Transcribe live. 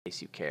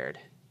case you cared.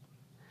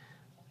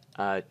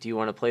 Do you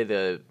want to play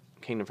the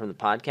Kingdom from the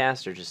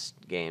podcast or just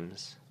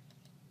games?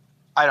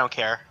 I don't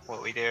care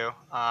what we do.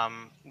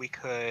 We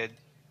could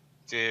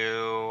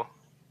do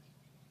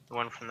the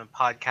one from the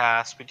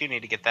podcast. We do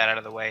need to get that out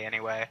of the way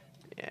anyway.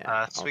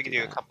 Yeah, So I'll we could do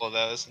do a that. couple of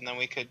those, and then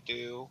we could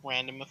do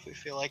random if we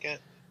feel like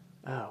it.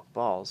 Oh,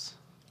 balls.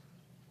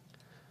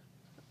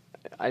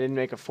 I didn't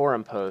make a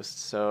forum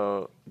post,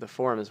 so the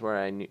forum is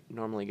where I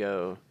normally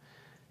go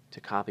to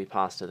copy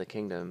Pasta the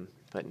Kingdom.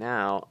 But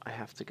now I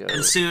have to go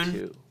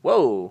to...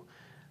 Whoa!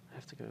 I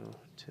have to go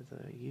to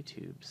the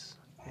YouTubes.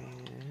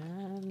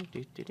 And...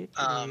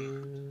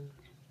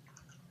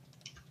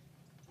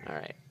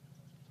 Alright.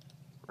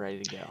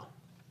 Ready to go.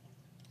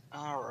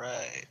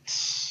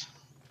 Alright.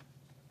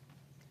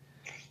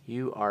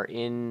 You are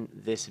in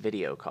this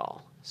video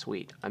call.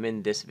 Sweet. I'm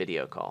in this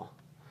video call.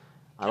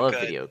 I love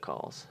video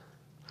calls.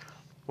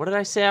 What did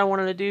I say I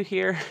wanted to do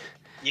here?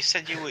 You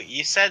said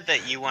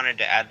that you wanted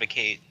to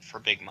advocate for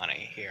big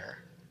money here.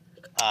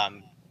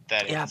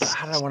 Yeah, but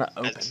how did I want to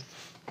open?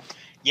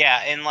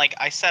 Yeah, and like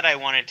I said, I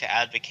wanted to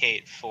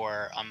advocate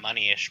for a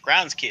money-ish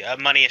a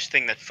money-ish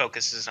thing that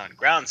focuses on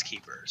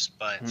groundskeepers.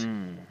 But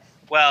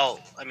well,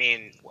 I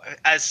mean,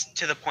 as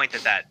to the point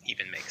that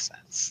even makes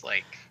sense.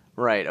 Like.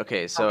 Right,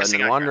 okay, so and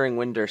then Wandering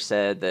Winder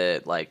said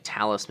that like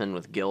Talisman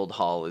with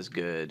Guildhall is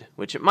good,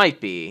 which it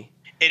might be.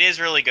 It is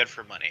really good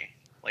for money.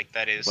 Like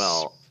that is.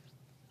 Well,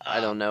 I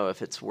don't know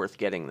if it's worth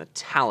getting the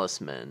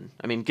Talisman.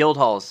 I mean,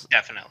 Guildhall's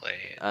definitely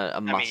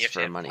a must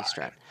for a money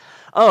strat.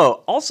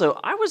 Oh, also,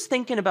 I was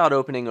thinking about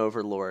opening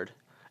Overlord.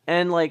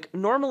 And like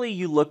normally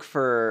you look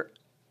for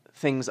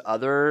things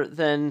other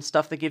than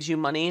stuff that gives you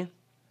money.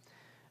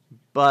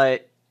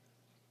 But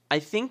I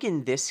think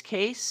in this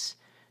case,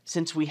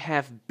 since we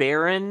have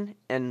Baron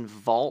and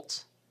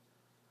Vault,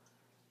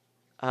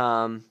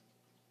 I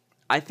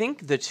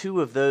think the two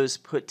of those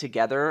put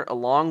together,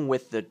 along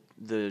with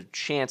the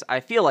chance, I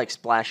feel like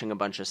splashing a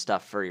bunch of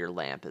stuff for your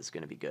lamp is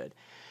going to be good.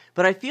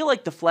 But I feel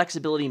like the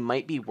flexibility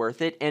might be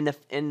worth it, and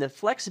the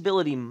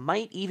flexibility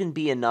might even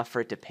be enough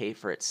for it to pay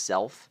for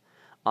itself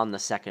on the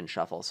second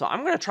shuffle. So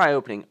I'm going to try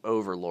opening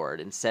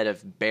Overlord instead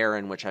of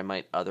Baron, which I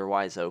might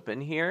otherwise open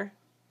here.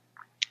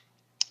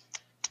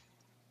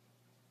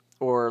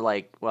 Or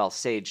like, well,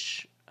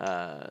 Sage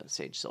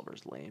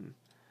Silver's lame.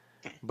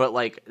 But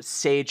like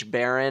Sage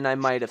Baron I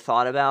might have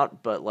thought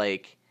about, but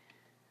like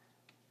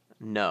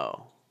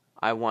no.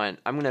 I'm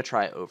going to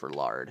try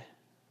Overlord.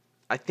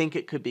 I think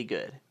it could be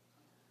good.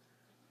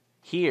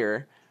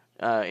 Here,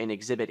 in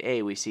Exhibit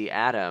A, we see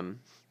Adam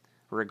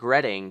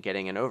regretting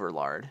getting an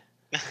Overlord.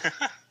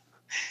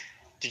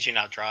 Did you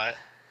not draw it?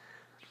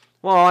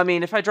 Well, I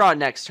mean, if I draw it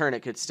next turn,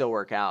 it could still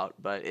work out,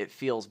 but it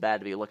feels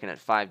bad to be looking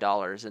at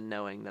 $5 and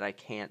knowing that I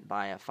can't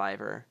buy a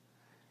 $5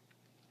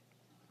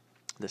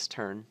 this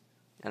turn,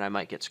 and I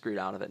might get screwed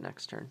out of it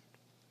next turn.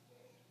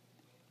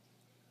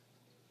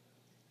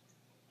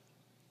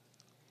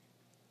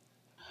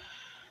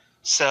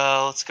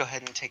 So let's go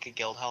ahead and take a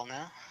Guildhall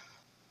now.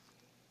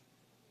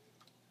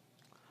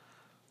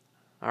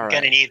 All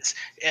right.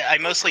 I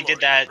mostly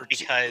did that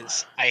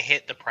because I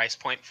hit the price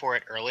point for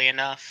it early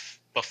enough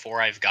before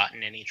I've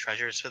gotten any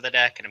treasures for the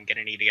deck, and I'm going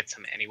to need to get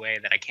some anyway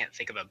that I can't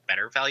think of a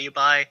better value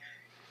buy.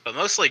 But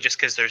mostly just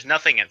because there's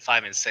nothing at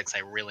 5 and 6 I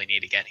really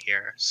need to get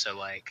here. So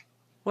like,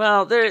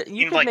 well,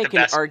 you can make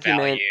an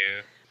argument.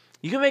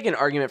 You can make an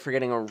argument for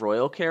getting a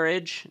Royal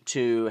Carriage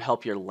to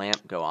help your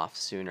lamp go off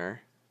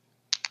sooner.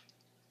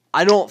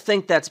 I don't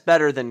think that's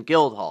better than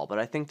Guildhall, but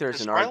I think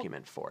there's an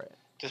argument for it.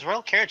 Does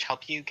Royal Carriage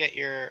help you get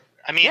your...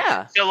 I mean,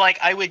 yeah. So like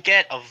I would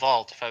get a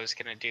Vault if I was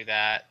going to do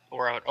that,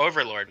 or an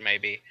Overlord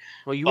maybe.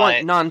 Well, you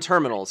want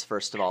non-terminals,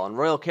 first of all, and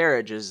Royal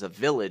Carriage is a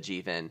village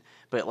even,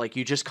 but like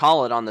you just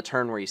call it on the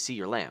turn where you see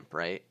your lamp,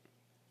 right?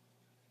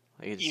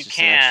 Like, it's just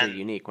actually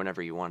unique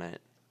whenever you want it.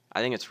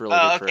 I think it's really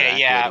good for activating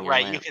your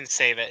lamp. You can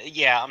save it.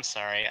 Yeah, I'm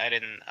sorry. I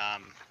didn't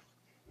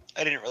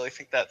really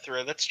think that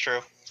through. That's true.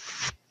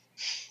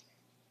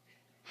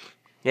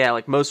 Yeah,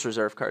 like most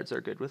reserve cards are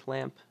good with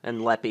lamp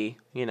and Leppy,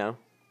 you know.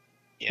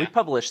 Yeah. We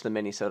published the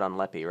minisode on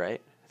Leppy, right?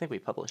 I think we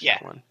published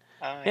that one.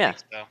 I think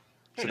so.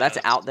 So that's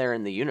out there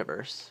in the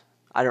universe.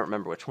 I don't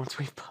remember which ones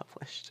we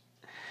published.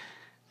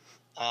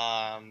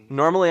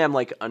 Normally I'm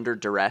like under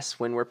duress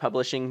when we're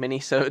publishing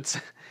minisodes,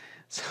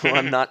 so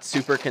I'm not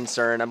super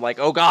concerned. I'm like,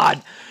 oh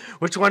god,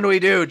 which one do we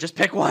do? Just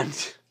pick one.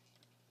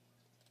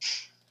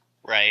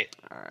 Right.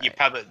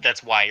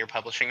 That's why you're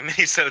publishing a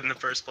minisode in the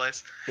first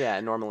place. Yeah,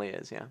 it normally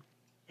is, yeah.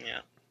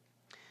 Yeah.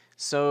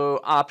 So,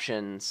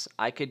 options.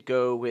 I could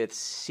go with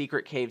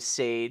Secret Cave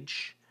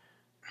Sage,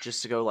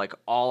 just to go, like,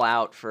 all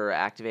out for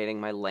activating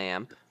my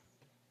lamp.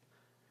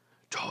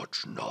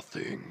 Touch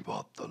nothing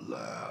but the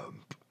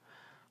lamp.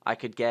 I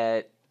could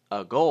get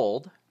a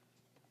gold,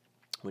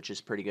 which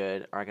is pretty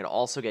good, or I could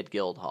also get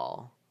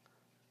Guildhall.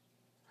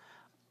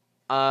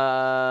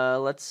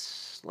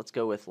 Let's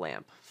go with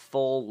lamp.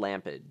 Full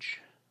lampage.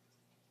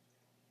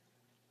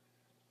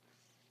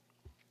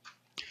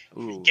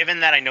 Ooh.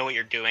 Given that I know what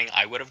you're doing,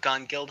 I would have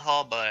gone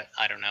Guildhall, but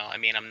I don't know. I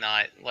mean, I'm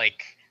not,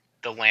 like,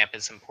 the lamp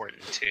is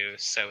important too,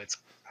 so it's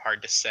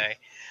hard to say.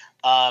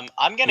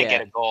 I'm gonna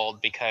get a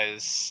gold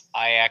because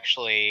I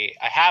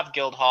have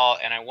Guildhall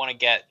and I want to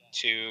get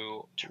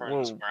to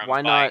turns where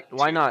I'm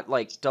why not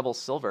like double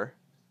silver?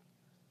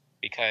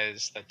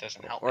 Because that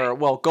doesn't help or me.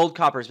 Well, gold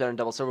copper is better than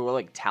double silver. We're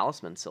like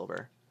talisman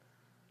silver.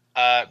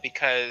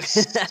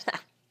 Because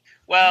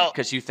well,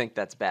 because you think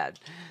that's bad.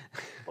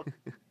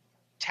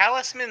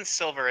 Talisman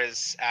silver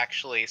is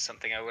actually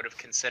something I would have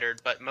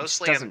considered, but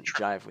mostly it doesn't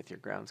jive with your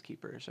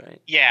groundskeepers, right?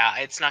 Yeah,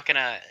 it's not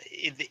gonna.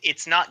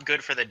 It's not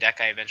good for the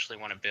deck I eventually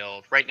want to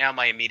build. Right now,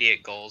 my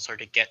immediate goals are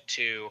to get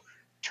to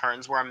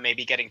turns where I'm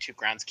maybe getting 2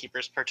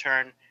 groundskeepers per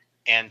turn,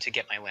 and to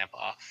get my lamp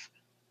off.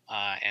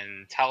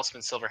 And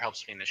Talisman silver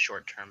helps me in the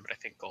short term, but I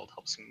think gold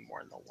helps me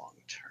more in the long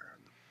term.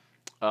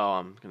 Oh,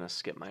 I'm gonna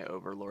skip my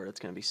Overlord.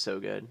 It's gonna be so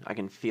good. I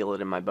can feel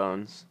it in my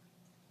bones.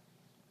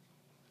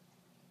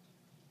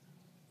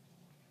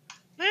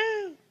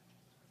 Woo!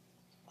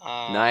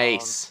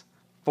 Nice.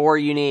 4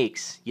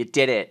 uniques. You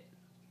did it.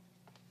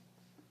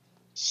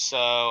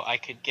 So I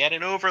could get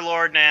an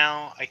Overlord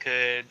now. I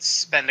could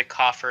spend a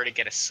coffer to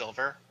get a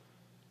silver.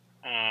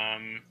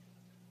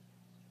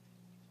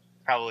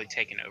 Probably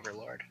take an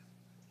Overlord.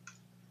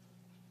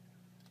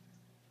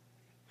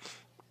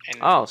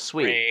 And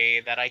sweet.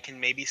 pray that I can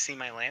maybe see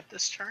my lamp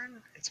this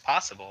turn. It's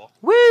possible.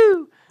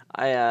 Woo!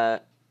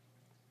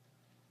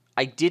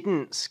 I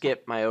didn't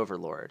skip my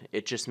Overlord.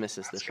 It just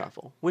misses the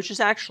shuffle, which is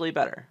actually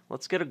better.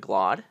 Let's get a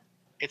Glod.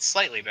 It's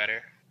slightly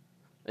better.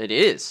 It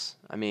is.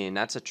 I mean,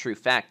 that's a true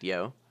fact,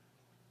 yo.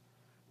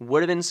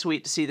 Would have been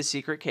sweet to see the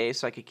secret cave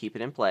so I could keep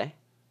it in play.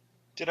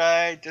 Did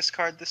I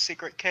discard the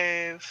secret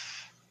cave?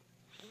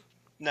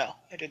 No,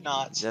 I did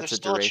not. So that's there's a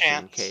still duration a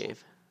chance.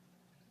 cave.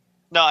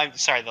 No, I'm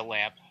sorry, the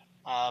lamp.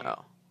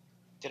 Oh.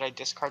 Did I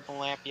discard the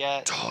lamp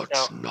yet?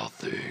 Touch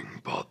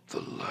nothing but the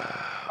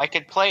lamp. I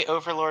could play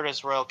Overlord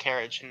as Royal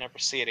Carriage and never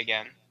see it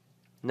again.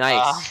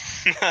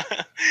 Nice.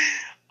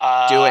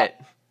 Do it.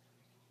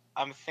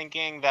 I'm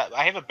thinking that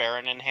I have a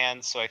Baron in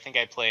hand, so I think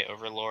I play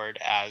Overlord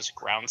as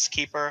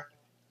Groundskeeper.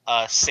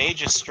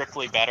 Sage is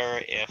strictly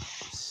better if...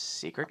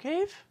 Secret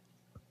cave?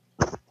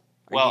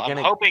 Well, I'm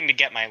hoping to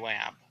get my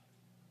lamp.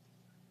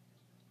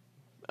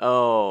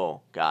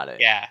 Oh, got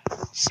it. Yeah,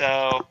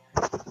 so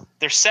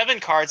there's 7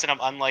 cards and I'm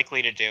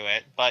unlikely to do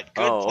it, but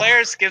good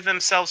players give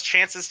themselves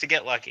chances to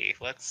get lucky.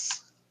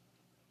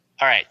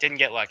 Alright, didn't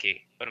get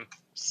lucky, but I'm...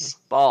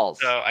 Balls.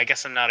 So I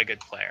guess I'm not a good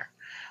player.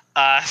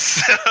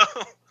 So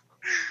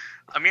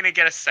I'm gonna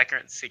get a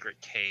second secret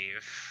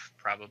cave,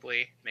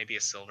 probably. Maybe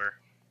a silver.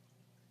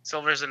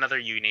 Silver's another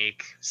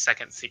unique.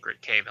 Second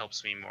secret cave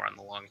helps me more on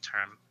the long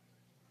term.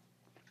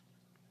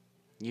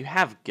 You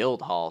have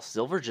Guildhall.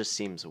 Silver just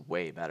seems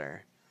way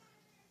better.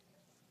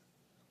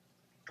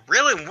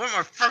 Really? What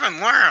my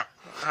fucking lamp?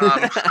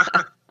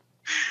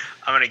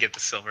 I'm gonna get the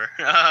silver.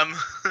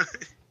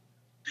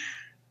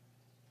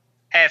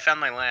 Hey, I found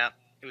my lamp.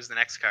 It was the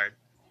next card.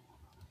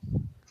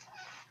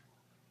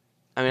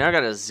 I mean, I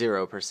got a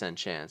 0%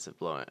 chance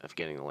of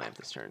getting the lamp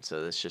this turn,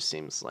 so this just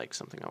seems like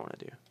something I want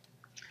to do.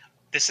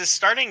 This is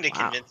starting to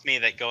convince me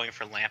that going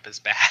for lamp is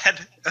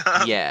bad.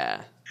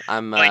 Yeah,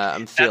 I'm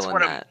feeling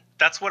that.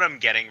 That's what I'm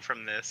getting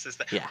from this. Is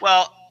that yeah.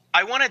 Well,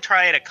 I want to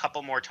try it a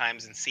couple more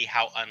times and see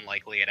how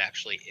unlikely it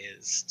actually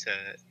is to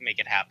make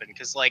it happen.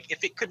 Because, like,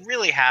 if it could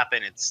really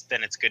happen,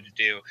 then it's good to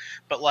do.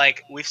 But,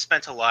 like, we've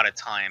spent a lot of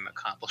time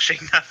accomplishing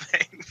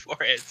nothing for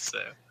it, so...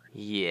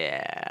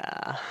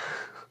 Yeah.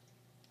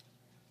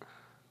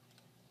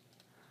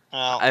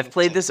 Well, I've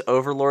played this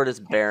Overlord as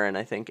Baron,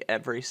 I think,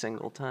 every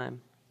single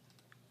time.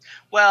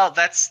 Well,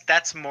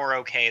 that's more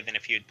okay than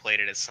if you'd played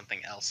it as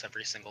something else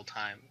every single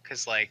time.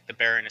 Because, like, the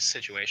Baron is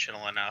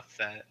situational enough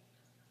that...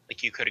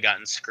 Like, you could have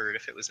gotten screwed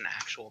if it was an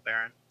actual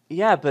Baron.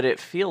 Yeah, but it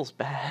feels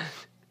bad.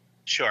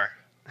 Sure.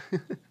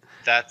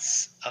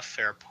 That's a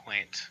fair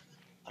point.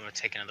 I'm going to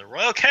take another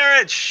Royal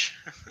Carriage!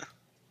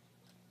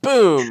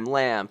 Boom!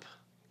 Lamp.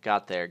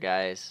 Got there,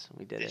 guys.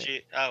 We did it. Did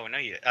you? Oh, no,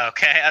 you...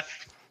 Okay.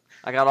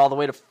 I got all the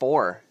way to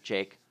 4,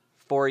 Jake.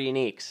 4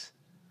 uniques.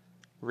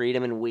 Read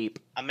them and weep.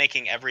 I'm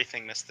making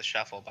everything miss the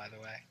shuffle, by the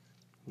way.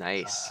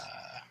 Nice.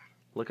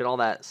 Look at all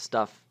that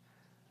stuff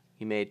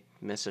you made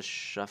miss a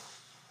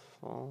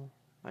shuffle.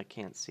 I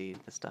can't see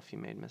the stuff you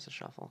made miss a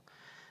shuffle.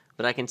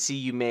 But I can see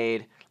you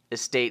made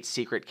Estate,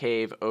 Secret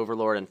Cave,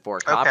 Overlord, and 4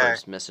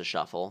 coppers miss a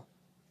shuffle.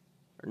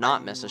 Or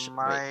not miss a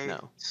shuffle. Wait,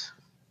 no.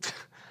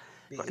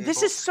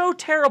 This is so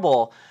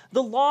terrible.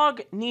 The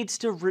log needs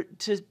to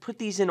put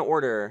these in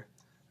order.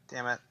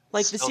 Damn it.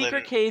 Like, the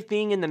secret cave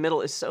being in the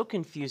middle is so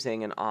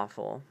confusing and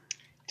awful.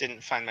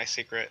 Didn't find my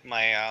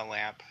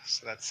lamp,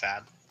 so that's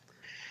sad.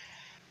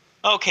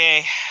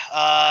 Okay.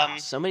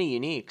 So many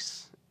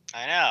uniques.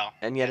 I know.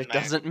 And yet it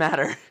doesn't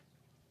matter.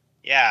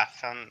 Yeah,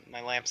 found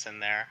my lamps in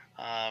there.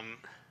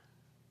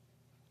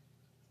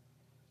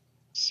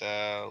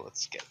 So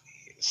let's get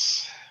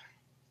these.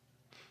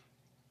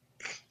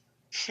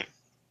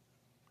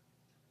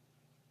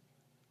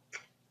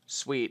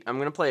 Sweet. I'm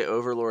going to play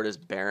Overlord as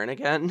Baron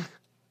again.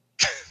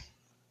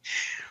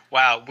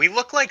 Wow, we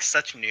look like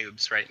such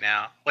noobs right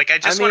now. Like, I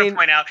just want to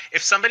point out,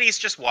 if somebody's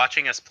just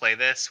watching us play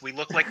this, we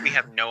look like we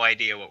have no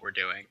idea what we're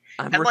doing.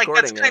 I'm And, like,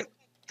 recording it.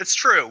 that's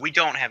true. We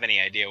don't have any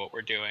idea what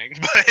we're doing.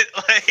 But,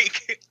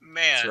 like,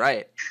 man. That's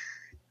right.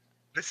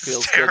 This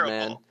Feels is terrible.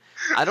 good, man.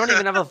 I don't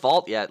even have a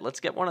vault yet.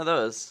 Let's get one of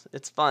those.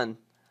 It's fun.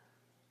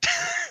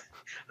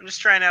 I'm just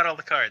trying out all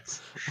the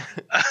cards.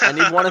 I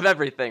need one of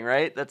everything,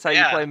 right? That's how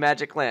you play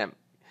Magic Lamp.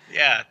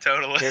 Yeah,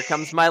 totally. Here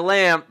comes my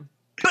lamp.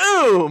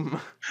 Boom!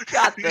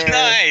 Got there.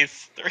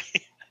 Nice. 3.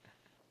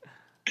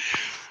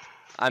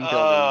 I'm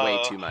building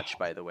way too much,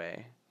 by the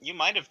way. You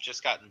might have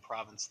just gotten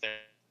province there.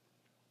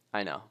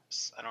 I know.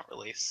 I don't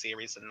really see a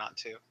reason not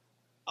to.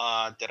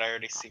 Did I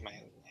already see my...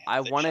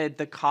 I wanted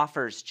the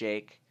coffers,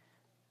 Jake.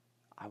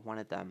 I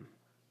wanted them.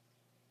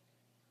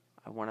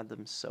 I wanted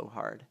them so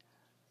hard.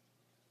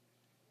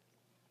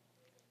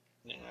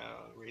 No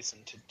reason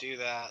to do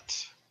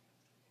that.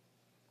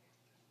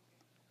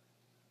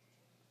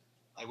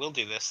 I will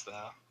do this,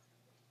 though.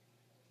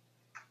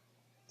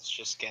 Let's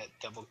just get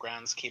double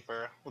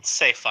Groundskeeper. Let's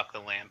say fuck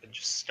the lamp and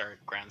just start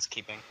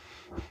Groundskeeping.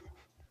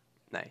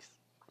 Nice.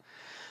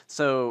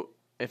 So,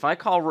 if I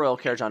call Royal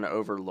Carriage on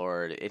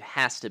Overlord, it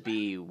has to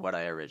be what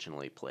I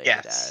originally played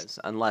it as.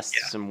 Unless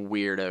some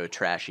weirdo,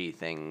 trashy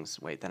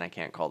things... Wait, then I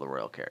can't call the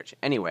Royal Carriage.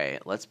 Anyway,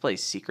 let's play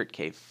Secret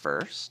Cave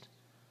first.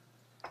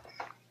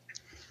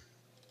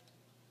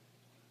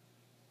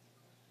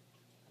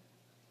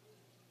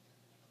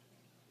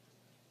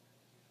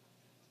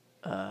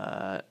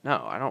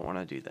 No, I don't want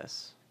to do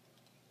this.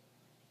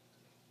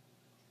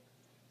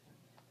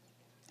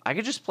 I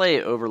could just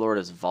play Overlord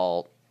as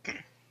Vault.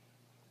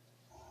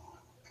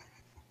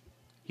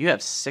 You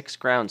have 6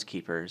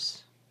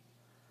 Groundskeepers.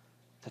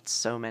 That's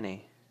so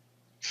many.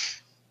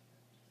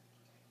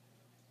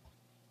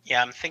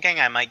 Yeah, I'm thinking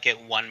I might get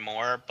one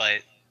more,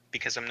 but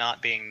because I'm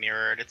not being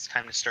mirrored, it's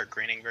time to start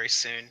greening very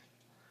soon.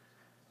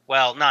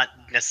 Well, not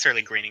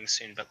necessarily greening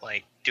soon, but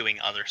like doing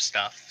other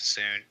stuff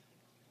soon,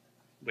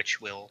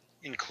 which will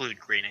include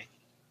greening.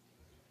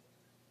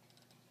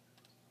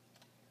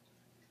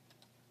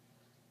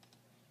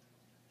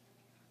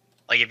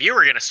 Like, if you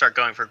were going to start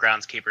going for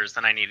Groundskeepers,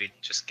 then I need to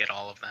just get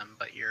all of them,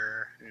 but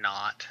you're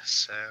not,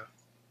 so...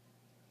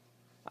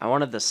 I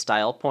wanted the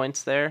style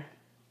points there.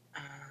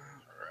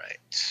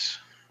 Right.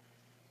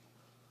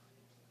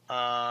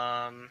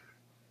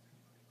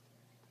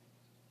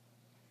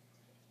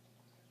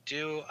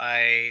 Do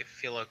I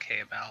feel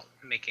okay about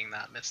making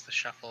that miss the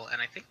shuffle?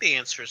 And I think the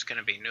answer is going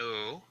to be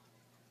no.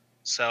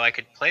 So I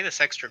could play this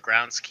extra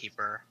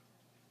Groundskeeper.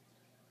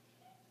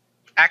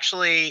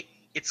 Actually,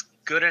 it's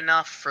good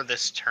enough for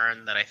this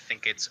turn that I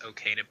think it's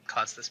okay to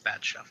cause this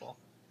bad shuffle.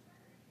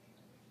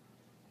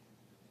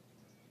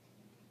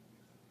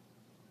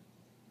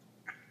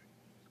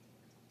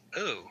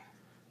 Ooh.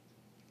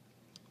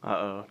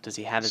 Uh-oh. Does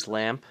he have his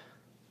lamp?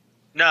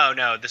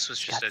 No, this was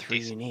He's just got a 3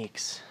 decent...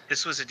 uniques.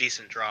 This was a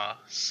decent draw,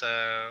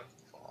 so...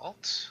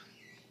 Vault.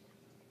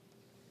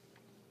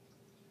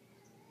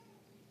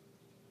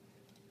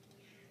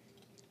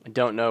 I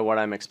don't know what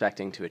I'm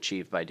expecting to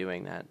achieve by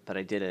doing that, but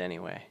I did it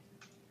anyway.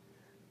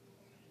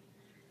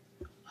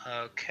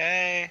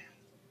 Okay.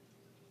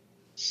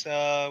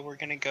 So we're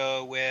gonna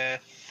go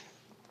with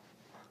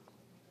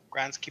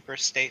Groundskeeper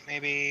State,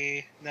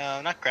 maybe? No,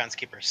 not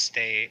Groundskeeper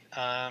State.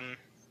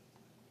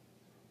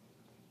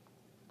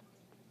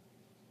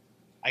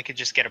 I could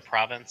just get a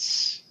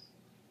province.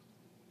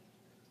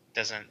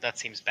 That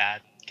seems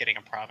bad, getting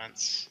a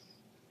province.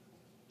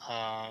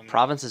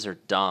 Provinces are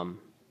dumb.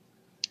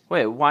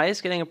 Wait, why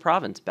is getting a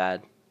province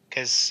bad?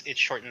 Because it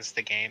shortens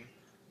the game.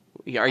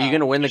 Are you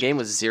going to win the game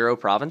with 0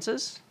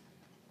 provinces?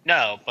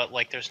 No, but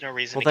like there's no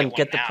reason to then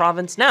get the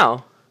province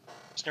now.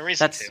 There's no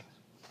reason to.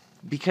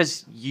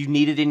 Because you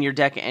need it in your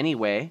deck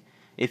anyway.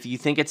 If you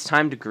think it's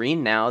time to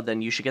green now,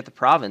 then you should get the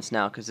province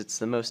now because it's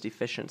the most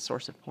efficient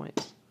source of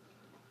points.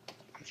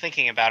 I'm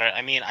thinking about it.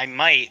 I mean, I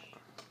might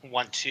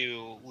want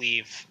to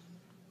leave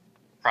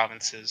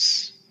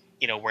provinces,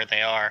 where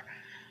they are.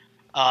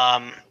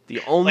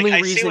 The only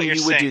reason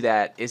you would do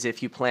that is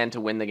if you plan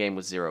to win the game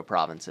with 0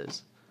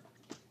 provinces.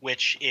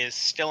 Which is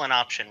still an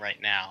option right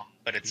now,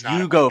 but it's not.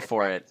 You go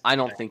for it. I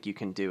don't think you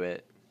can do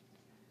it.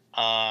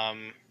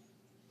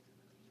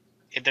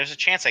 There's a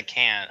chance I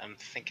can't. I'm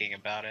thinking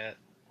about it.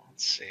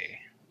 Let's see.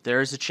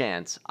 There's a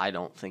chance. I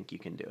don't think you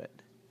can do it.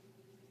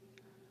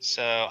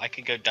 So I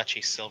could go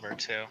Duchy Silver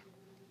too.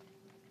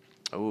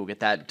 Oh, get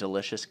that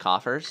delicious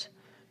coffers.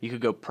 You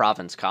could go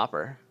Province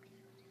Copper.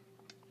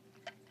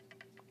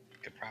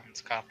 Good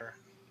Province Copper.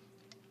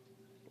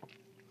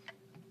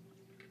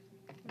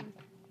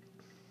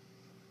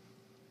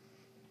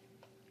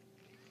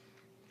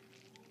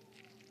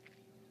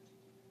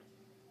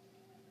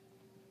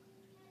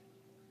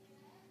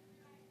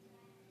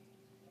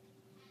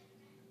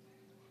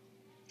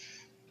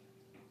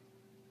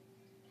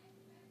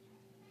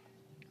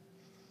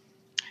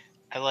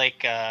 I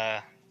like,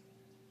 I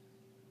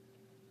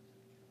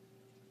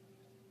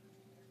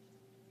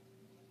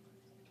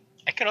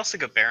could also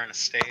go Baron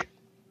Estate.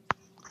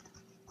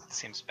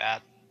 Seems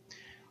bad.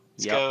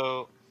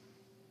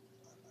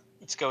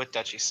 Let's Let's go with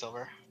Duchy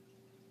Silver.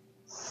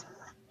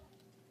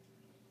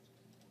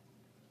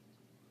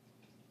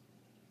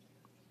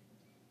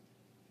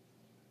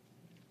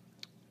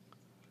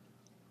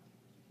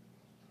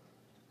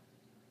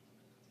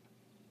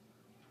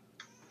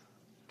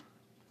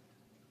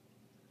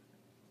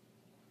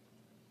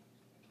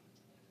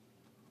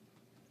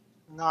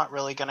 Not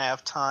really gonna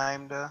have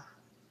time to...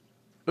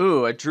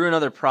 Ooh, I drew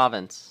another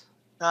province.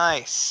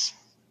 Nice.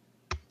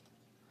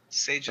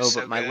 Sage is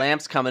so but my good.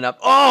 lamp's coming up.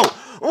 Oh,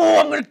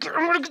 I'm gonna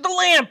get the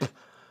lamp.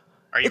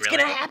 Are you It's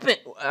really? gonna happen.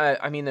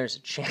 I mean, there's a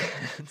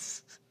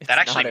chance. That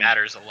actually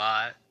matters a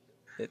lot.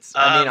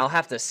 I mean, I'll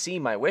have to see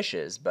my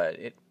wishes, but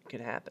it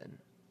could happen.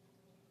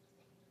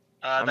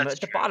 I'm that's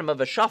at the true. bottom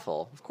of a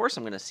shuffle. Of course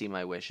I'm gonna see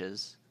my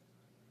wishes.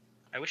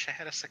 I wish I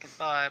had a second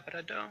buy, but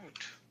I don't.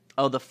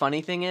 Oh, the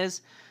funny thing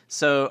is,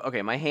 so,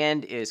 okay, my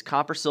hand is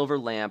Copper, Silver,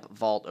 Lamp,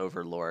 Vault,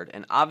 Overlord,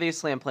 and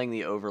obviously I'm playing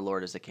the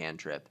Overlord as a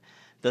cantrip.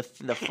 The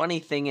funny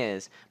thing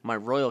is, my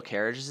Royal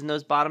Carriage is in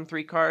those bottom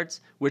 3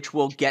 cards, which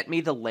will get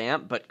me the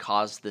Lamp, but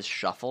cause this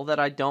shuffle that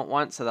I don't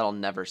want, so that I'll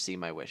never see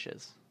my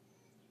wishes.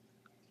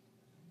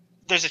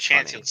 There's a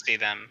chance you'll see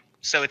them.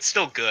 So it's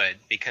still good,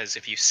 because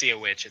if you see a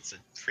witch, it's a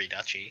free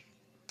duchy.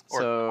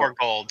 Or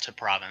gold to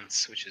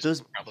province, which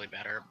is probably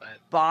better.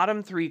 But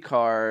bottom 3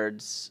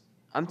 cards...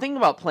 I'm thinking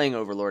about playing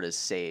Overlord as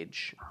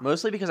Sage,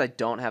 mostly because I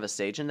don't have a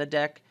Sage in the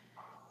deck,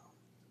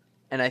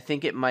 and I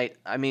think it might...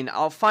 I mean,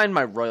 I'll find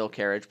my Royal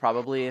Carriage,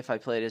 probably, if I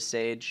played as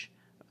Sage.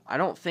 I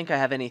don't think I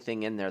have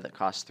anything in there that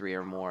costs 3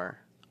 or more.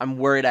 I'm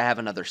worried I have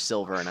another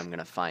silver, and I'm going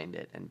to find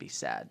it and be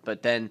sad.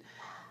 But then,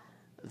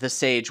 the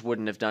Sage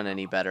wouldn't have done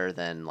any better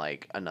than,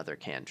 like, another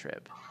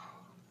cantrip.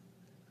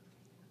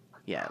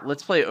 Yeah,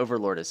 let's play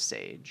Overlord as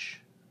Sage.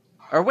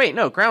 Or wait,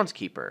 no,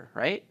 Groundskeeper,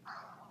 right?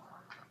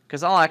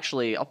 Because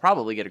I'll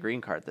probably get a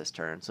green card this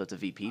turn, so it's a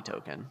VP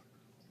token.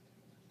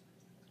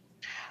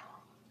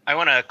 I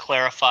want to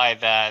clarify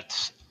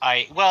that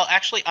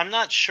actually, I'm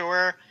not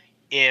sure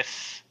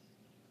if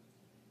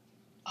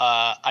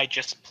I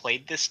just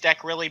played this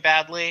deck really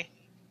badly,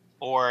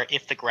 or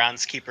if the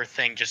Groundskeeper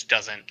thing just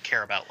doesn't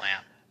care about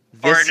Lamp.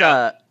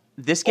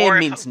 This game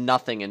means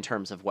nothing in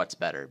terms of what's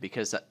better,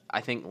 because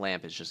I think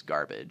Lamp is just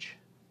garbage.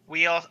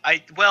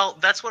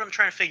 That's what I'm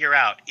trying to figure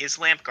out. Is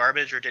Lamp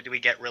garbage, or did we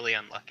get really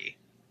unlucky?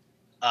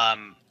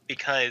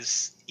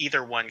 Because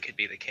either one could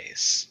be the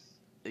case.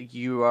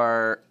 You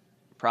are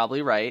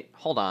probably right.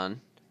 Hold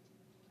on.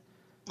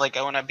 Like,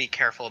 I want to be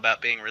careful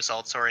about being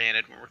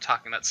results-oriented when we're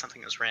talking about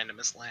something as random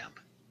as Lamp.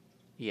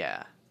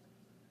 Yeah.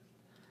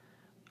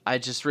 I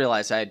just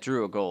realized I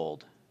drew a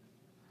gold.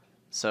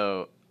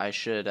 So I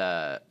should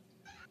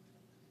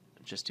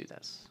just do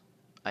this.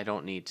 I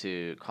don't need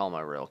to call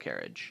my Royal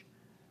Carriage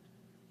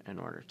in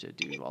order to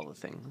do all the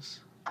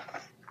things.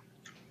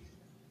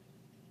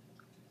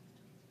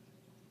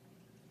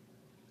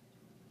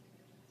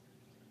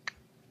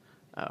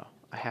 Oh,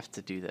 I have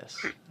to do this.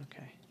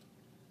 Okay.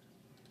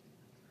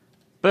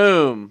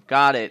 Boom!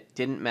 Got it.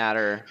 Didn't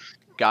matter.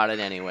 Got it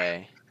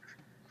anyway.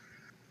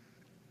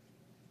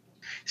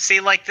 See,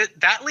 like,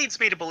 that leads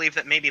me to believe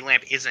that maybe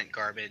Lamp isn't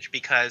garbage,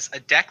 because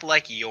a deck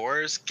like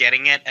yours,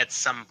 getting it at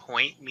some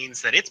point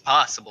means that it's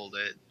possible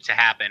to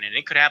happen, and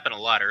it could happen a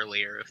lot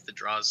earlier if the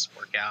draws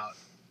work out.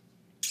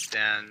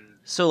 Then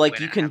so, like,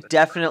 you can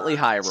definitely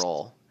high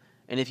roll.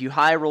 And if you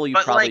high roll, you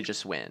probably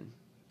just win.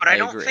 But I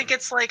don't think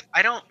it's like,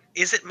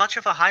 is it much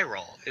of a high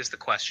roll is the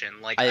question.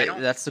 Like,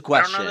 that's the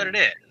question. I don't know that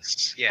it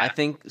is. Yeah. I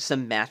think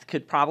some math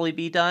could probably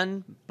be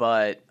done,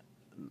 but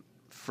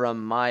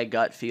from my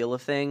gut feel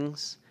of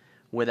things,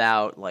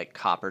 without, like,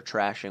 copper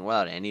trashing,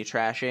 without any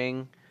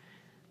trashing,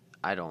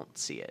 I don't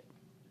see it.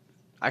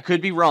 I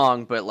could be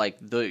wrong, but, like,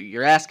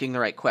 you're asking the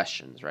right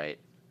questions, right?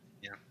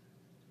 Yeah.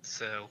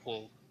 So,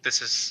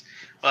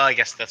 I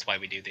guess that's why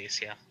we do these,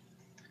 yeah.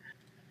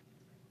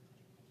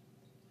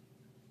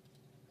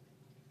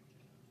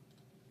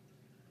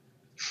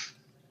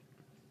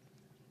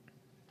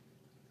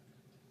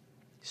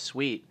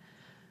 Sweet.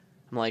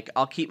 I'm like,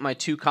 I'll keep my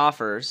 2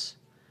 coffers,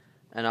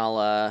 and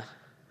I'll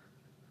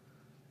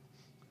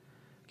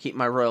keep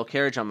my Royal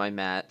Carriage on my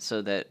mat,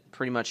 so that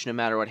pretty much no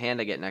matter what hand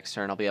I get next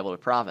turn, I'll be able to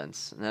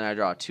province. And then I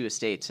draw 2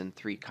 estates and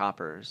 3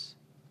 coppers.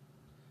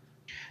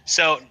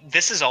 So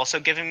this is also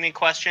giving me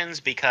questions,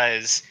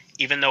 because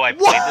even though I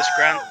played this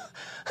ground...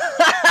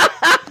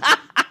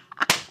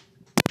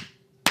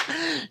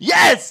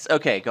 Yes!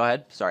 Okay, go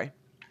ahead. Sorry.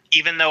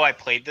 Even though I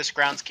played this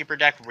Groundskeeper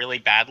deck really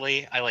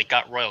badly, I, like,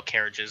 got Royal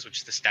Carriages,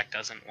 which this deck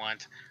doesn't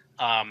want.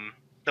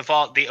 The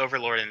Vault, the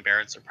Overlord, and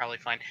Barrets are probably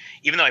fine.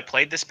 Even though I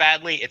played this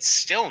badly, it's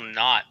still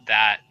not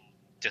that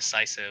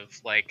decisive.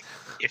 Like,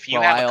 if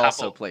you have a couple... I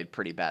also played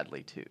pretty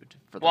badly, too.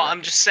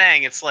 I'm just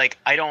saying, it's like,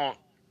 I don't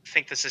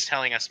think this is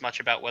telling us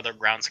much about whether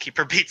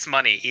Groundskeeper beats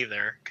money,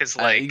 either. Because,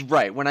 like...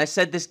 right, when I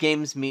said this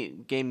game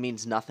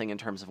means nothing in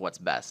terms of what's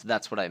best,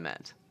 that's what I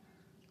meant.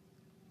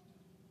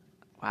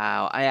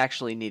 Wow, I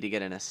actually need to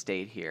get an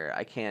estate here.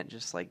 I can't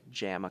just, like,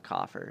 jam a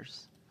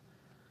coffers.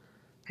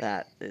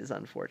 That is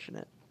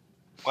unfortunate.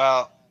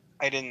 Well,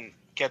 I didn't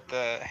get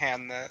the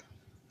hand that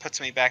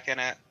puts me back in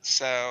it,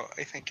 so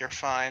I think you're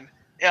fine.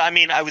 Yeah, I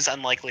mean, I was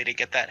unlikely to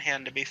get that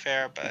hand, to be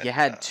fair, but... You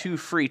had 2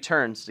 free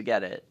turns to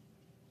get it.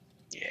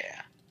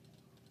 Yeah.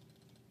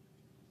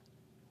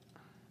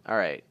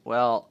 Alright,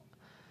 well,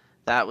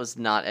 that was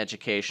not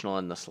educational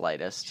in the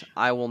slightest.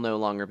 I will no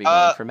longer be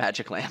going for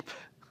Magic Lamp.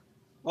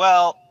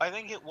 Well, I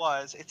think it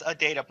was. It's a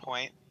data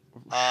point.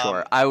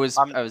 Sure, I was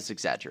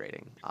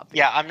exaggerating, obviously.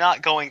 Yeah, I'm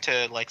not going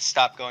to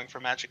stop going for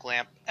Magic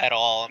Lamp at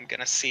all. I'm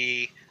gonna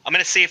see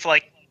if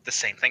the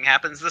same thing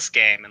happens this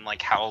game, and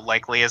how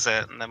likely is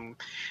it, and then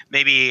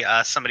maybe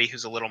somebody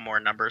who's a little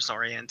more numbers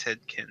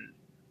oriented can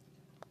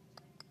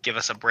give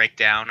us a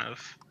breakdown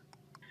of.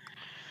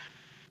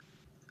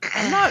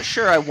 I'm not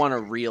sure I want a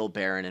real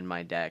Baron in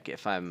my deck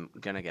if I'm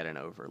gonna get an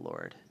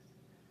Overlord.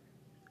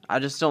 I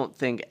just don't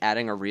think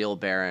adding a real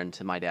Baron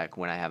to my deck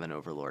when I have an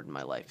Overlord in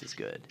my life is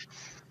good.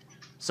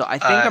 So I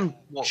think I'm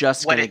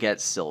just gonna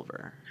get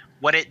silver.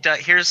 What it does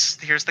here's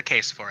the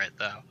case for it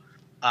though.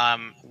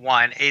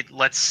 One,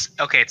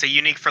 it's a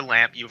unique for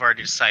Lamp. You've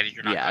already decided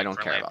you're not. Yeah, going I don't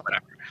for care Lamp, about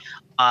whatever.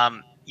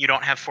 that. You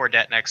don't have 4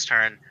 debt next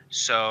turn,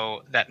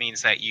 so that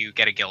means that you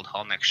get a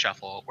Guildhall next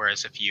shuffle.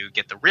 Whereas if you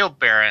get the real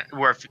Baron,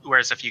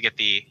 whereas if you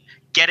get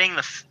getting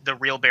the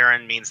real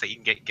Baron means that you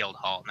can get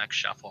Guildhall next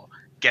shuffle.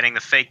 Getting the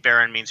fake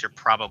Baron means you're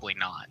probably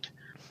not.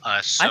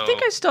 So I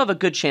think I still have a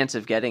good chance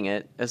of getting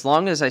it. As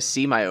long as I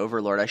see my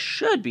Overlord, I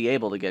should be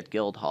able to get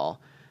Guildhall.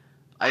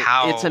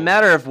 It's a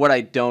matter of what I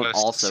don't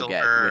also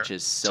get, which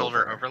is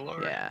silver.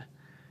 Overlord? Yeah.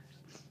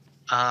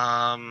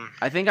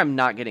 I think I'm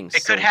not getting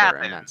silver, could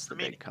happen. And that's the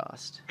big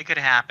cost. It could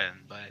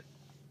happen, but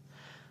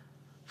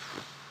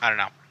I don't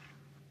know.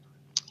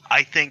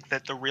 I think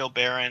that the real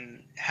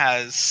Baron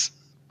has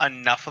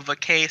enough of a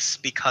case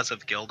because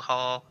of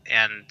Guildhall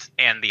and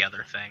the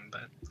other thing,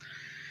 but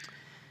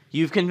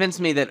you've convinced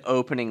me that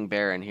opening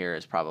Baron here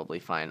is probably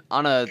fine.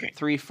 On a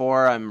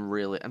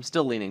 3/4, I'm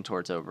still leaning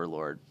towards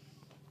Overlord,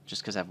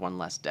 just because I have 1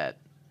 less debt.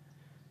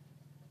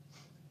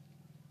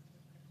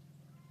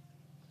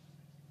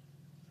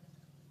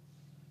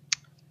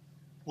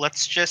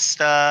 let's just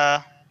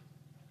let's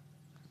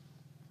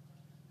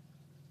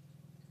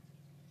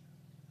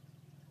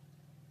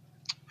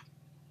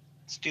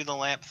do the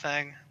Lamp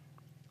thing.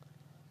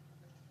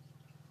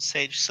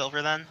 Sage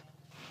Silver then.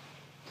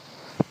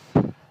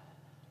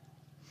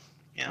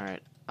 Yeah. All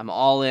right. I'm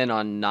all in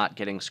on not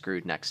getting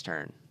screwed next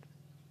turn.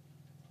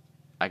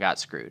 I got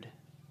screwed.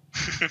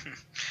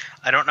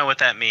 I don't know what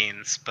that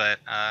means, but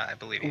I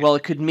believe you. Well,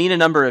 it could mean a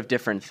number of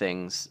different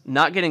things.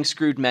 Not getting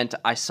screwed meant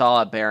I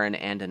saw a Baron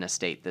and an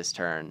estate this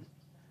turn.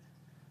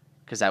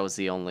 Because that was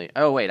the only...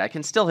 Oh, wait, I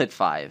can still hit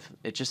 5.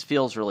 It just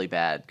feels really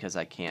bad because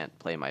I can't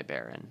play my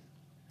Baron.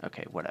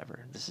 Okay,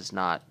 whatever. This is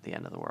not the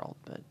end of the world,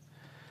 but...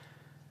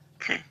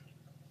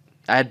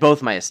 I had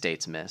both my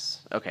estates miss.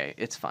 Okay,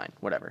 it's fine.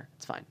 Whatever.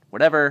 It's fine.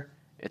 Whatever.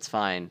 It's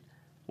fine.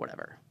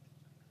 Whatever.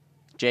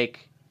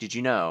 Jake, did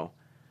you know...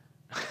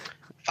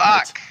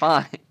 Fuck! It's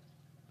fine.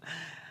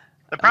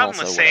 The problem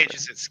with Sage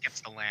is it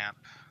skips the Lamp.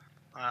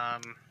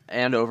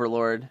 And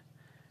Overlord.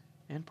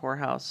 And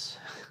Poorhouse.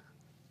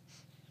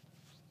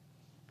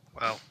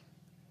 Well.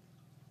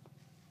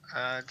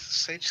 Does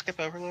Sage skip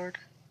Overlord?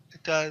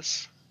 It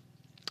does.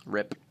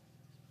 Rip.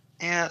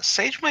 Yeah,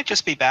 Sage might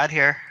just be bad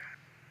here.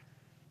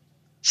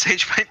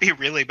 Sage might be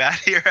really bad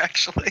here,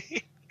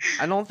 actually.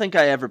 I don't think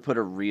I ever put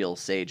a real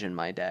Sage in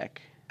my deck.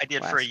 I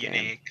did for a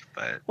unique,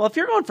 but... Well, if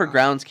you're going for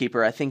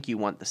Groundskeeper, I think you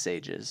want the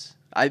Sages.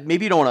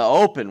 Maybe you don't want to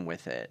open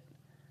with it,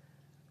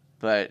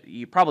 but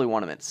you probably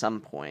want them at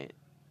some point,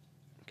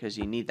 because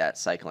you need that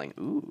cycling.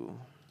 Ooh.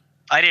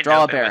 I didn't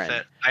Draw open a Baron. with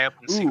it. I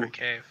opened Secret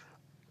Cave.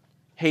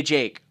 Hey,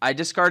 Jake, I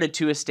discarded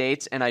 2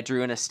 estates, and I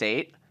drew an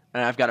estate,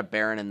 and I've got a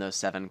Baron in those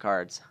 7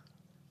 cards.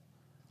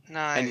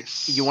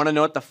 Nice. And you want to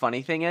know what the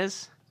funny thing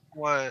is?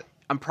 What?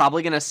 I'm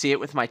probably going to see it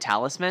with my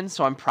Talisman,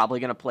 so I'm probably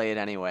going to play it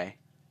anyway.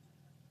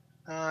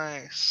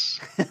 Nice.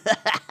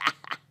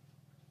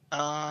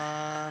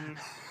 Oh,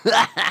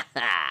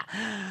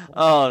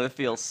 it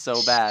feels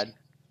so bad.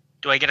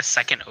 Do I get a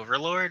second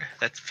Overlord?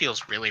 That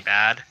feels really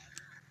bad.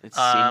 It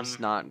seems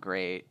not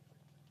great.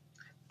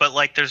 But,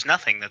 there's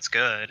nothing that's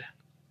good.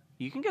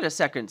 You can get a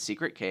second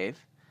Secret Cave.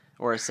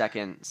 Or a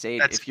second Sage.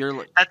 That's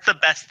the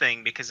best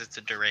thing because it's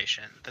a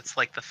duration. That's,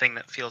 the thing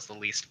that feels the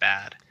least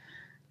bad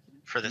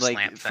for this Lamp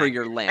thing. For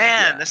your Lamp,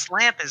 Man, this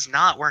Lamp is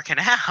not working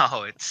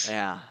out.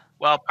 Yeah.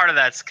 Well, part of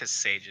that's because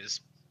Sage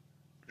is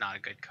not a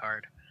good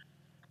card.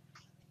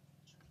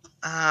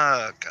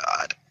 Oh,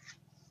 God.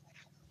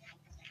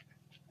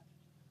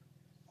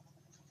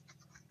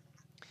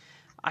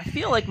 I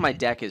feel like my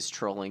deck is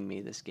trolling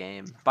me this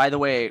game. By the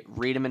way,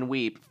 read 'em and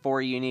weep.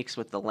 4 uniques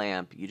with the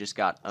Lamp. You just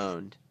got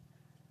owned.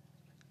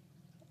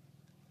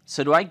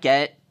 So do I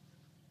get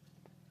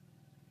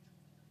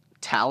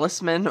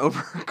Talisman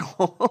over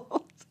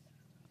gold?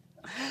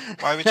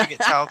 Why would you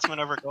get Talisman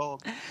over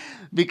gold?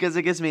 Because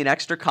it gives me an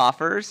extra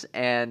coffers,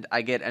 and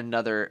I get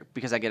another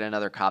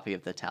copy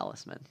of the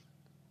Talisman.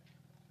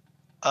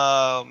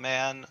 Oh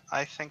man,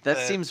 I think that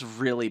seems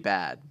really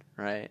bad,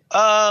 right?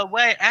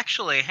 Wait,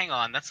 actually, hang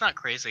on, that's not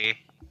crazy.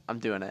 I'm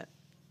doing it.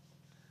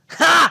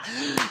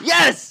 Ha!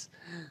 Yes!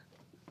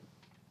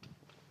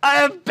 I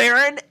have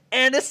Baron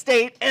and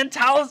Estate and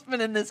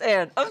Talisman in this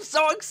hand. I'm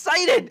so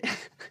excited.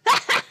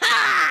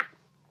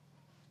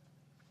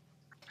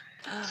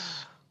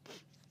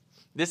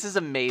 This is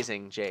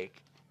amazing, Jake.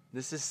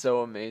 This is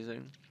so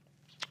amazing.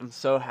 I'm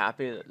so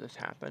happy that this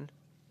happened.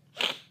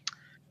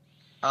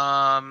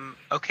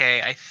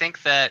 Okay, I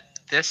think that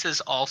this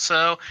is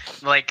also,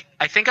 like,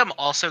 I think I'm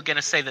also going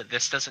to say that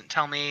this doesn't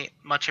tell me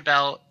much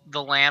about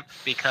the lamp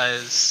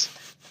because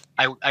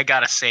I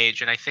got a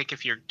Sage, and I think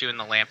if you're doing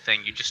the lamp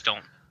thing, you just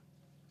don't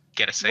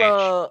get a Sage.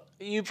 Well,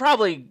 you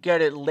probably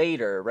get it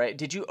later, right?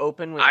 Did you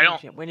open when?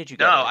 When did you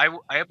get it? No,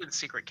 I opened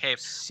Secret Cave.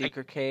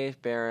 Secret Cave,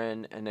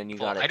 Baron, and then you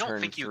got it. I don't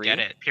think you get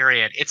it.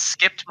 Period. It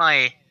skipped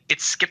my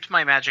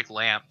magic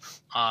lamp.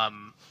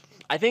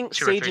 I think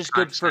Sage is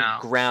good for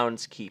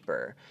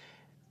Groundskeeper.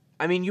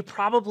 I mean, you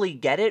probably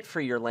get it for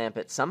your lamp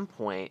at some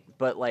point,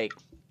 but like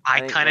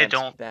I kind of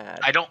don't. Bad.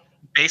 I don't.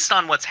 Based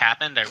on what's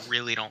happened, I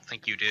really don't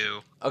think you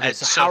do. Okay,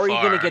 so how are you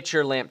going to get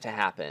your lamp to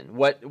happen?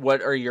 What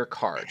are your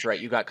cards, right?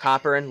 You got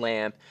copper and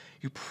lamp.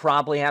 You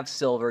probably have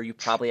silver. You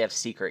probably have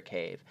Secret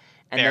Cave.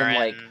 And Baron, then,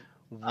 like,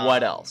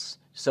 what else?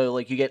 So,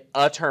 like, you get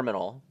a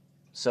terminal,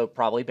 so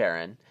probably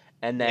Baron.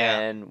 And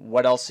then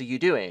what else are you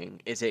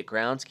doing? Is it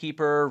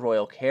Groundskeeper,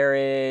 Royal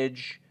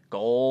Carriage,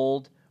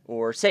 Gold,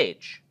 or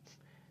Sage?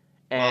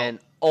 And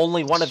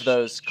only one of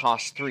those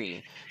costs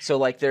 3. So,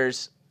 like,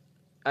 there's...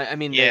 I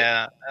mean,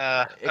 it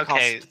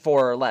costs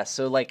 4 or less.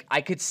 So, like, I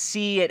could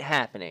see it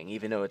happening,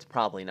 even though it's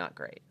probably not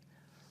great.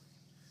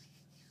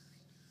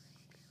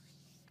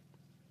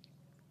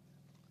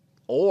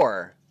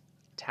 Or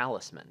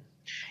Talisman.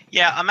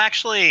 Yeah, I'm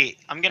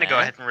gonna go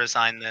ahead and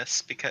resign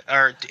this because,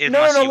 or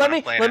no.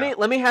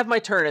 Let me have my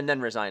turn and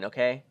then resign.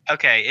 Okay.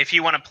 Okay, if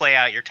you want to play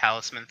out your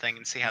Talisman thing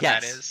and see how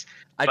that is.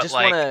 I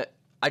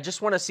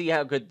just want to see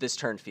how good this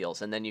turn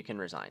feels, and then you can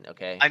resign,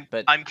 okay?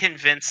 I'm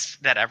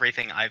convinced that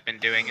everything I've been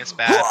doing is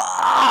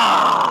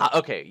bad.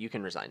 Okay, you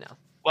can resign now.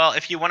 Well,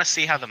 if you want to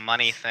see how the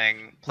money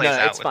thing plays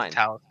out with the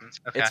Talismans,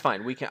 okay. It's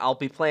fine. I'll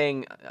be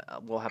playing.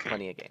 We'll have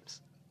plenty of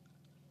games.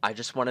 I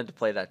just wanted to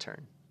play that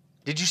turn.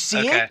 Did you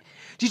see it?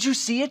 Did you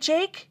see it,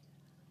 Jake?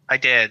 I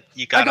did.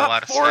 You got a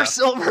lot of stuff. 4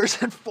 silvers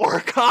and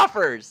 4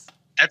 coppers.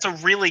 That's a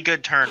really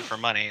good turn for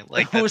money.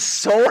 Like it was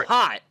so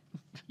hot.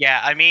 Yeah,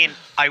 I mean,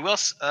 I will.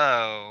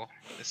 Oh,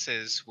 this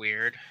is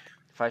weird.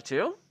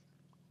 5-2?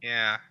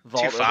 Yeah.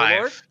 Vault 2-5.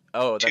 Overlord?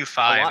 Oh, that's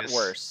 2-5 a lot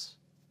worse.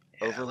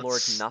 Yeah,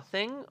 Overlord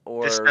nothing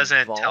or this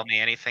doesn't Vault? Tell me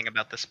anything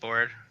about this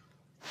board.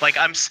 Like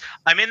I'm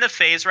in the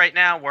phase right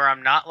now where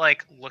I'm not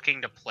like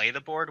looking to play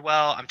the board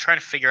well. I'm trying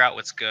to figure out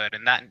what's good,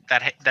 and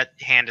that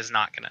hand is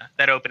not gonna.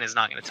 That open is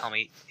not gonna tell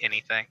me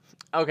anything.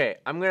 Okay,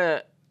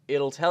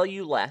 it'll tell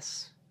you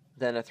less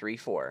than a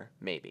 3-4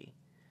 maybe.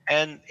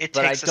 And it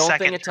takes a second. But I don't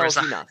think it tells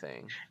you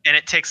nothing. And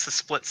it takes a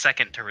split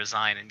second to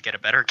resign and get a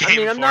better game. I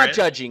mean, I'm not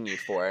judging you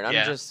for it. I'm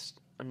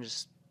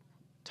just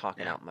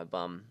talking out my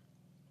bum.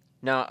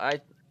 No, I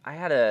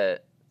had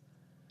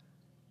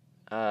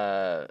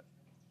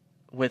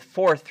with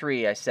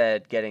 4-3, I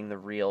said getting the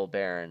real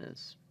Baron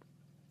is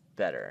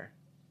better.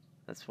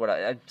 That's what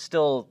I'm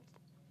still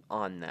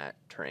on that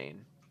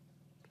train.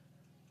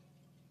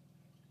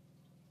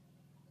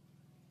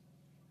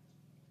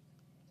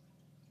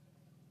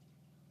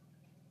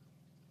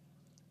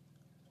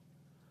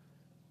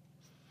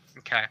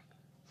 Okay.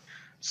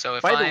 So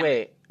if By the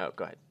way, oh,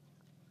 go ahead.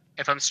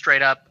 If I'm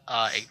straight up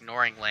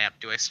ignoring lamp,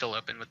 do I still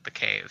open with the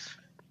cave?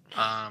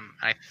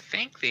 I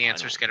think the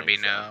answer is going to be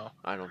no.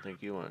 I don't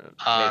think you want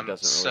to.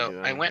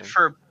 So I went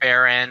for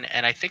Baron,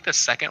 and I think the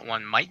second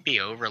one might be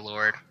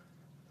Overlord.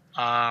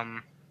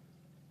 What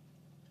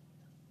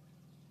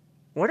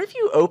if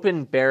you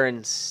open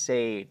Baron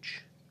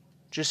Sage?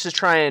 Just to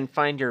try and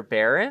find your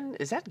Baron?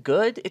 Is that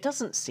good? It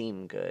doesn't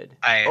seem good.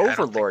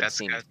 Overlord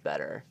seems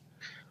better.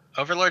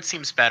 Overlord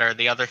seems better.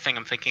 The other thing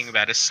I'm thinking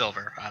about is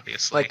silver,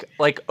 obviously.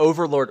 Like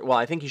Overlord. Well,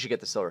 I think you should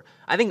get the silver.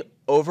 I think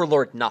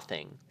Overlord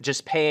nothing,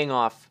 just paying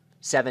off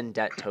 7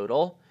 debt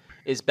total,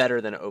 is better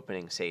than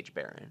opening Sage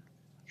Baron.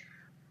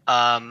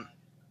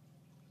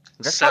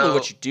 That's probably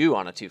what you do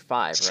on a 2-5,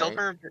 right?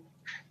 Silver.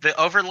 The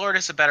Overlord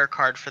is a better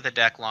card for the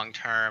deck long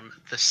term.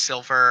 The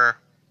silver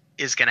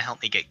is going to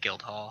help me get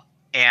Guildhall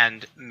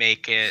and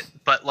make it,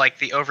 but like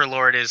the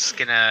Overlord is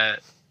going to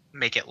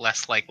make it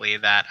less likely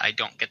that I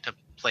don't get to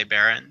play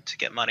Baron to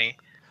get money.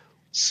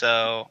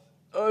 So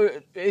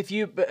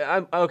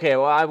okay,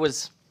 well, I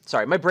was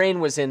sorry, my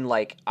brain was in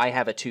like I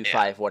have a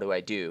 2-5, what do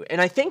I do?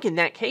 And I think in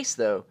that case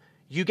though,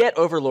 you get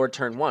Overlord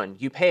turn 1,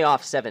 you pay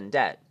off 7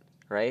 debt,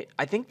 right?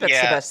 I think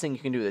that's the best thing you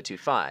can do with a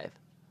 2-5.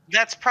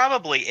 That's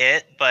probably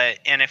it,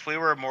 and if we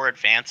were more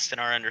advanced in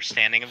our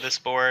understanding of this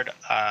board,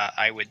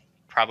 I would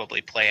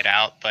probably play it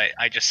out, but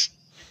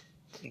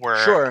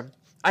Sure.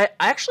 I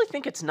actually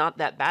think it's not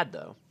that bad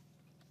though.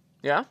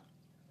 Yeah?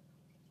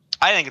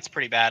 I think it's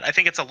pretty bad. I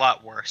think it's a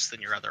lot worse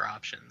than your other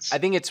options. I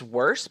think it's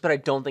worse, but I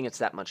don't think it's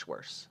that much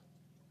worse.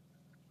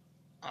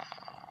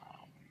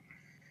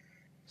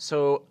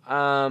 So,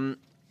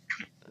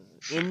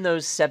 in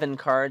those 7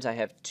 cards, I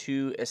have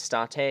 2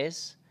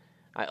 Estates.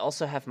 I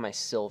also have my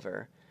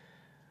silver.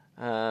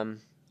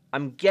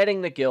 I'm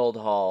getting the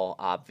Guildhall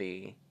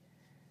obvi,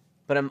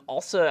 but I'm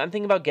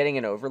thinking about getting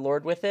an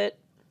Overlord with it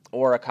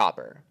or a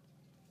copper.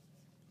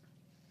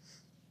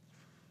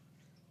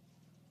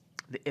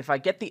 If I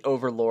get the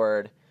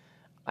Overlord,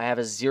 I have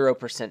a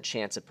 0%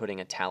 chance of putting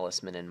a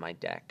Talisman in my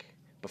deck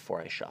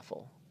before I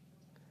shuffle.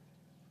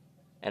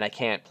 And I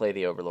can't play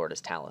the Overlord as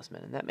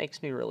Talisman, and that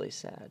makes me really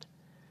sad.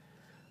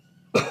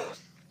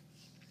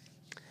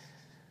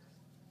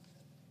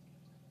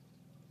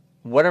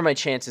 What are my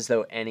chances,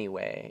 though,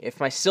 anyway? If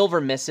my silver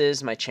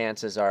misses, my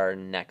chances are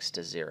next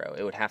to 0.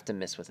 It would have to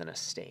miss with an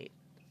estate.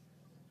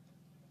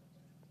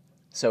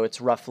 So it's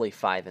roughly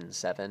 5 and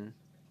 7.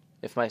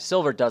 If my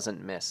silver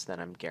doesn't miss, then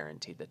I'm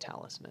guaranteed the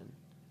Talisman.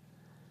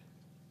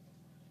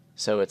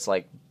 So it's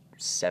like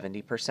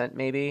 70%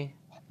 maybe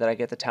that I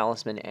get the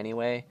Talisman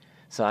anyway.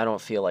 So I don't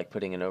feel like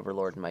putting an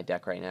Overlord in my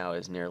deck right now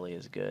is nearly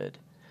as good.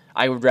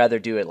 I would rather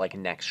do it like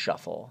next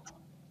shuffle.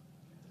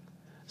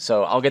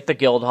 So I'll get the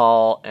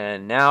Guildhall,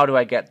 and now do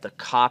I get the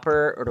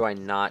copper or do I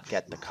not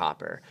get the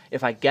copper?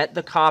 If I get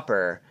the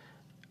copper,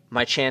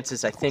 my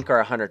chances I think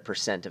are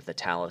 100% of the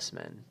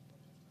Talisman.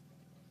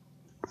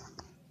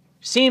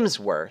 Seems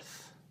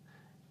worth.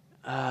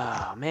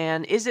 Oh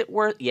man, is it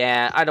worth?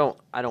 Yeah, I don't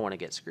want to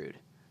get screwed.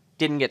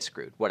 Didn't get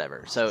screwed,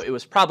 whatever. So it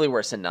was probably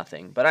worse than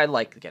nothing, but I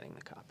like getting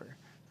the copper.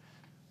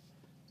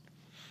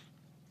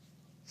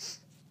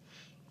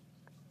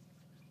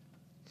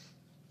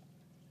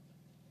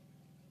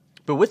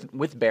 But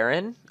with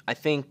Baron, I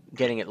think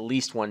getting at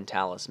least one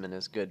Talisman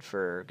is good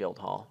for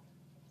Guildhall.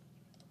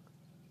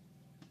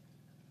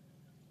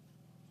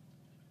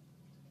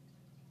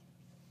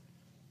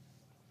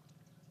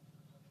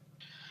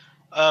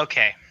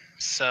 Okay,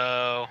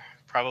 so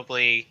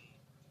probably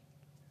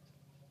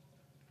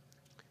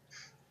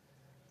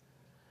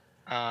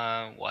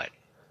what?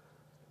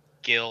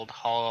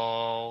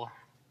 Guildhall,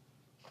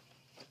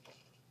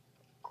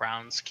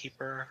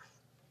 Groundskeeper.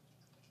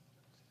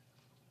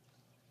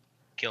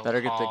 Guildhall.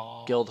 Better get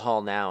the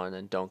Guildhall now and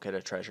then don't get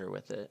a treasure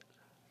with it.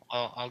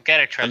 Well, I'll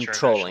get a treasure. I'm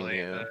trolling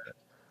eventually. you. The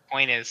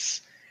point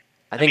is,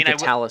 I think the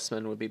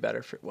Talisman would be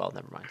better for. Well,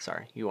 never mind.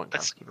 Sorry, you want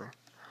Groundskeeper.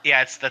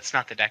 Yeah, that's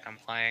not the deck I'm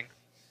playing.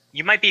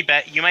 You might be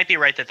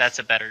right that that's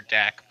a better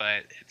deck,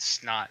 but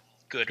it's not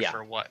good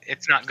for what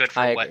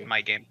what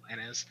my game plan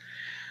is.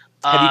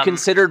 Have you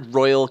considered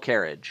Royal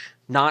Carriage?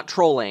 Not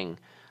trolling.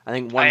 I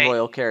think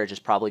Royal Carriage is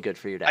probably good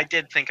for your deck. I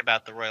did think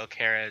about the Royal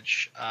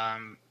Carriage.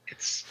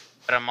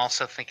 But I'm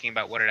also thinking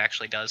about what it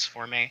actually does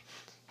for me.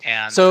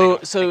 And so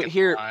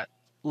here,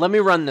 let me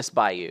run this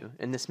by you,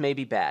 and this may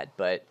be bad,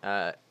 but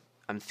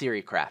I'm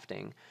theory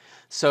crafting.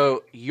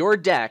 So your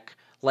deck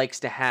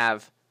likes to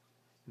have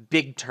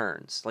big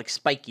turns, like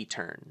spiky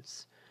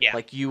turns. Yeah.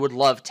 Like you would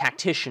love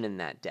Tactician in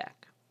that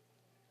deck.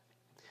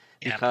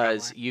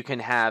 Because you can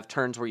have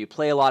turns where you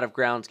play a lot of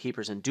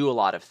Groundskeepers and do a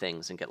lot of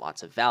things and get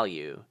lots of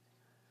value.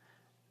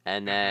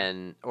 And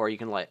then, or you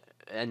can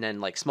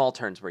like small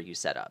turns where you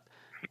set up.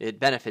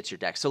 It benefits your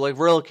deck. So like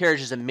Royal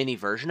Carriage is a mini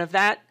version of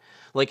that.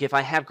 Like if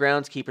I have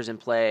Groundskeepers in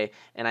play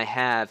and I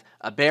have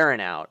a Baron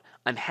out,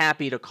 I'm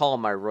happy to call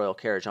my Royal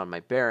Carriage on my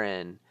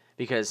Baron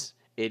because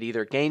it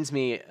either gains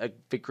me a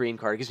big green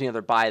card, gives me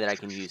another buy that I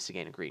can use to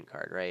gain a green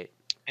card, right?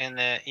 And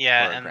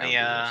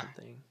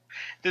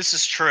this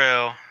is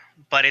true,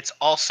 but it's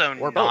also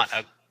not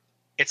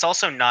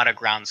a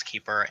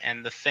Groundskeeper.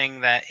 And the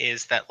thing that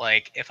is that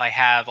like if I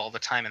have all the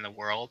time in the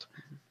world,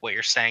 what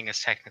you're saying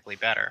is technically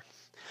better.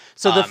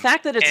 So the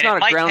fact that it's not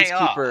a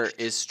Groundskeeper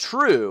is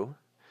true.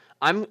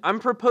 I'm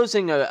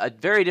proposing a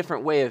very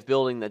different way of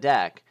building the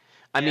deck.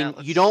 I mean,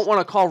 you don't want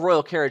to call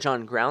Royal Carriage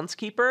on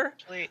Groundskeeper,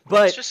 but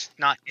let's just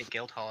not get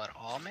Guildhall at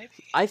all, maybe?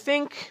 I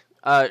think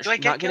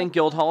not getting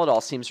Guildhall at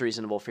all seems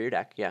reasonable for your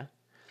deck, yeah.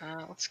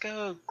 Let's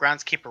go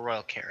Groundskeeper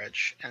Royal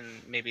Carriage and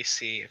maybe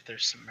see if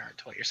there's some merit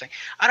to what you're saying.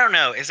 I don't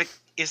know.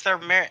 Is there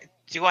merit?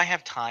 Do I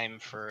have time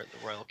for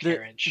the Royal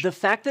Carriage? The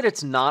fact that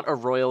it's not a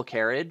Royal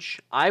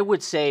Carriage, I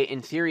would say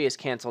in theory is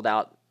canceled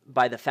out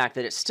by the fact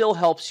that it still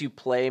helps you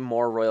play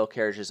more Royal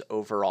Carriages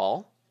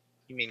overall.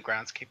 You mean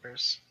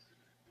Groundskeepers?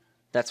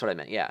 That's what I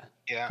meant, yeah.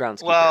 Yeah.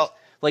 Groundskeepers. Well,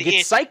 like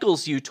it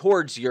cycles you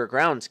towards your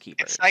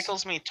Groundskeepers. It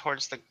cycles me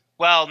towards the...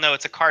 Well, no,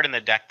 it's a card in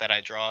the deck that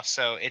I draw,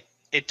 so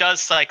it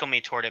does cycle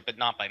me toward it, but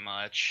not by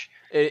much.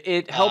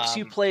 It helps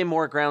you play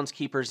more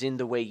Groundskeepers in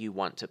the way you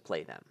want to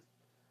play them.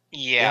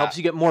 Yeah. It helps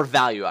you get more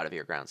value out of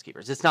your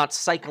Groundskeepers. It's not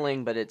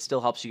cycling, but it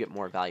still helps you get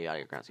more value out of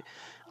your Groundskeepers.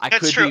 I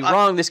could be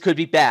wrong. This could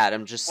be bad.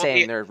 I'm just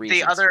saying there are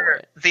reasons for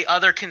it. The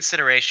other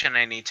consideration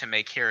I need to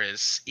make here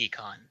is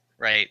econ,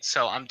 right?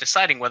 So I'm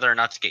deciding whether or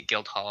not to get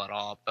Guildhall at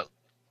all, but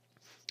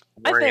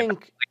I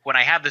think when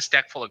I have this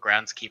deck full of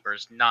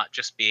Groundskeepers, not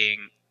just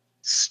being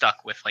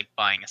stuck with like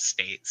buying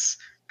estates,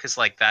 because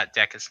like that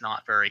deck is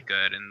not very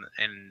good,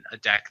 and a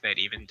deck that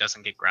even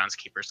doesn't get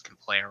Groundskeepers can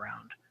play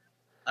around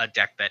a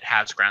deck that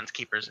has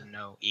Groundskeepers and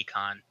no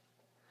econ.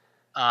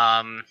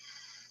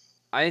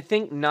 I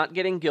think not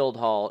getting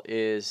Guildhall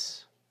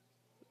is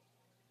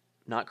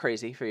not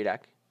crazy for your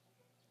deck.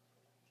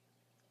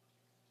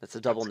 That's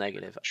a double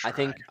negative. I try.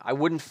 think I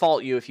wouldn't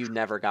fault you if you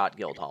never got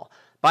Guildhall.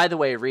 By the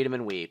way, read 'em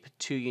and weep.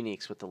 2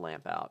 uniques with the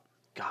lamp out.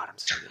 God, I'm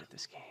so good at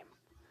this game.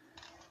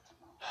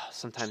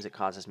 Sometimes it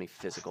causes me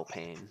physical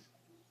pain.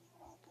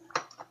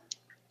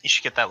 You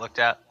should get that looked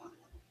at.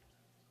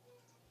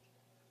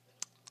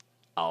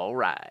 All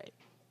right.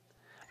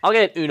 I'll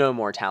get Uno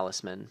more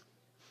Talisman.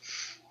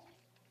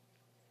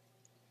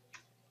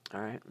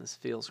 All right, this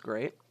feels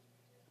great.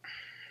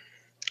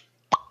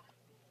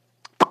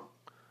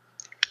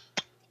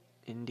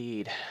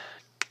 Indeed.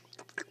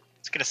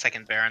 Let's get a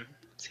second Baron.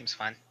 Seems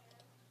fine.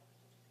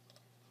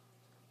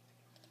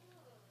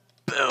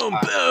 Boom,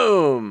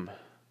 boom.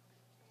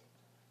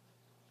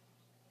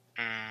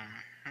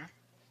 Mm-hmm.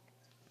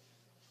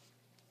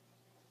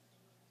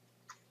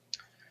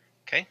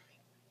 Okay.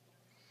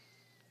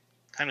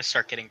 Time to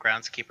start getting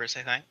Groundskeepers,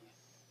 I think.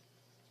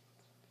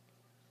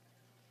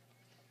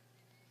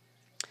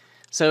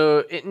 So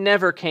it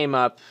never came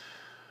up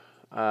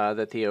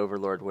that the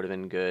Overlord would have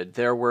been good.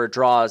 There were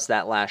draws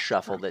that last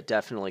shuffle that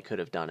definitely could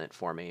have done it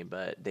for me,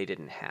 but they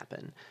didn't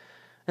happen.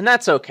 And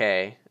that's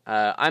okay.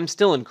 I'm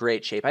still in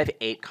great shape. I have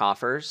 8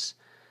 coffers.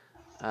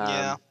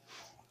 Yeah.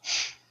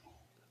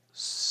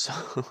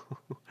 So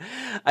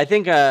I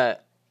think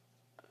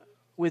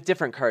with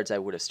different cards I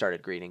would have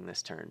started greeting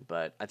this turn,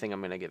 but I think I'm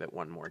going to give it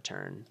one more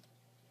turn.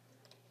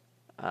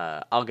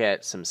 I'll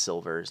get some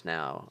silvers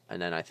now,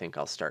 and then I think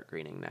I'll start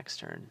greening next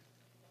turn.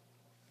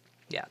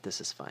 Yeah,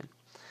 this is fine.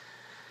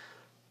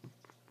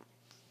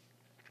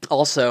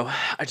 Also,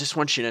 I just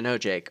want you to know,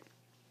 Jake,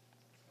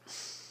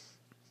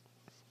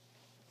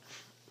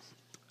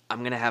 I'm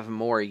going to have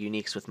more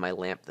uniques with my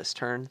lamp this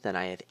turn than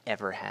I have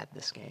ever had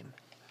this game.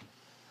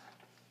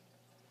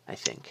 I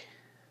think.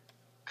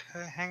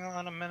 Okay, hang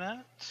on a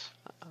minute.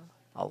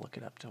 I'll look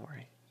it up, don't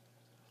worry.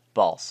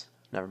 Balls.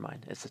 Never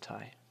mind, it's a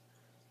tie.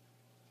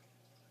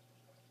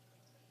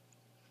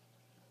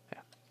 Yeah.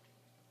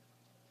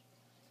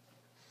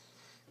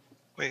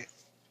 Wait.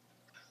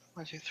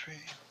 1, 2, 3,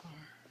 4.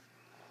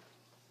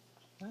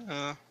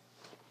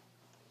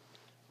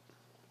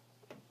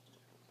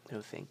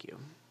 No, thank you.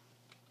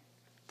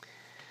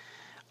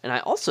 And I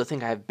also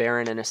think I have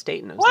Baron and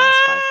Estate in those last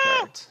 5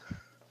 cards.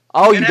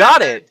 Oh, you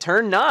got it!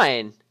 Turn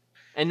 9!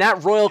 And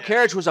that Royal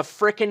Carriage was a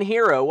frickin'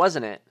 hero,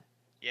 wasn't it?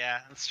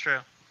 Yeah, that's true.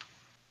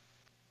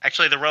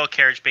 Actually, the Royal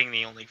Carriage being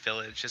the only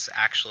village is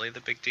actually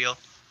the big deal.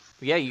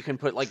 Yeah, you can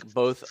put like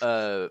both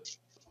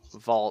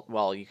vault.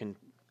 Well, you can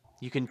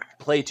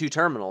play 2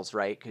 terminals,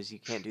 right? Because you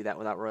can't do that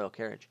without Royal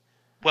Carriage.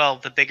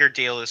 Well, the bigger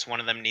deal is one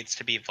of them needs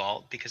to be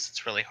vault because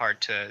it's really hard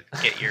to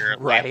get your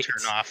Right. lamp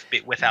turn off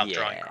without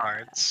drawing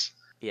cards.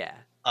 Yeah.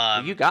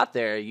 Well, you got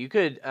there. You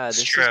could. This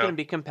is going to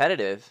be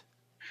competitive.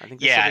 I think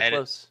this will be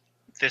close.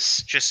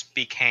 This just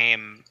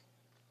became.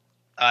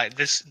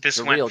 This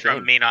a went real from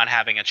game. me not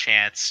having a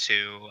chance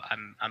to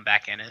I'm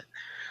back in it.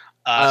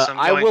 So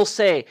I will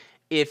say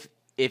if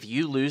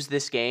you lose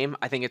this game,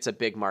 I think it's a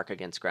big mark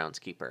against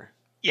Groundskeeper.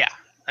 Yeah,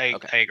 I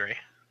agree.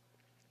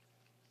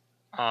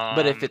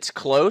 But if it's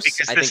close,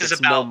 I think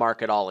it's no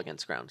mark at all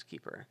against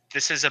Groundskeeper.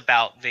 This is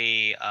about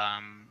the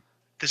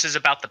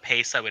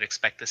pace I would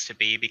expect this to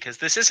be because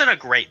this isn't a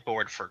great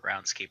board for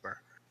Groundskeeper.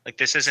 Like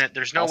this isn't.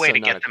 There's no way to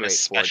get them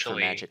especially.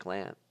 Board for Magic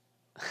Lamp.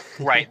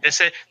 Right.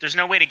 There's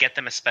no way to get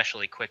them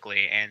especially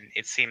quickly, and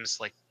it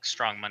seems like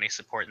strong money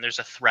support. And there's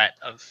a threat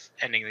of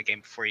ending the game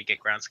before you get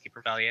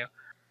Groundskeeper value.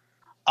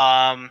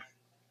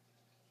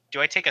 Do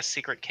I take a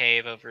Secret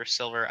Cave over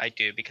Silver? I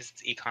do because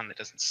it's econ that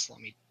doesn't slow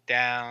me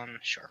down.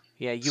 Sure.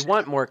 Yeah, you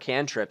want more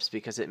cantrips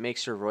because it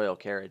makes your Royal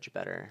Carriage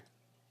better.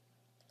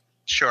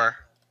 Sure.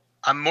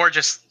 I'm more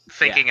just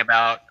thinking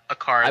about a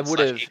card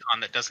econ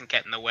that doesn't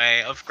get in the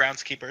way of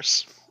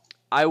Groundskeepers.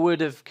 I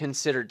would have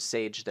considered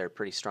Sage there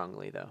pretty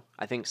strongly, though.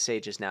 I think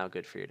Sage is now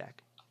good for your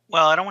deck.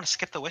 Well, I don't want to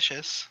skip the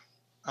wishes.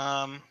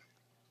 I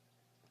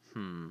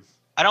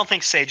don't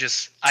think Sage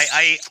is.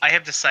 I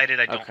have decided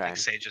I don't think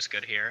Sage is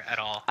good here at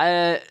all.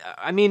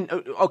 I mean,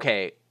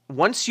 okay.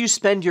 Once you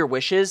spend your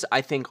wishes,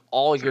 I think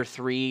all your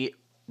 $3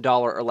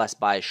 or less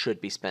buys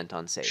should be spent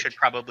on Sage. Should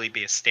probably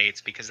be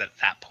estates because at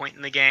that point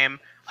in the game,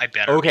 I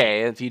better.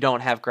 Okay, if you don't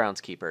have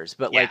Groundskeepers,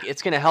 but like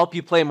it's going to help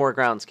you play more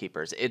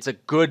Groundskeepers. It's a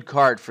good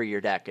card for your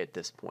deck at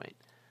this point.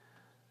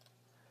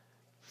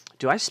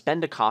 Do I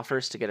spend a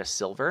coffers to get a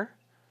silver?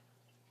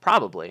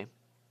 Probably.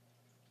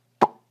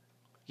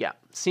 Yeah,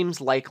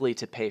 seems likely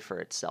to pay for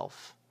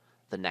itself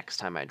the next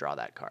time I draw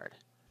that card.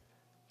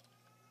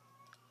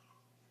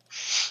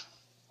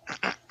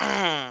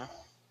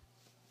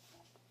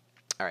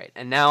 All right,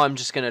 and now I'm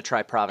just going to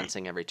try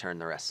provincing every turn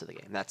the rest of the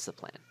game. That's the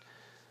plan.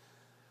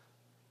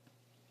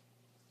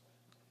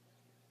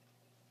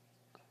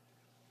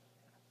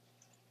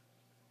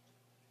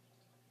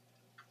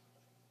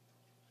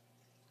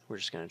 We're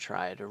just going to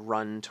try to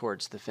run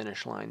towards the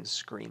finish line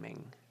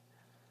screaming.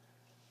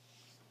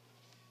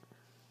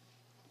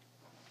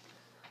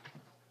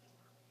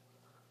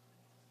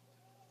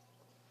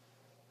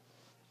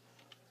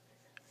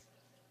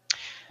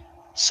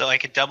 So I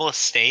could double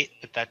estate,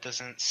 but that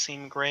doesn't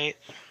seem great.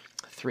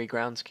 3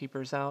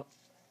 Groundskeepers out.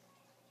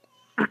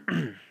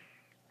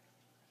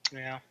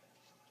 Yeah.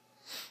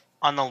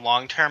 On the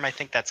long term, I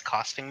think that's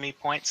costing me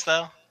points,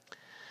 though.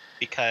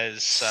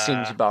 Because...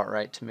 Seems about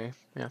right to me,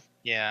 yeah.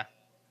 Yeah.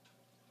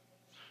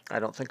 I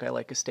don't think I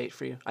like estate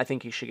for you. I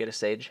think you should get a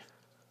Sage.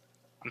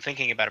 I'm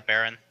thinking about a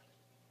Baron.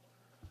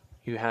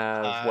 You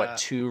have, what,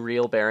 2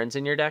 real Barons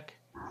in your deck?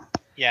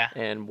 Yeah.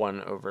 And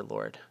 1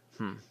 Overlord.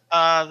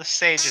 The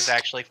Sage is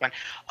actually fun.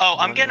 Oh,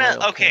 I'm gonna...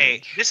 Okay,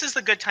 Carriage. this is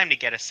the good time to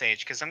get a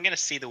Sage, because I'm gonna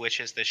see the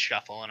Witches this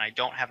shuffle, and I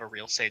don't have a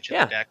real Sage in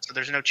Yeah. the deck, so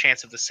there's no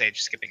chance of the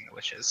Sage skipping the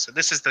Witches. So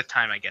this is the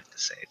time I get the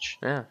Sage.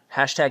 Yeah.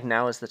 Hashtag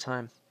now is the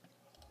time.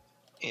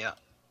 Yeah.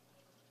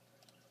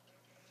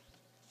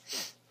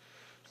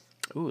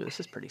 Ooh, this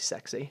is pretty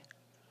sexy.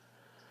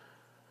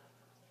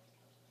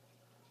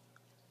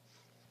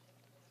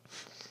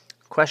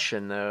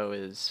 Question, though,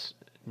 is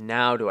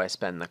now do I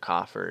spend the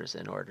coffers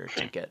in order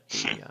to get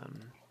the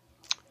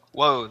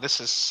Whoa, this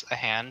is a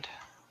hand.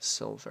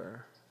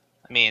 silver?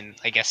 I mean,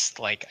 I guess,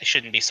 like, I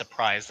shouldn't be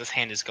surprised. This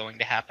hand is going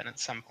to happen at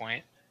some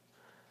point.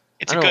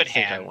 It's I a don't good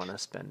think hand. I want to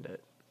spend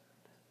it.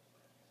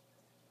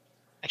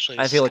 Actually,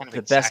 I this feel is like kind the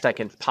of best I exactly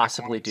can what the deck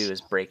possibly wants. do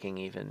is breaking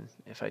even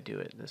if I do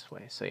it this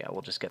way. So yeah,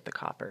 we'll just get the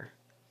copper.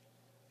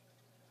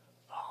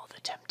 Oh,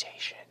 the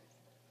temptation.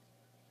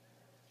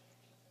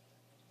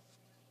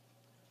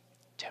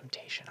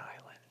 Temptation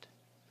Island.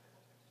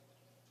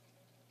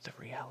 The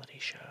reality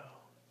show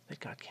that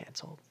got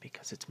canceled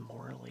because it's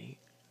morally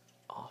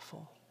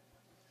awful.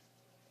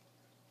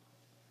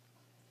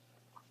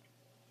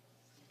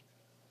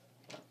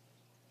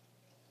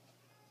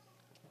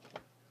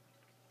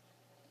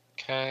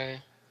 Okay.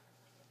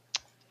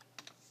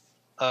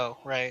 Oh,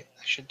 right.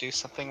 I should do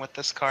something with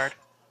this card.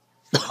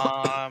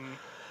 I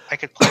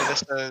could play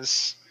this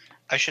as...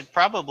 I should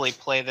probably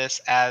play this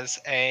as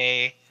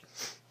a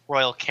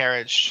Royal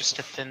Carriage just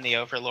to thin the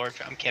Overlord.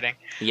 I'm kidding.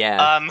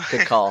 Yeah,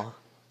 good call.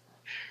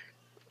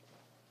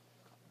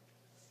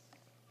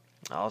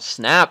 Oh,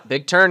 snap.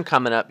 Big turn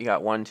coming up. You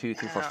got 1, 2,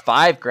 3, 4,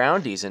 5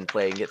 groundies in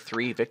play and get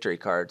 3 victory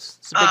cards.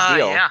 It's a big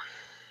deal. Yeah.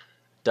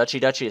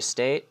 Duchy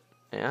Estate.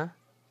 Yeah.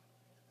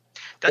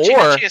 Duchy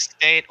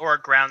Estate or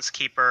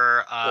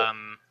Groundskeeper.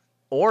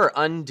 Or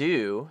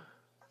undo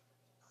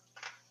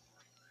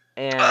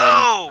and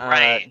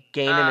right.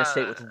 gain an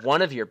estate with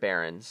one of your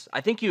barons.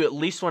 I think you at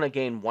least want to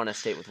gain 1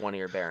 estate with one of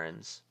your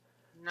barons.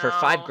 No. For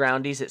 5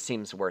 groundies, it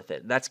seems worth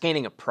it. That's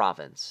gaining a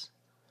province.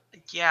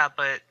 Yeah,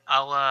 but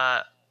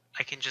I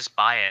can just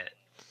buy it.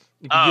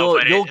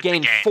 You'll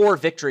gain 4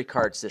 victory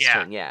cards this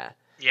turn. Yeah.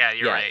 Yeah,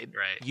 you're right.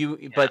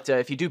 But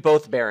if you do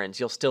both barons,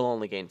 you'll still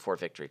only gain 4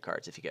 victory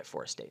cards if you get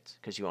 4 estates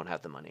because you won't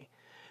have the money.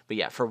 But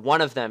yeah, for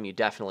one of them, you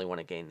definitely want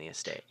to gain the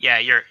estate. Yeah,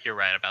 you're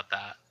right about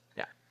that.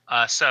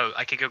 Yeah. So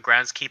I could go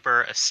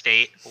Groundskeeper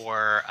Estate,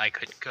 or I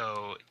could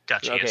go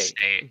Duchy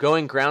Estate.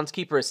 Going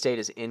Groundskeeper Estate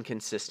is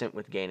inconsistent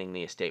with gaining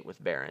the estate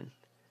with Baron.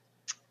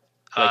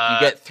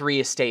 Like, you get 3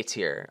 estates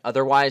here.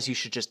 Otherwise, you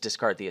should just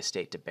discard the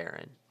estate to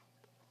Baron.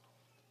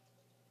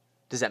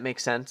 Does that make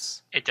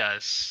sense? It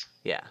does.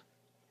 Yeah.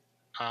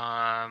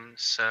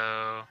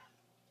 So...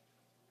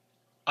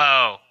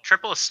 Oh,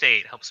 triple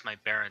estate helps my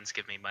barons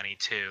give me money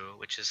too,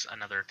 which is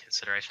another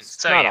consideration.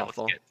 It's so not yeah,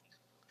 awful.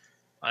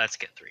 let's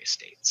get 3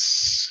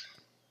 estates.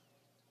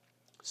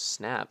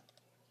 Snap.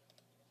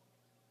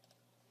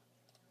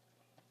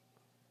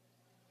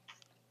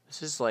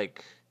 This is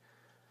like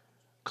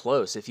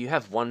close. If you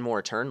have one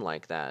more turn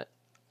like that,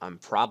 I'm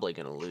probably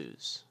gonna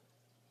lose.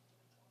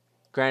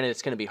 Granted,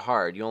 it's gonna be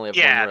hard. You only have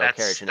one Royal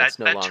Carriage, and it's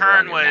no longer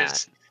on your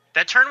mat.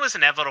 That turn was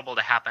inevitable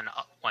to happen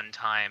one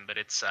time, but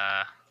it's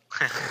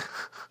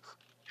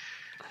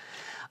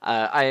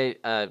I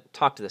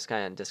talked to this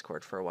guy on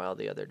Discord for a while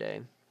the other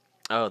day.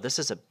 Oh, this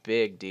is a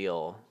big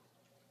deal.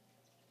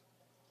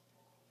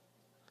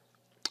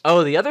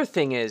 Oh, the other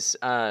thing is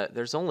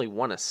there's only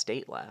 1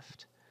 estate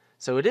left.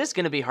 So it is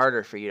going to be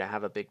harder for you to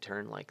have a big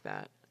turn like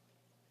that.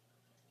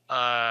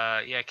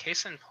 Yeah,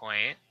 case in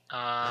point.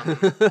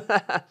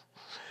 That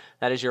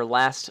is your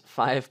last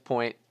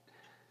 5-point.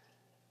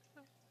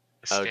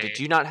 Estate. Oh, did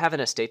you not have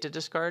an estate to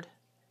discard?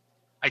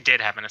 I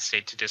did have an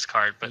estate to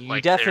discard, but you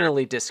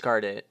definitely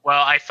discard it.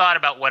 Well, I thought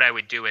about what I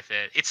would do with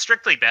it. It's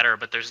strictly better,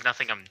 but there's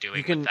nothing I'm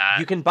doing with that.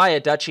 You can buy a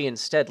duchy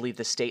instead. Leave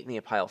the estate in the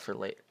pile for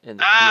later. For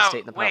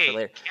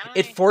later.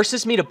 It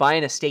forces me to buy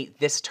an estate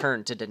this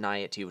turn to deny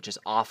it to you, which is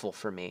awful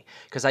for me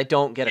because I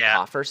don't get a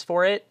coffers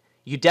for it.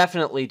 You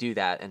definitely do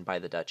that and buy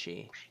the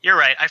duchy. You're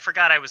right. I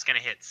forgot I was going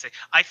to hit 6.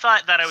 I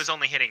thought that I was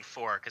only hitting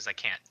 4 because I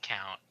can't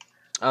count.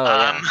 Oh,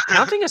 yeah.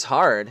 Counting is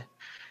hard.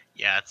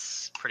 Yeah,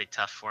 it's pretty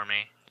tough for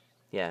me.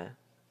 Yeah.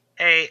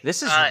 Hey,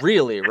 this is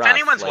really rough. If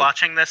anyone's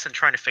watching this and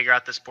trying to figure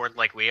out this board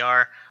like we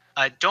are,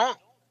 don't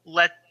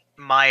let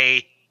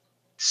my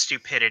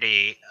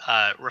stupidity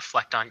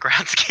reflect on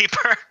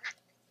Groundskeeper.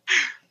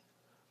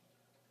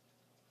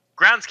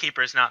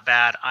 Groundskeeper is not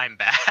bad. I'm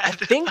bad. I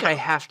think I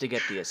have to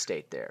get the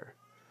estate there.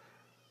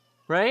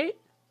 Right?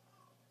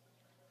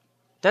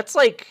 That's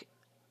like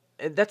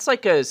a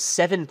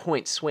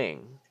 7-point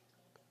swing.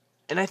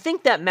 And I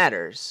think that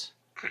matters.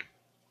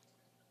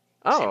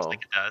 Seems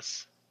like it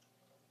does.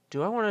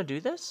 Do I want to do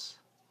this?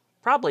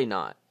 Probably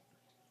not.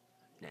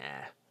 Nah.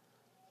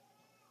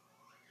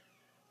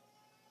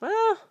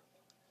 Well.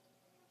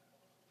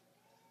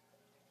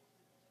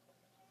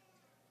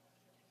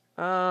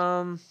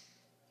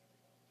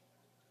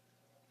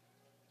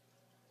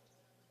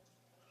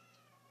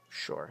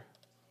 Sure.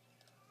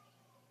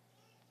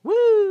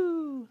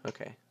 Woo!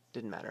 Okay,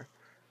 didn't matter.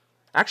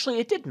 Actually,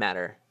 it did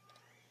matter.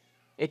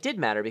 It did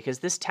matter because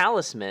this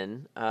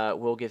talisman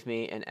will give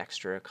me an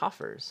extra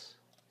coffers.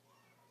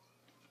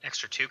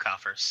 Extra 2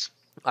 coffers.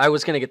 I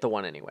was going to get the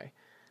 1 anyway.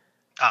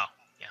 Oh,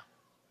 yeah.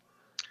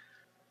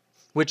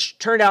 Which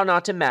turned out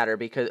not to matter,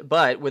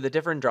 but with a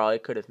different draw,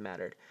 it could have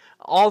mattered.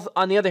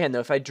 On the other hand,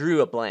 though, if I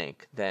drew a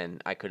blank, then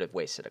I could have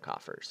wasted a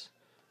coffers.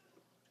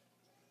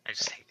 I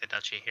just take the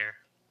duchy here.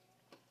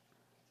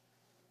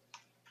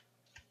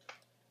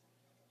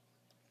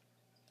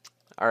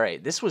 All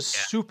right, this was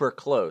super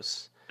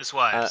close. This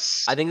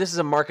was. I think this is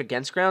a mark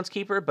against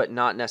Groundskeeper, but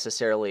not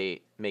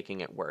necessarily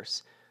making it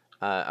worse.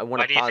 I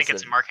want Why to do you think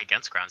it's a mark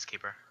against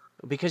Groundskeeper?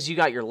 Because you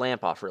got your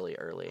lamp off really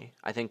early.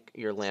 I think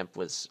your lamp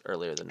was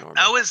earlier than normal.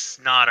 That was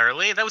not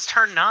early. That was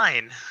turn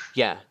 9.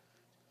 Yeah.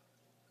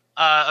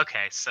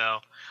 Okay, so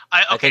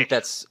I think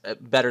that's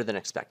better than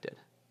expected.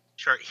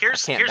 Sure.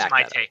 Here's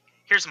my take.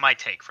 Here's my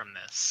take from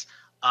this.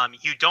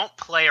 You don't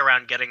play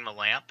around getting the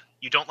lamp.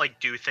 You don't like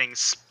do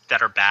things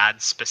that are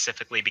bad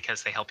specifically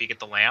because they help you get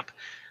the lamp,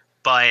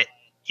 but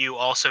you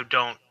also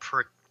don't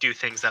do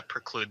things that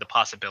preclude the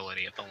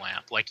possibility of the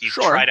lamp. Like you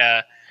try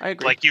to. I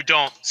agree. Like you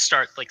don't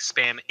start like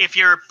spam if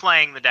you're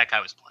playing the deck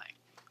I was playing.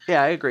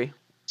 Yeah, I agree.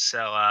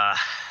 So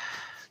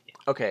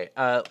Okay,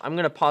 I'm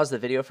gonna pause the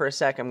video for a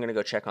sec. I'm gonna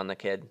go check on the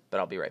kid, but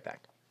I'll be right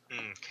back.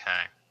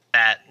 Okay.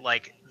 That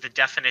like the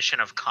definition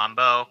of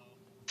combo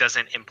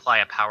doesn't imply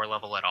a power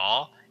level at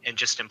all, and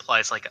just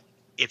implies like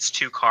it's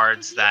 2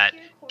 cards that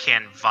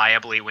can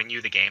viably win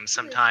you the game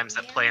sometimes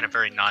that play in a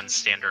very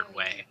non-standard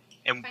way.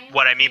 And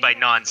what I mean by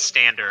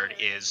non-standard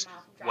is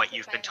what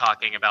you've been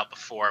talking about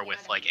before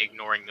with like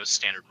ignoring those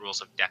standard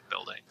rules of deck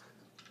building.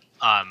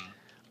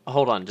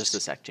 Hold on just a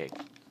sec, Jake.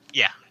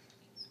 Yeah.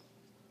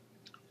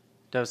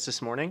 That was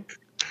this morning?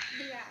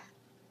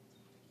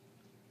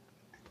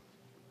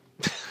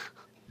 Yeah.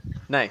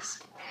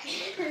 Nice.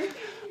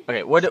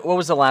 Okay, what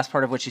was the last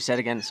part of what you said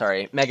again?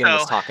 Sorry. Megan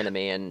was talking to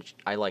me, and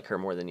I like her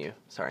more than you.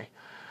 Sorry.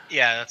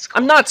 Yeah, that's cool.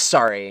 I'm not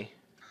sorry.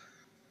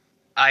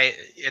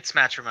 It's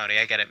matrimony.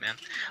 I get it, man.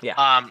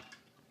 Yeah.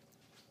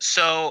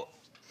 So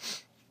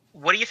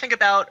what do you think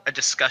about a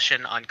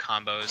discussion on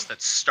combos that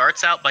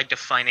starts out by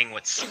defining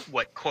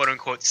what quote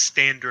unquote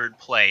standard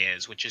play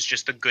is, which is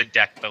just the good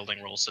deck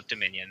building rules of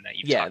Dominion that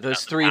you've talked about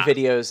those 3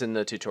 videos in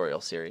the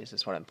tutorial series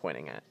is what I'm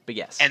pointing at. But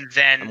yes. And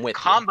then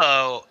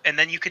combo, and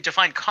then you could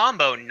define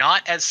combo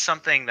not as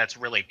something that's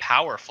really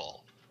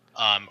powerful,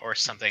 or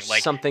something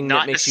like something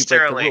not that makes you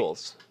break the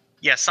rules.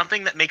 Yeah,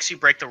 something that makes you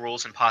break the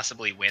rules and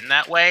possibly win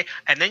that way.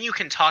 And then you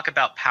can talk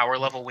about power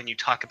level when you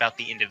talk about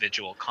the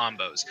individual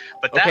combos.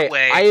 But that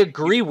way... I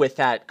agree with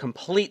that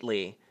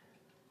completely.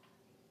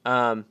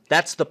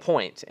 That's the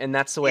point, and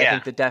that's the way I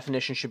think the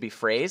definition should be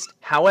phrased.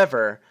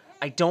 However,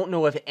 I don't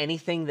know of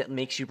anything that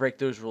makes you break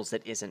those rules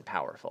that isn't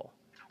powerful.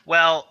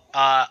 Well,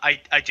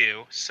 I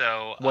do.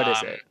 So what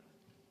is it?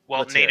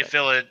 Well, Native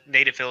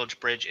Village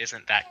Bridge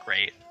isn't that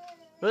great.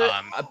 And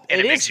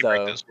it makes you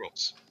break those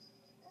rules.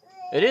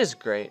 It is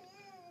great.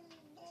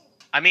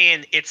 I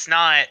mean, it's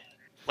not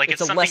like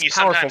it's something you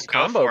sometimes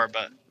go for,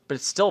 but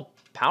it's still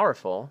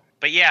powerful.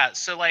 But yeah,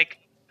 so like,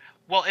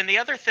 well, and the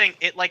other thing,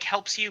 it like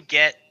helps you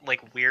get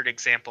like weird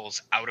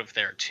examples out of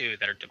there too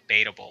that are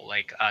debatable,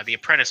 like the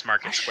Apprentice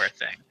Market Square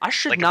thing. I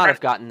should not have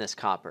gotten this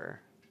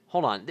copper.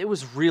 Hold on, it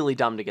was really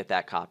dumb to get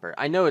that copper.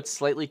 I know it's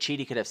slightly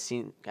cheaty.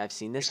 I've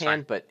seen this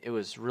hand, but it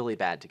was really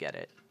bad to get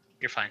it.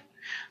 You're fine.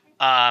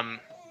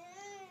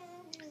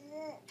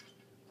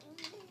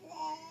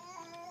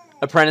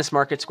 Apprentice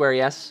Market Square,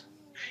 yes.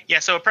 Yeah,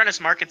 so Apprentice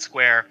Market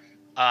Square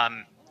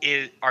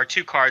are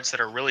 2 cards that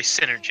are really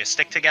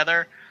synergistic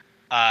together,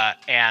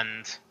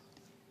 and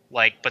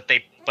like, but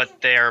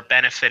they're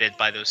benefited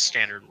by those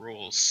standard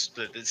rules.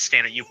 The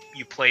standard you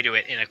play to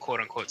it in a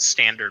quote unquote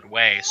standard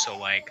way. So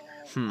like,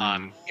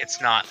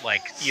 it's not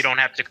like you don't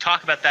have to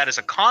talk about that as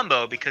a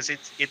combo because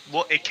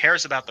it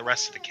cares about the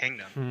rest of the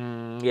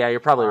kingdom. Yeah, you're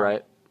probably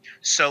right.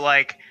 So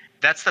like,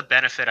 that's the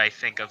benefit I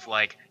think of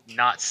like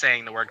not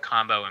saying the word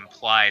combo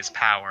implies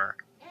power.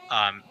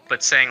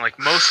 But saying like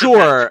most of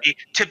them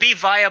to be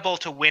viable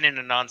to win in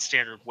a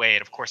non-standard way,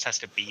 it of course has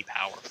to be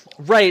powerful.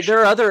 Right.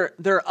 There are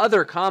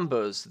other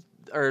combos,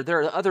 or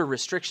there are other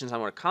restrictions on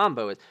what a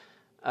combo is.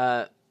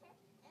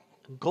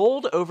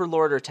 Gold,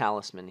 Overlord, or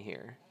Talisman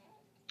here.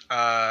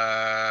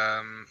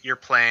 You're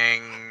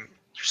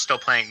still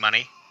playing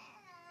money.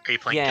 Are you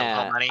playing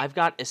Guildhall money? I've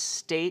got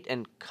estate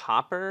and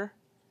copper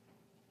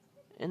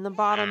in the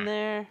bottom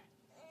there.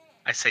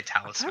 I say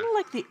Talisman. I kind of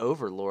like the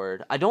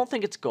Overlord. I don't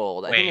think it's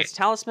gold. I think it's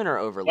Talisman or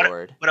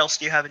Overlord. What else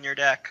do you have in your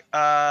deck?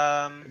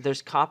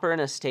 There's copper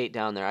and estate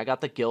down there. I got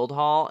the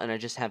Guildhall, and I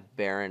just have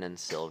Baron and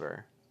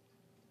silver.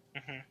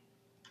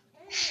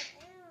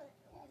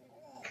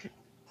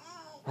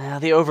 Well,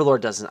 the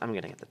Overlord doesn't... I'm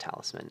going to get the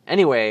Talisman.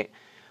 Anyway,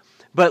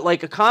 But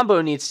like a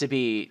combo needs to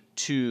be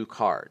 2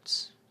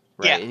 cards,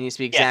 right? Yeah. It needs to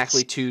be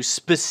exactly 2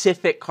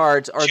 specific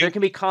cards, or there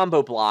can be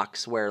combo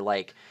blocks where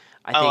like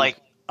I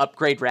think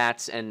upgrade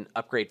rats and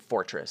upgrade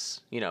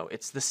fortress. You know,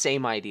 it's the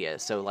same idea.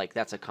 So like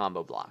that's a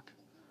combo block.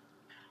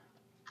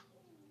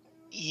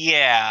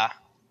 Yeah.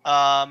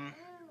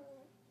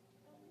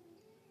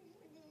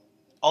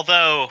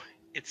 Although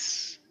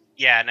it's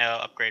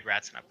upgrade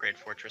rats and upgrade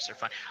fortress are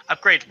fun.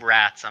 Upgrade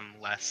rats I'm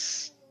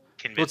less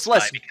convinced Well, it's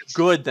less by because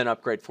good than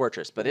upgrade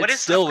fortress, but What it's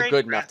is still upgrade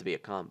good rat? enough to be a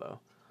combo.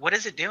 What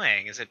is it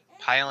doing? Is it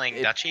piling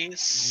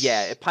duchies?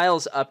 Yeah, it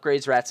piles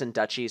upgrades, rats, and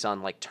duchies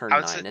on like turn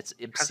 9. It's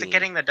obscene. How's it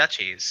getting the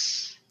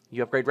duchies?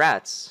 You upgrade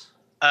rats.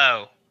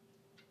 Oh.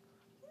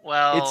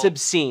 Well, It's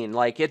obscene.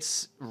 Like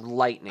it's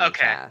lightning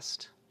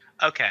fast.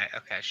 Okay,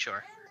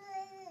 sure.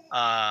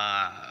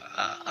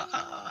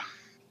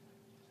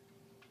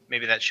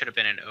 Maybe that should have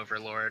been an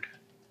Overlord.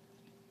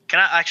 Can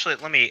I actually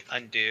let me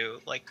undo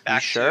like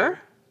back? You sure?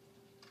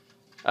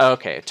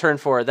 Okay, turn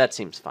 4. That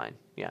seems fine.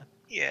 Yeah.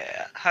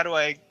 Yeah. How do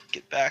I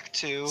get back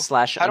to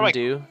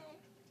 /undo?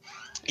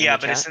 Yeah,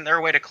 but isn't there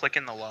a way to click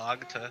in the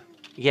log to?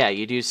 Yeah,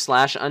 you do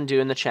 /undo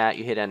in the chat.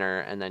 You hit enter,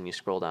 and then you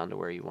scroll down to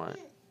where you want.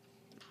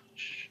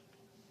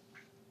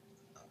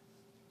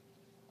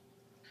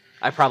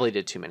 I probably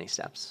did too many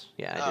steps.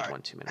 Yeah, I did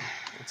one too many.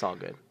 It's all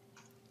good.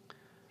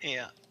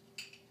 Yeah.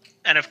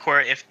 And of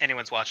course, if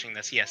anyone's watching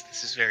this, yes,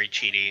 this is very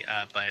cheaty,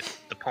 but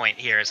the point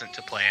here isn't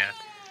to play a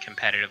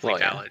competitively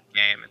valid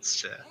game.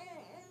 It's to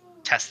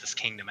test this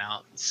kingdom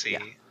out and see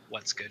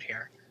what's good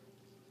here.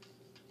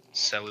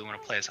 So we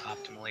want to play as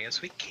optimally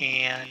as we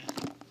can.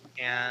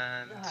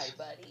 And hi,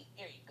 buddy.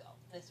 Here you go.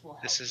 This will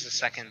help. This is the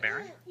second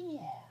Baron? Yeah.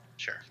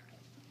 Sure.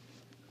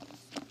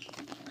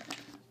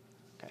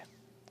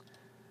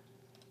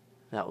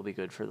 That will be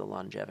good for the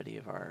longevity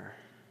of our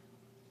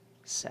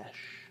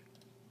sesh.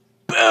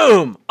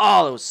 Boom!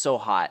 Oh, that was so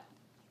hot.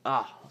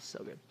 Oh, that was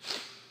so good.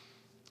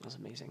 That was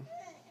amazing.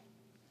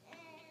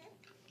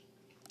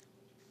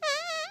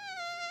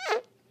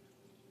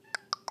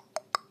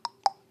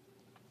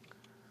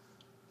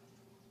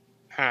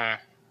 Huh.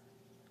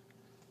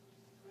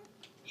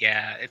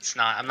 Yeah, it's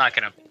not. I'm not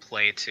gonna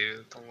play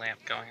to the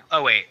lamp going.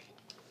 Oh wait.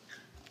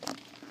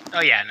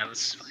 Oh yeah, no, this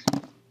is fine.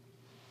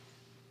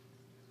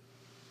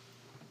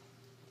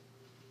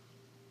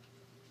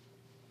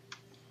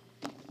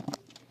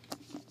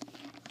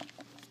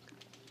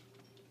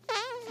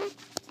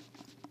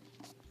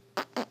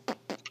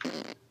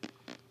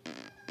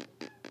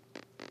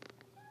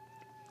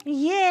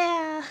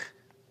 Yeah.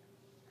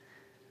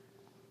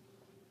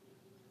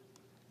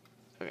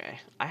 Okay,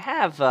 I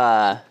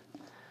have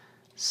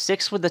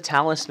 6 with the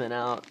Talisman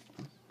out.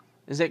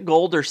 Is it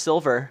gold or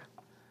silver?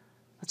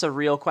 That's a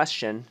real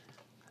question.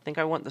 I think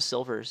I want the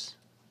silvers.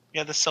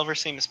 Yeah, the silver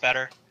seems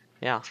better.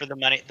 Yeah. For the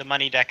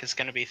money deck is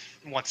gonna be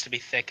wants to be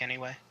thick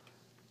anyway.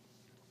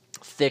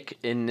 Thick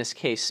in this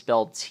case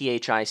spelled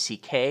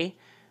THICK.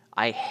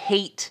 I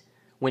hate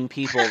when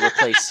people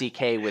replace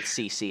CK with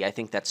CC. I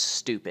think that's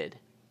stupid.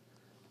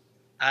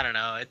 I don't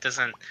know. It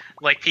doesn't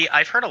like.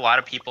 I've heard a lot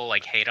of people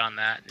like hate on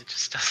that. It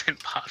just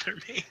doesn't bother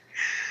me.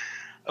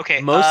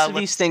 Okay. Most of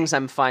these things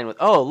I'm fine with.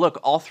 Oh, look,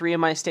 all 3 of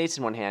my estates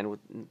in one hand with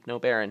no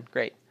Baron.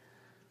 Great.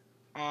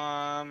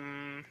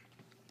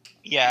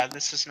 Yeah,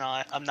 this is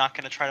not. I'm not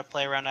gonna try to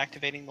play around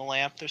activating the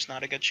lamp. There's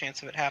not a good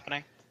chance of it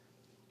happening.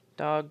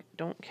 Dog,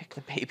 don't kick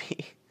the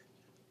baby.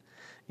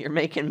 You're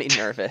making me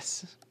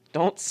nervous.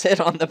 Don't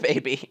sit on the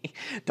baby.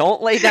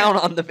 Don't lay down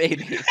on the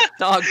baby.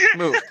 Dog,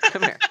 move.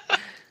 Come here.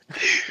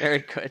 Very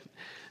good.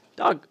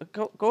 Dog,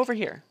 go over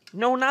here.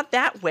 No, not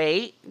that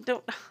way.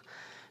 Don't.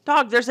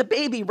 Dog, there's a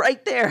baby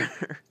right there.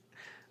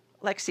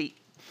 Lexi.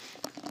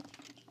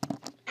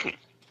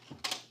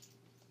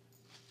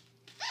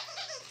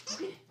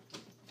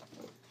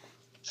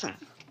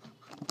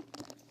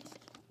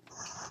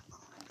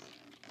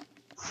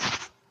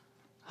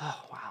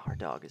 Oh, wow, our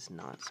dog is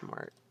not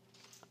smart.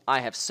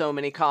 I have so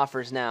many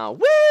coffers now.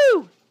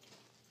 Woo!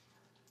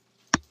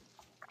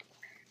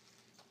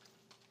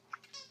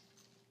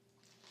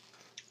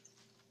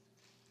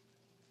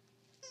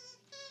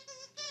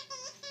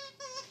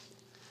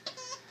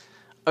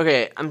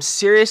 Okay, I'm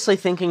seriously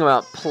thinking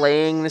about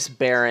playing this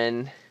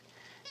Baron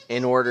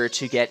in order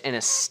to get an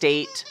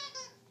estate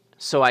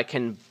so I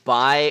can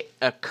buy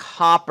a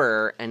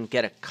copper and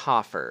get a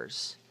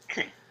coffers.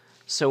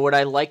 So would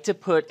I like to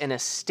put an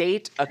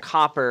estate, a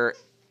copper,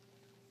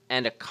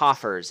 and a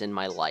coffers in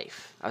my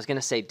life? I was going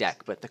to say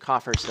deck, but the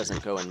coffers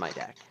doesn't go in my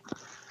deck.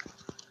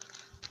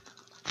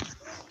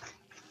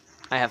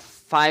 I have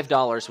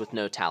 $5 with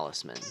no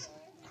talisman.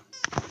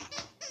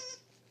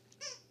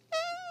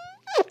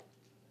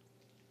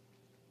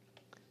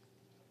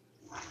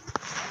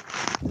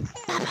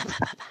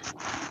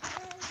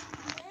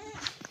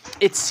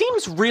 It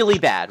seems really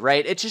bad,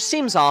 right? It just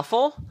seems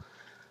awful.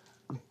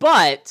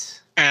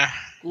 But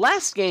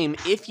last game,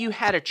 if you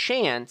had a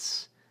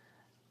chance,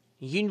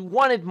 you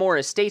wanted more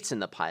estates in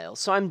the pile.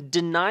 So I'm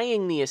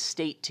denying the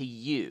estate to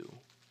you.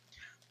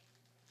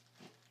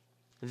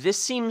 This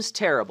seems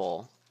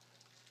terrible.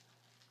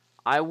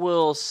 I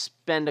will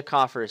spend a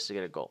coffers to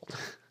get a gold.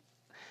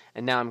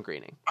 And now I'm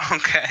greening.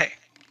 Okay.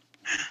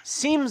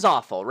 Seems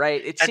awful,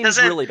 right? It That seems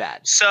doesn't- really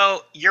bad.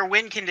 So your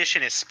win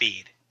condition is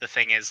speed. The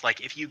thing is,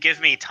 like, if you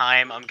give me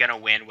time, I'm gonna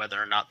win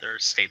whether or not there are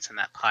estates in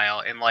that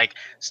pile. And like,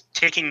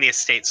 taking the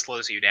estate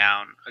slows you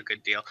down a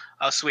good deal.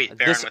 Oh, sweet,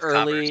 Baron This with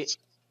early, coppers.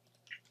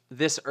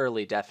 this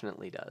early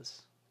definitely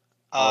does.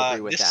 I'll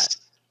agree with that.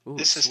 Ooh,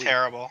 This is sweet.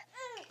 terrible.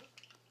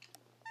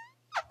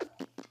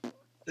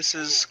 This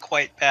is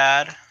quite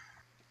bad.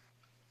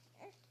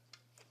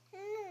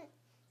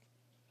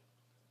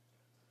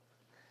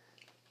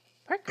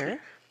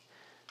 Parker,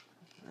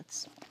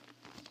 let's.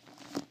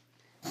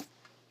 There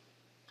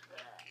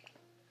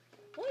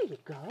you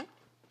go.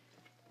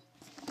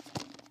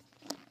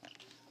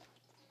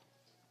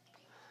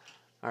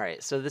 All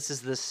right, so this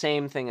is the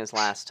same thing as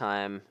last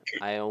time.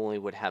 I only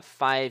would have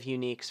 5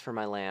 uniques for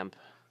my lamp.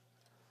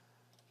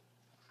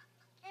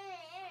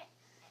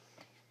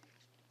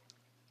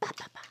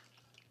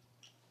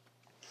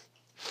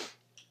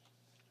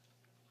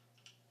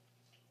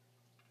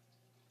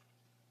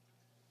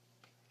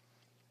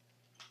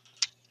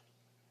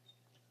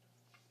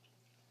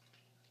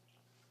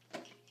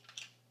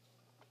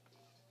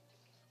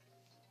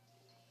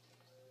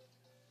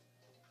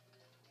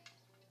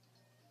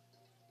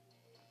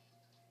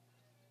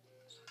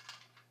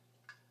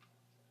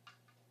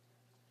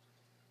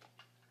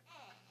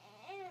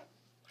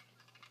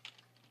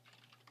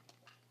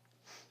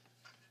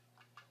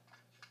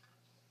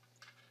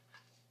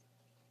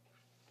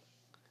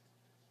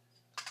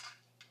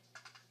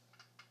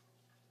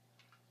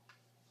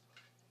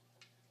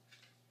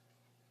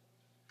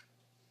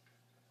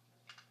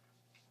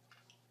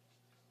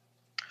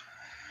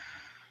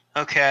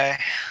 Okay.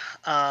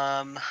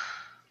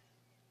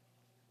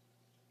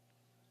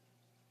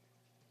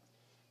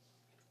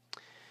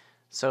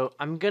 So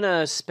I'm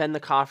gonna spend the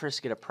coffers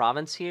to get a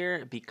province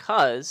here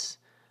because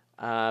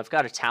I've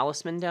got a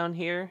talisman down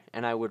here,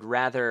 and I would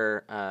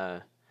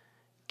rather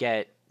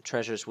get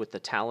treasures with the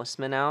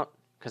talisman out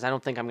because I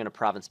don't think I'm gonna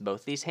province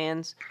both these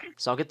hands.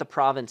 So I'll get the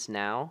province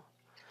now.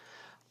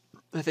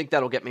 I think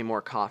that'll get me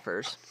more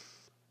coffers.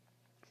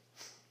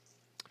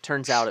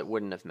 Turns out it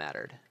wouldn't have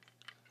mattered.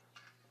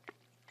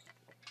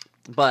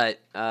 But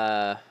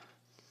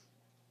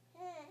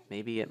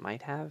maybe it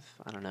might have.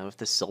 I don't know if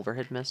the silver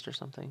had missed or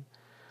something.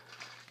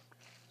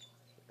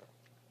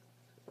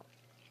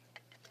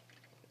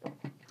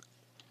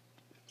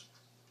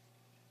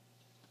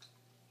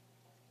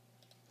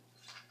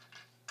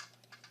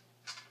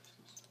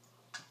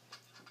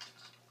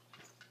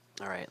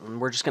 All right,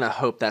 and we're just going to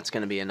hope that's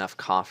going to be enough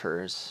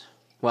coffers.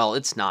 Well,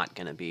 it's not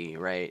going to be,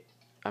 right?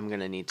 I'm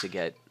going to need to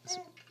get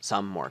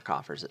some more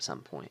coffers at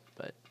some point,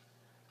 but...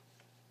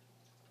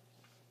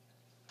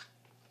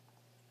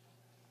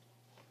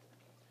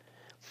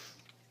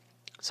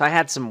 So I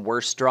had some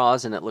worse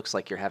draws, and it looks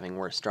like you're having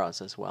worse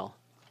draws as well.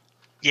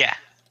 Yeah.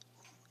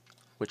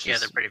 Which Yeah,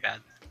 is they're pretty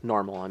bad.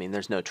 normal. I mean,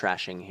 there's no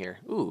trashing here.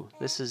 Ooh,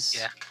 this is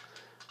Yeah.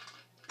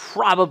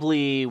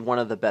 probably one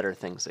of the better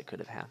things that could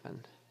have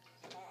happened.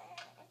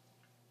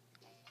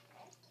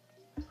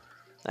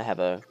 I have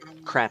a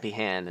crappy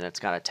hand, and it's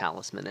got a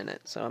talisman in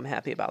it, so I'm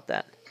happy about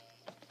that.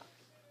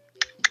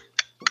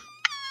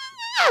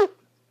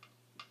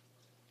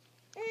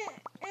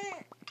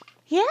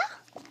 Yeah?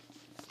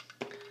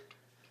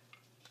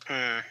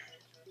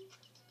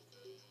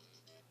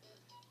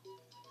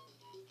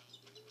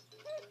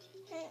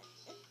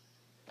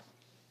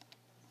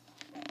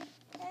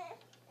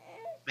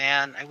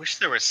 Man, I wish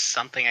there was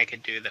something I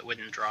could do that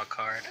wouldn't draw a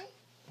card.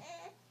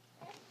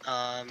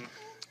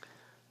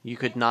 You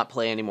could not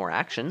play any more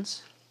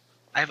actions.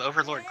 I have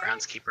Overlord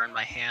Groundskeeper in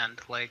my hand.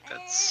 Like,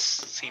 that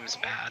seems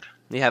bad.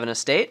 You have an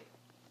estate?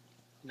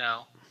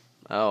 No.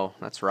 Oh,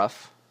 that's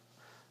rough.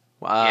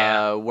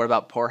 Yeah. What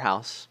about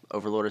Poorhouse?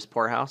 Overlord is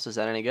Poorhouse. Is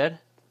that any good?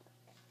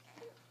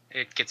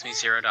 It gets me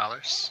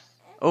 $0.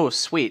 Oh,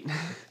 sweet.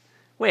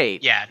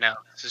 Wait. Yeah, no.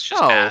 This is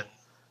just Oh. bad.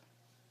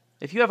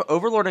 If you have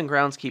Overlord and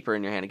Groundskeeper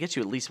in your hand, it gets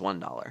you at least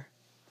 $1.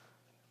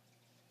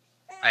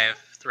 I have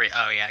 3.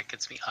 Oh, yeah, it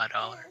gets me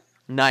 $1.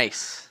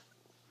 Nice.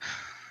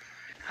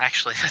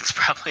 Actually, that's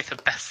probably the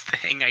best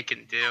thing I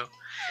can do.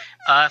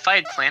 If I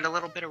had planned a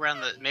little bit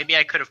around the... Maybe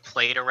I could have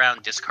played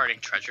around discarding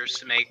treasures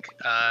to make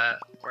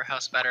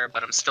Warehouse better,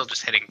 but I'm still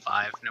just hitting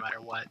 5 no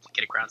matter what to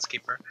get a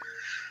Groundskeeper.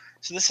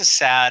 So this is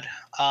sad.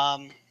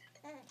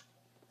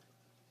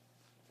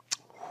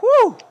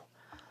 Woo!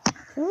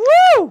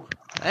 Woo!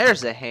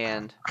 There's a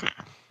hand.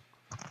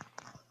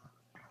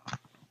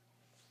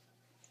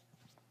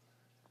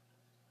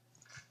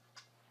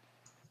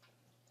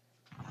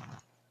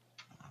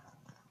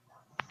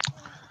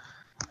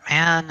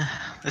 Man,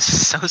 this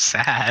is so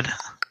sad.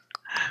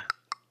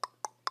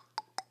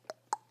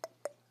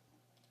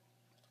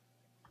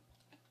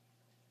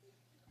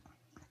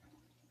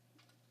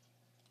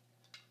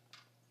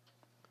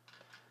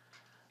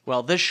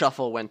 Well, this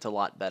shuffle went a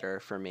lot better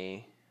for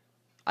me.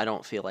 I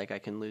don't feel like I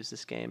can lose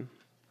this game.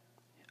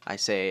 I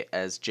say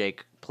as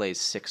Jake plays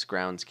 6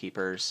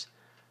 Groundskeepers.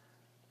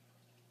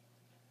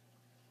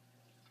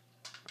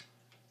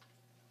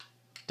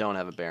 don't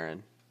have a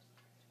Baron.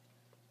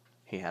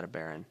 He had a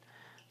Baron.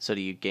 So do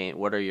you gain...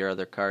 What are your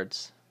other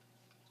cards?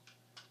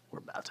 We're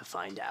about to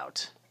find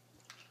out.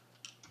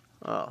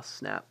 Oh,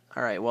 snap.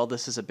 All right, well,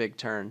 this is a big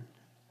turn.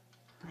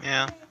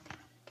 Yeah.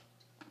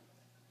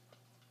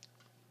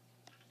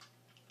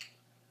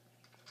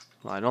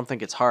 Well, I don't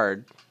think it's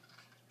hard.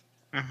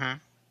 Mm-hmm.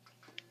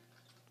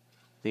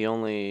 The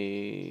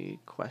only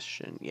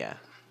question... Yeah,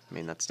 I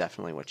mean, that's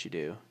definitely what you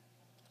do.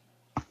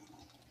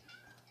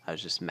 I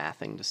was just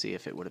mathing to see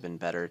if it would have been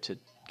better to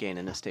gain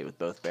an estate with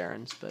both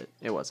Barons, but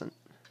it wasn't.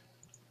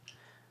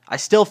 I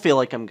still feel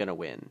like I'm going to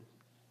win.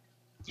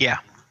 Yeah.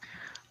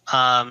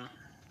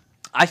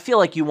 I feel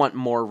like you want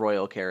more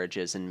Royal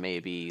Carriages and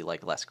maybe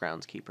like less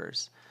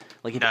Groundskeepers.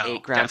 Like if No,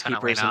 8 definitely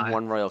Groundskeepers and not.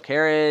 1 Royal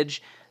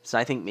Carriage. So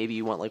I think maybe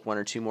you want like 1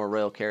 or 2 more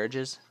Royal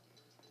Carriages.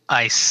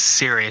 I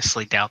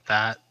seriously doubt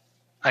that.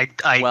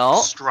 I Well-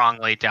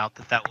 strongly doubt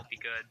that will be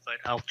good, but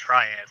I'll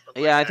try it. But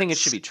Yeah, I think it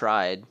should be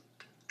tried.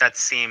 That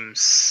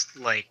seems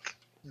like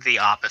the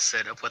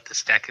opposite of what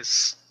this deck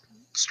is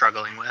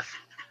struggling with.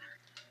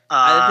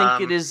 I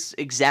think it is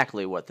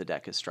exactly what the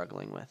deck is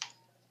struggling with.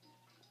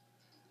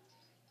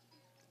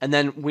 And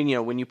then when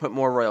you put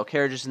more Royal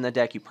Carriages in the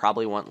deck, you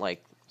probably want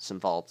like some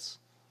vaults.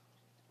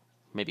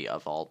 Maybe a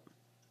vault.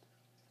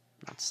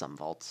 Not some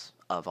vaults.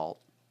 A vault.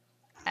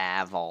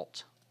 A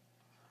vault.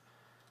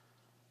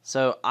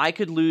 So I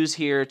could lose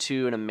here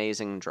to an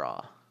amazing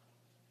draw.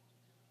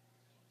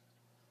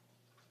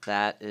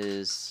 That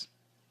is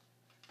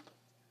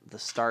the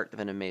start of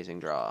an amazing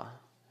draw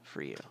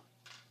for you.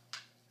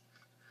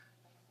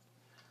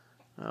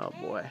 Oh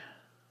boy.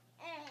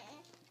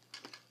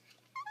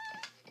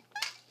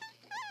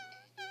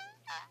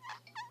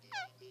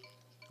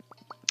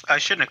 I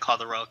shouldn't have called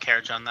the Royal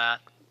Carriage on that.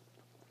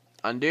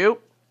 Undo.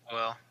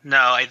 Well, no,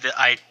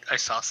 I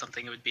saw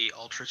something. It would be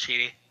ultra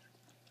cheaty.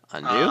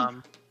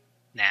 Undo.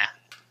 Nah.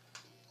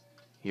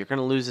 You're going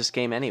to lose this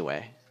game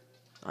anyway.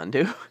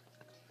 Undo.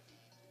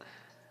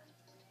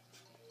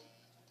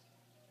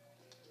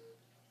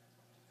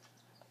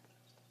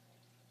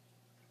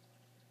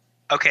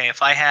 Okay,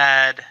 if I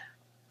had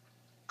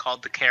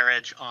called the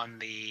Carriage on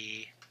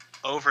the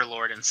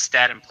Overlord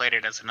instead and played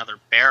it as another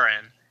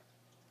Baron,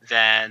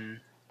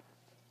 then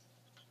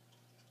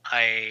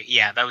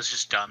that was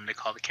just dumb to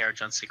call the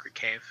Carriage on Secret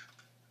Cave.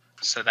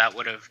 So that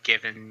would have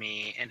given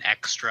me an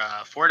extra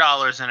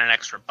 $4 and an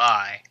extra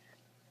buy,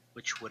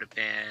 which would have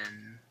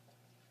been...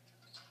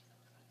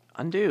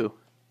 Undo.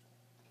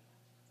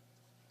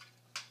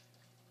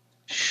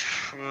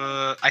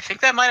 I think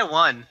that might have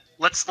won.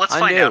 Let's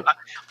find Undo. out.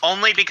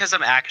 Only because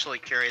I'm actually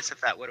curious if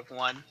that would have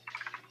won.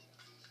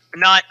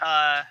 Not,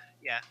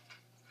 yeah.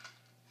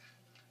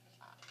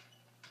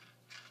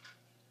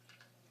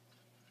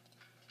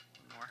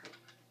 One more.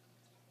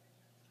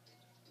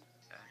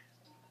 Okay.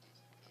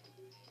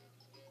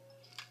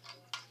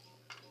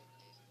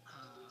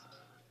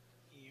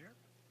 Here.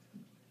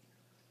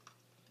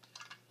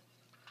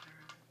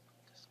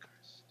 Discard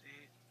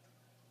state.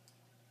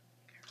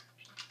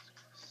 Carriage,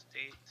 discard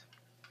state.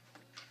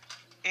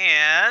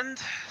 And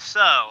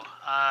so,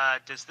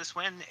 does this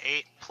win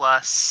 8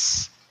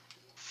 plus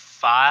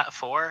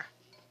 4?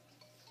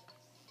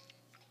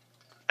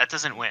 That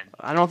doesn't win.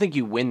 I don't think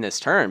you win this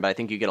turn, but I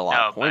think you get a lot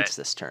of No, points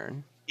but- this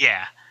turn.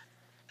 Yeah.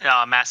 No,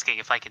 I'm asking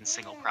if I can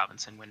single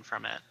province and win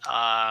from it.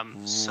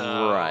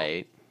 So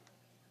Right.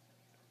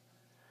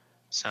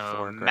 So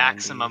 4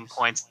 maximum grandees.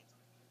 points.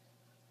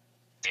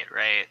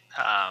 Right.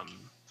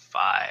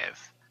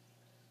 5,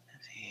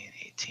 15,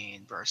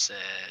 18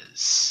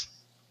 versus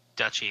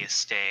Duchy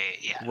Estate.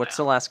 Yeah. What's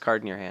the last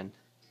card in your hand?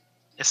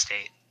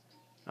 Estate?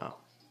 Oh.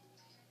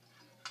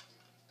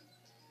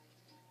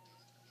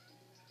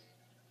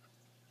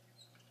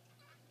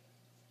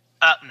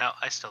 No,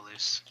 I still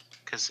lose.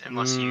 Because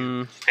unless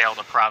you fail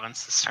the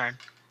province this turn.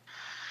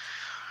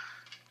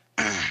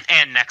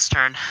 And next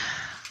turn.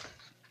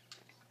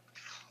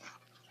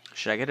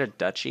 Should I get a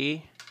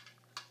duchy?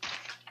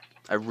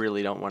 I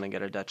really don't want to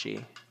get a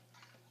duchy.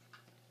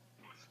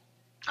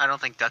 I don't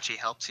think Duchy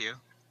helps you.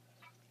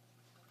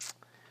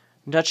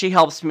 Duchy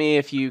helps me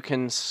if you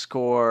can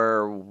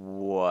score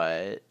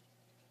what?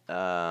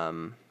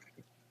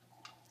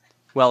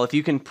 Well, if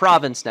you can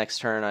province next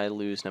turn, I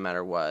lose no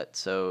matter what.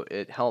 So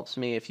it helps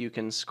me if you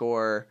can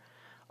score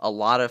a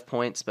lot of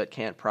points but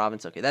can't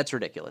province. Okay, that's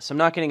ridiculous. I'm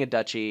not getting a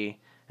duchy,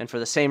 and for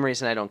the same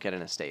reason, I don't get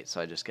an estate, so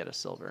I just get a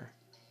silver.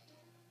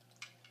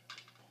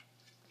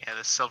 Yeah,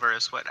 the silver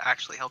is what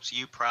actually helps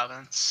you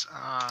province.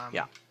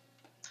 Yeah.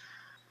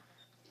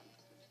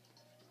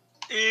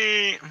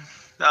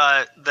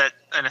 That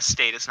an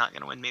estate is not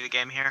going to win me the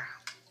game here.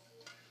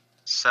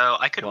 So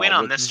I could Well, win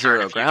on with this turn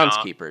 0 if you don't.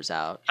 groundskeepers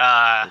out,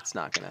 it's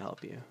not going to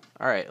help you.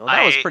 All right, well,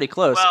 that was pretty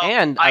close,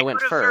 and I went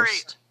could've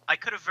first. I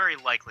could have very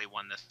likely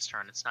won this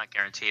turn. It's not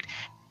guaranteed.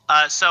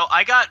 So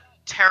I got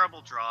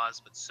terrible draws,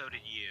 but so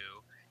did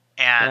you.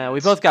 And We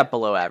both got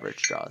below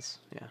average draws.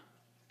 Yeah.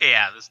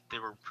 yeah, they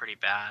were pretty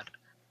bad.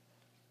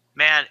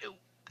 Man,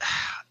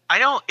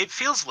 it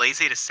feels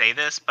lazy to say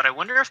this, but I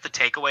wonder if the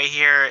takeaway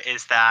here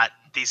is that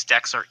these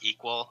decks are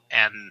equal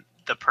and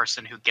the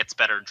person who gets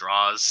better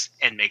draws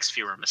and makes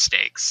fewer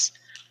mistakes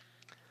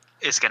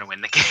is going to win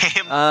the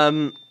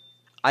game.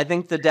 I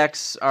think the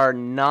decks are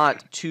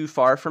not too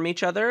far from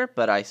each other,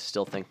 but I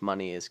still think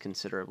money is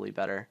considerably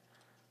better.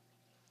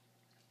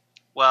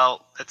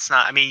 Well, it's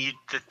not. I mean,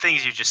 the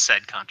things you just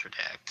said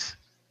contradict.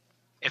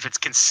 If it's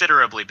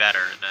considerably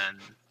better,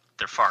 then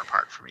they're far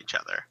apart from each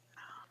other.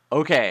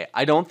 Okay,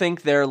 I don't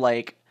think they're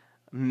like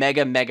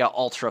mega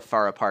ultra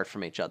far apart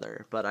from each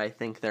other, but I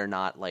think they're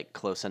not like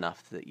close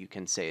enough that you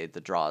can say the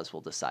draws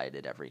will decide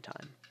it every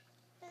time.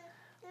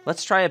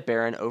 Let's try a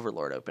Baron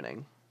Overlord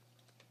opening.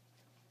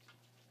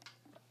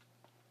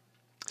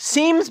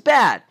 Seems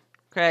bad,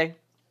 okay?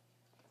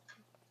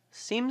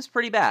 Seems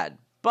pretty bad,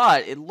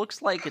 but it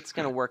looks like it's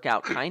going to work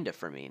out kind of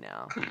for me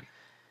now.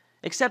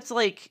 Except,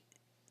 like,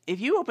 if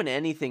you open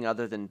anything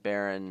other than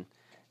Baron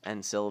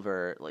and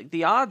Silver, like,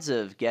 the odds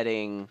of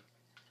getting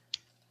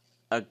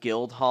a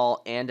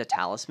Guildhall and a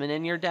Talisman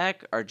in your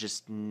deck are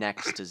just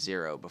next to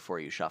 0 before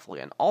you shuffle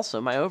again.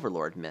 Also, my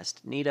Overlord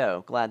missed.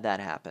 Neato. Glad that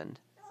happened.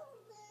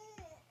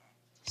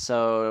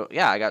 So,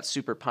 yeah, I got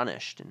super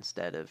punished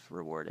instead of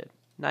rewarded.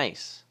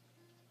 Nice.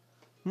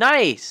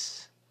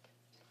 Nice!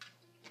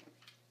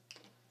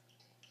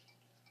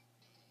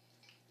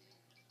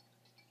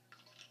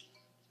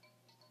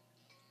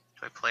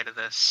 Do I play to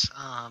this?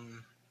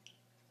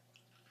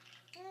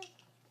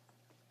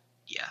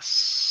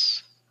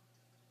 Yes.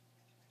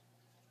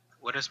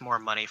 What does more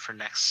money for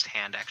next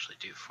hand actually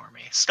do for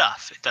me?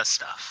 Stuff. It does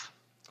stuff.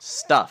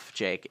 Stuff,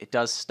 Jake. It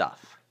does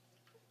stuff.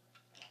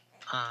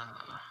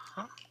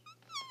 Uh-huh.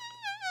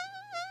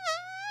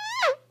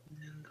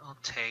 And I'll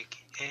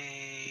take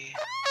a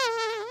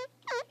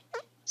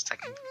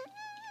second.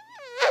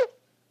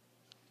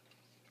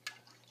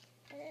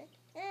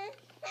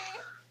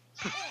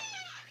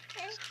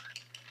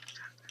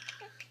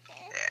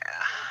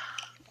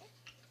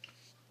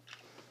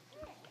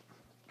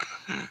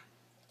 Yeah.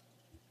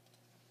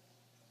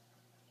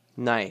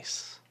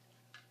 Nice.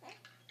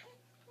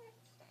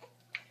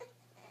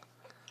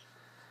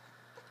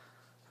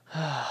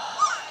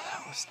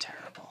 That was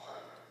terrible.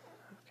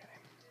 Okay.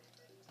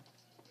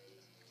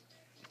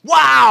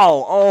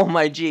 Wow! Oh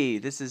my G,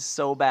 this is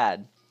so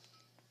bad.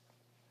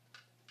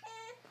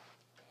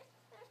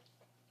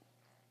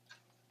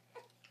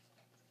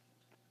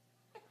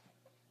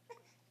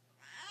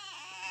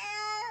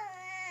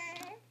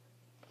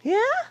 Yeah?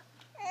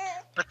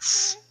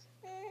 Let's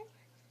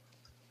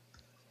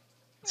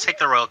take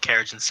the Royal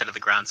Carriage instead of the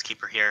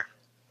Groundskeeper here.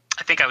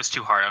 I think I was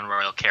too hard on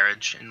Royal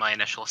Carriage in my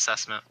initial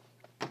assessment.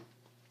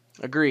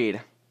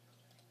 Agreed.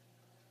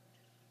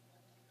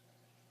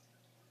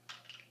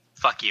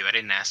 Fuck you, I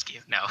didn't ask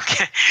you. No,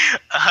 okay.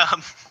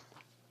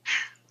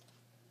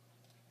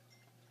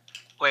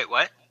 Wait,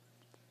 what?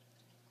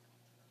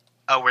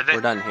 Oh, We're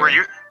done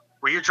here.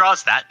 Were your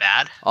draws that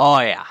bad? Oh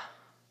yeah.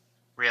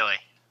 Really?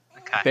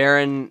 Okay.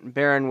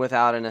 Baron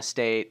without an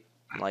estate,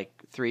 like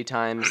 3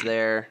 times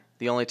there.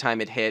 The only time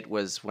it hit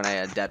was when I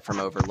had debt from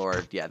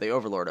Overlord. Yeah, the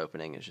Overlord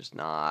opening is just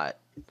not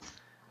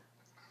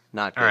good.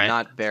 All right.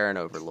 Not Baron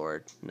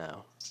Overlord.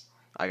 No.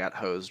 I got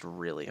hosed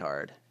really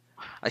hard.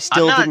 I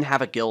still didn't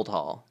have a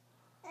Guildhall.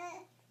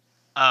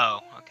 Oh,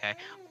 okay.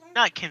 I'm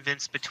not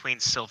convinced between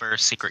Silver or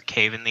Secret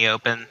Cave in the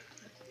open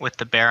with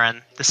the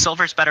Baron. The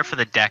Silver's better for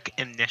the deck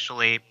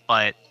initially,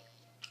 but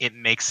it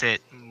makes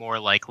it more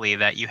likely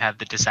that you have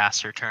the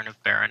disaster turn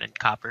of Baron and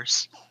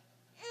Coppers.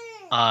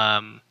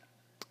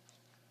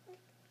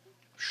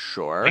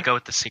 Sure. I go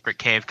with the Secret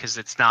Cave because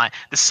the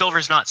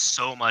Silver's not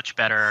so much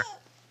better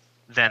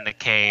than the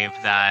Cave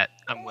that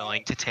I'm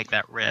willing to take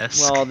that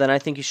risk. Well, then I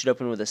think you should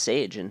open with a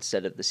Sage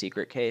instead of the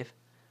Secret Cave.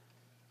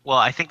 Well,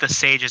 I think the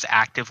Sage is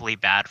actively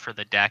bad for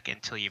the deck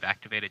until you've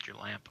activated your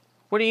lamp.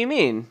 What do you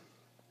mean?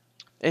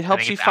 It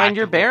helps you find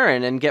your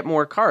Baron and get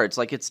more cards.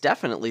 Like, it's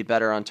definitely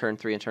better on turn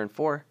 3 and turn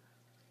 4.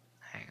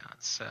 Hang on,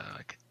 so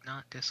I could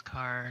not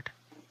discard.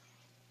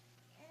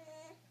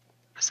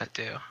 What does that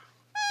do?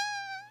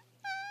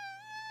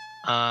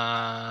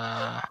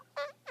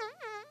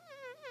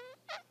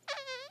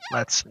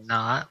 Let's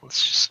not.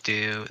 Let's just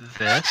do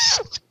this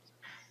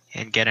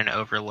and get an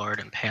Overlord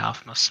and pay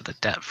off most of the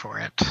debt for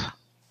it.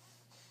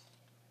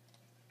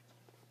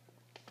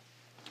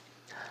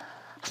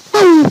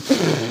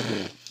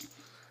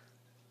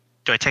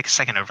 Do I take a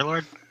second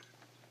Overlord?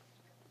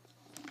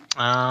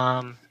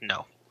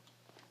 No.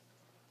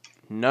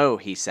 No,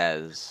 he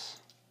says.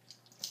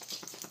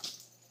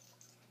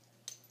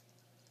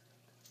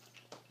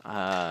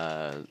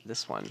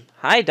 This one.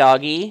 Hi,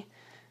 doggy.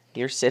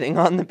 You're sitting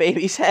on the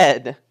baby's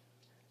head.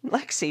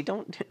 Lexi,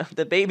 don't...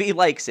 The baby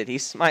likes it.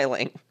 He's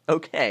smiling.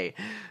 Okay.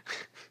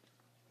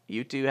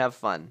 You two have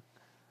fun.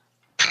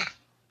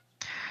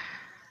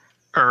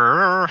 Take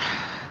a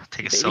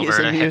Baby Silver is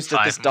to hit amused at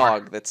 5 this more.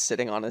 dog that's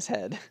sitting on his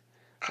head.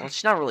 Well,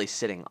 she's not really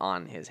sitting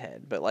on his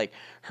head, but like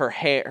her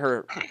hair,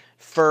 her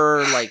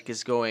fur, like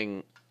is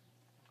going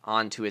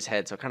onto his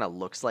head, so it kind of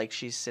looks like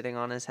she's sitting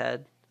on his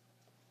head.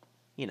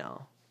 You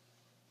know.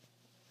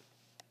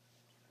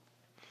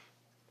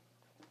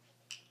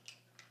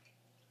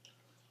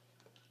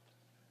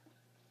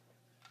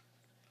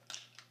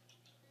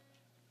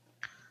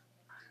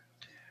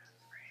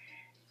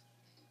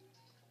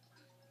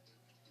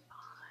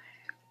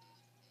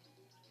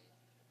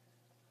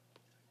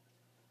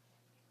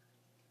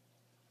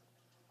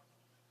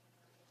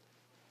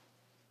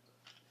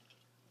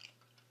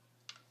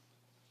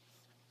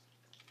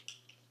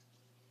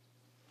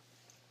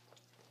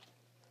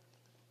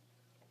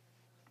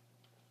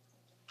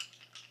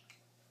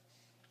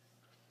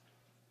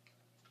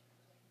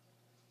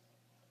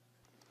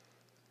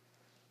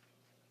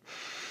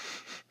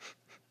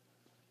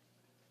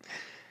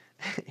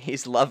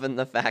 He's loving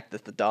the fact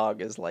that the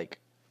dog is, like,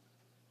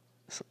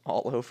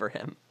 all over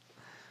him.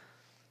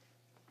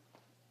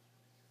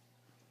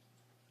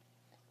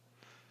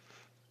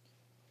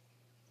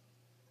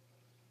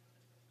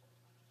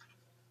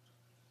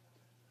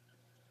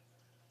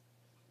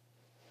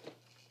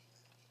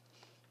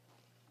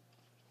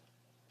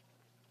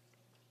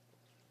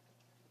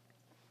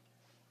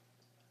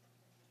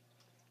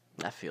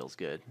 That feels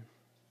good.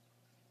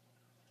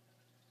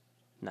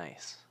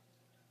 Nice.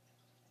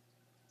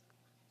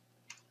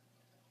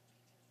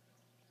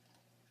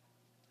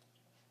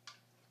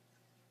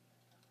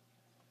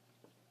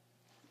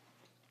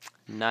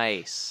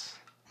 Nice.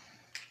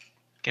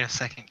 Get a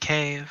second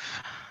cave.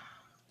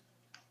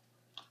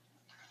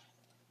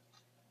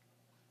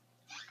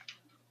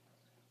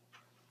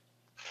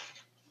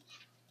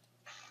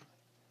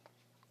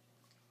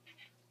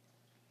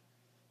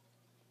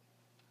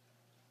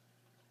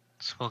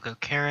 So we'll go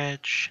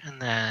Carriage,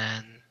 and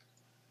then...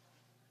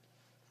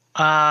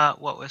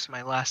 what was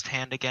my last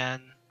hand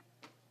again?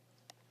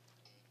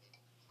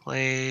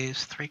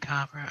 Plays 3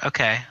 copper.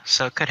 Okay,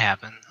 so it could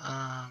happen.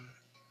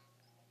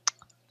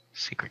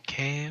 Secret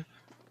Cave.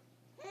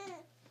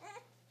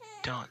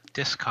 Don't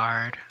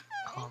discard.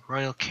 Call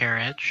Royal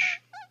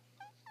Carriage.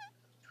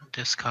 Don't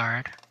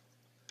discard.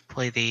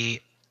 Play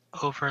the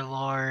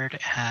Overlord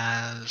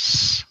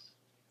as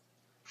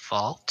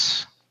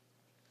Vault.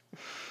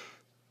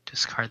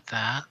 Discard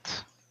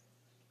that.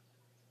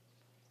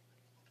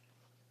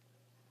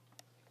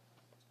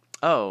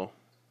 Oh.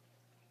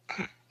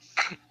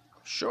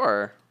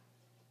 Sure.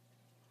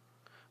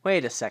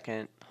 Wait a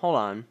second. Hold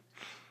on.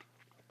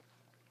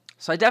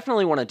 So I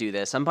definitely want to do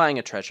this. I'm buying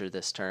a treasure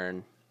this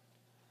turn.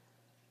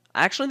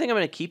 I actually think I'm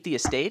going to keep the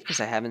estate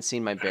because I haven't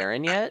seen my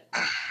Baron yet.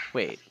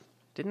 Wait.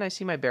 Didn't I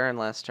see my Baron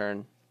last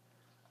turn?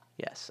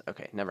 Yes.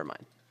 Okay, never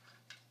mind.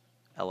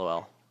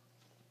 LOL.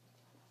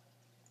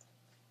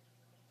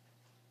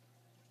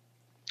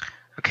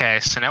 Okay,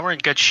 so now we're in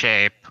good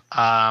shape.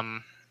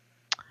 And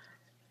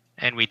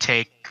we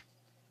take...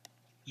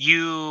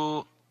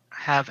 You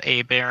have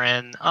a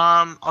Baron.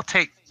 I'll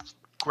take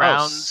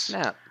Grounds.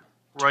 Oh, snap.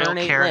 Royal Turn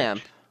 8 Carriage.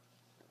 lamp.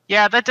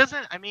 Yeah, that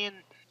doesn't... I mean...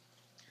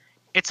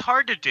 It's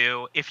hard to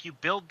do if you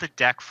build the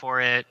deck for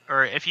it,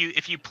 or if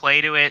you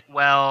play to it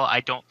well.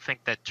 I don't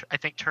think that... I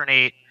think turn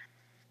 8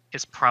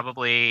 is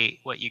probably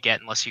what you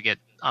get unless you get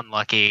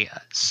unlucky.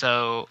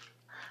 So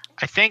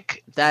I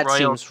think That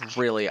seems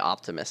really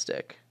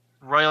optimistic.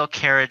 Royal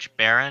Carriage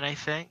Baron, I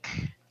think.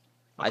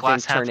 I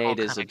think turn 8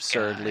 is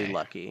absurdly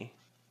lucky.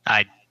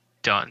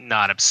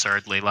 Not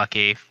absurdly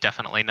lucky.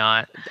 Definitely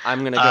not.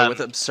 I'm going to go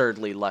with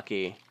absurdly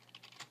lucky.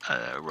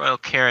 Royal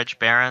Carriage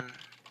Baron.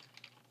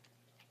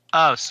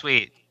 Oh,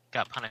 sweet.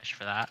 Got punished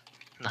for that.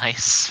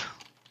 Nice.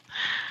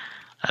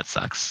 That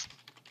sucks.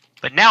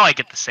 But now I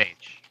get the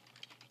Sage.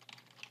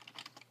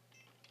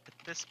 At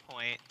this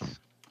point...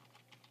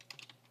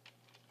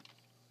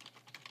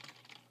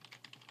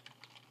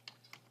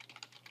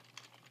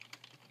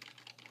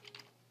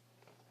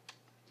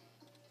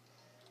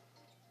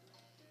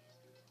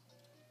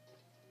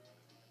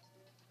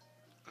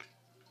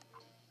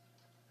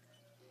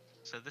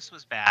 So this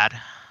was bad,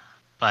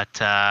 but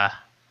let's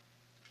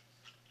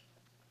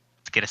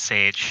get a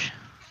Sage.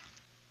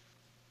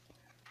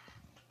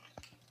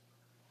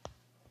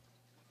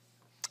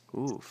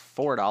 Ooh,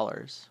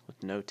 $4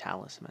 with no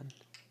Talisman.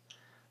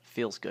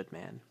 Feels good,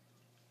 man.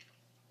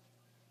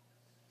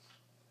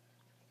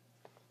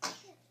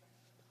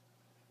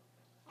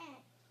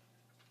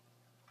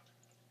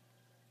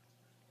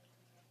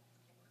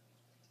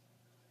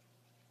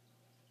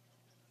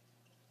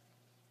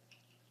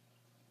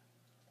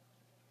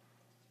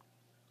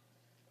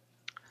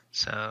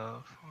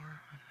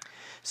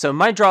 So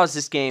my draws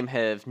this game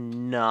have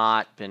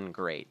not been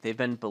great. They've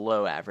been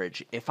below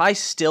average. If I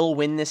still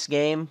win this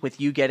game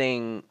with you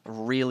getting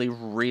really,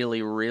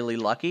 really, really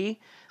lucky,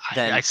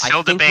 then I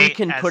think we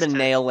can put a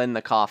nail in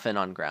the coffin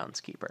on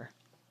Groundskeeper.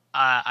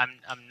 I'm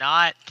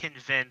not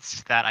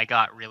convinced that I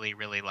got really,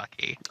 really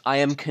lucky. I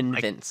am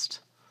convinced.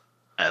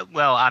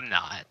 Well, I'm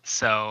not.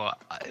 So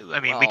I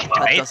mean, we can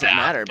debate that. Doesn't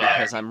matter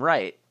because I'm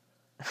right.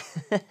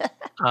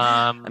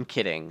 I'm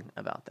kidding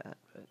about that.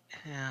 But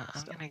yeah,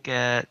 I'm gonna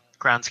get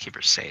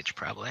Groundskeeper Sage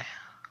probably.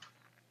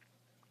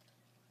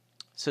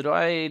 So do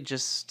I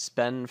just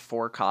spend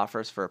 4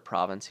 coffers for a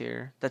province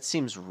here? That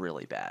seems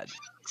really bad.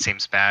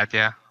 Seems bad,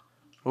 yeah.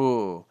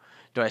 Ooh,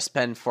 do I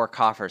spend 4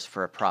 coffers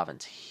for a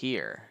province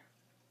here?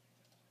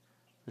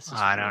 This is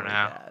I don't really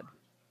know. Bad.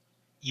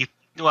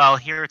 Well,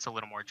 here it's a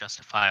little more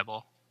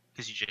justifiable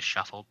because you just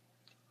shuffled.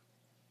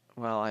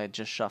 Well, I had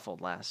just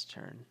shuffled last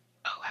turn.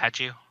 Oh, had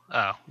you?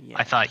 Oh, yeah.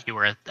 I thought you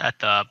were at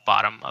the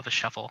bottom of a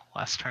shuffle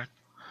last turn.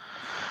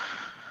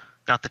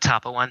 Not the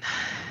top of one.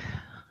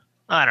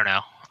 I don't know.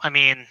 I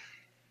mean,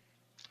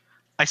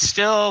 I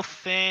still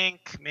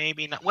think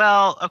maybe not.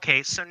 Well,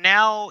 okay, so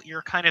now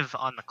you're kind of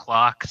on the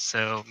clock,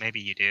 so maybe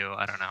you do.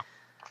 I don't know.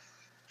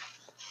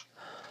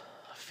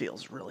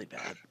 Feels really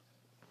bad.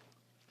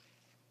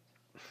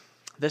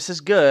 This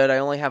is good. I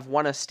only have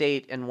 1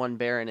 estate and 1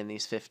 baron in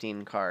these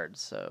 15 cards,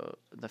 so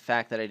the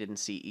fact that I didn't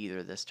see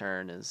either this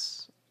turn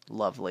is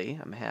lovely.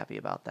 I'm happy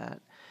about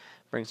that.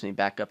 Brings me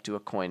back up to a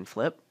coin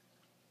flip.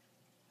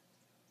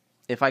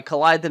 If I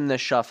collide them this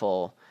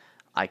shuffle,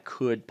 I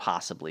could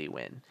possibly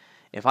win.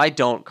 If I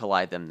don't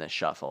collide them this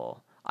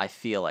shuffle, I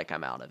feel like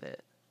I'm out of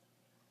it.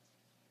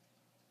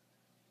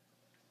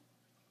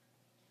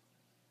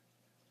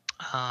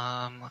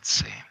 Let's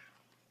see.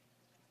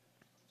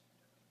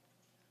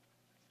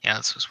 Yeah,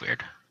 this was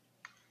weird.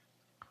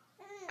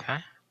 Okay.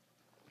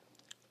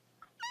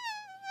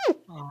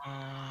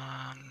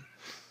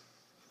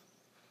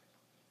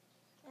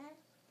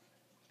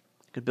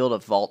 Could build a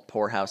vault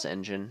poorhouse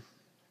engine.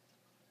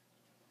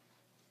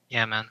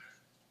 Yeah, man.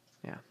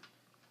 Yeah.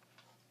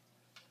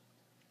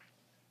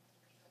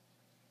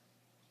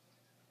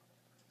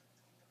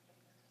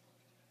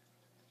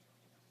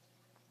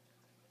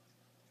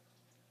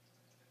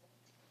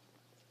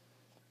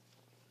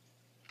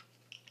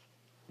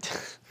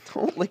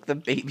 Don't lick the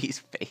baby's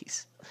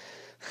face.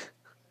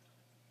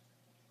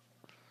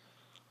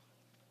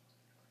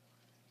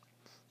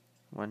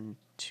 One,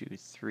 two,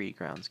 three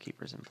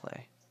groundskeepers in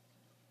play.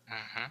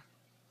 Mm-hmm.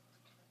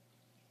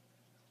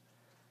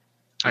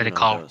 I had to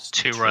call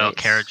 2 royal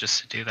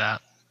carriages to do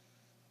that.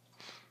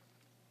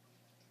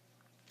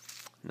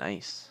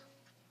 Nice.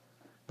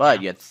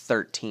 But you had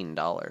 $13,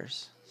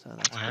 so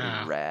that's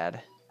pretty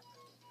rad.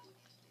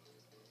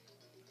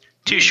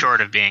 Too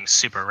short of being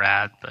super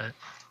rad, but...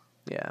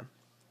 Yeah.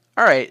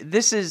 All right,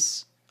 this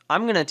is...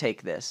 I'm going to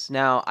take this.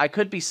 Now, I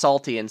could be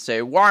salty and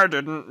say, why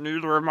didn't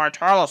neither of my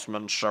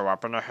talismans show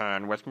up in a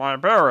hand with my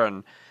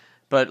baron?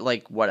 But,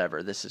 like,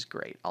 whatever. This is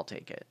great. I'll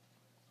take it.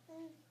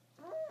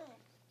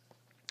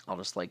 I'll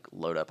just, like,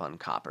 load up on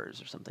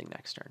coppers or something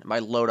next turn. By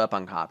load up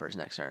on coppers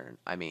next turn,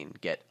 I mean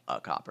get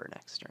a copper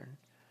next turn.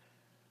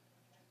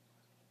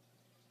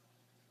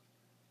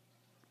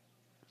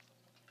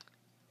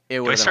 It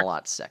would have been a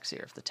lot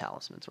sexier if the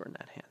talismans were in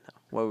that hand,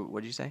 though.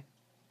 What did you say?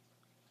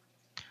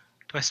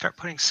 Do I start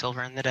putting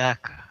silver in the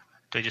deck?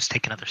 Do I just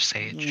take another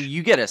sage?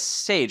 You get a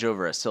sage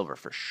over a silver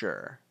for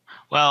sure.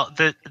 Well,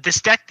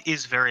 this deck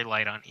is very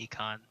light on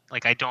econ.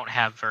 Like, I don't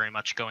have very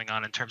much going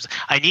on in terms of...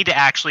 I need to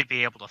actually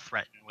be able to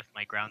threaten with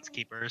my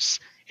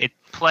groundskeepers.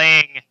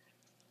 Playing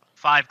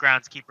 5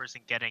 groundskeepers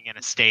and getting an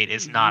estate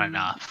is not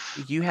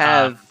enough. You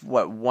have,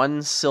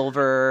 1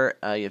 silver,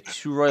 you have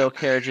 2 royal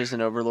carriages, an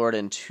overlord,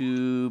 and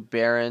 2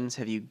 barons.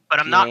 Have you But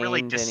I'm not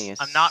really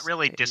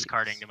estates?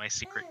 discarding to my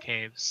secret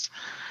caves.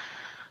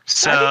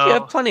 So I think you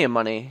have plenty of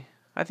money.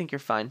 I think you're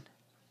fine.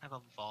 I have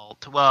a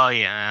vault. Well,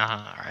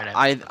 yeah, all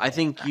right. I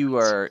think you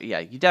are... Yeah,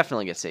 you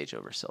definitely get sage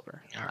over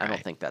silver. All I don't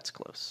right. think that's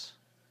close.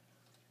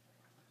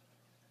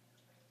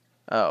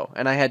 Oh,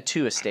 and I had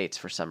 2 estates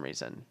for some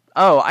reason.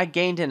 Oh, I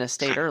gained an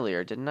estate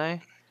earlier, didn't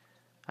I?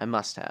 I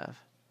must have.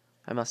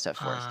 I must have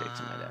 4 estates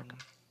in my deck.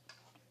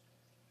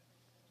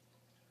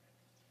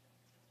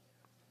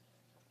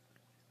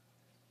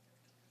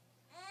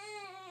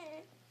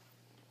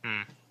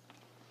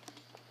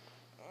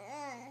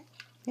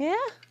 Yeah?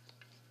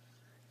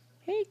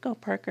 Here you go,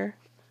 Parker.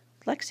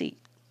 Lexi,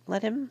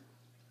 let him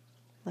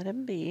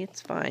be.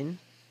 It's fine.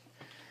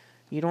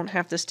 You don't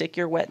have to stick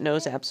your wet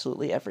nose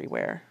absolutely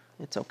everywhere.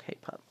 It's okay,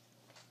 pup.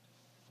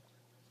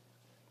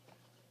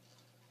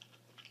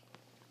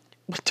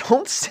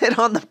 Don't sit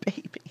on the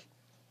baby.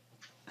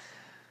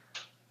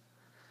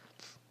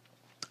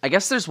 I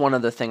guess there's one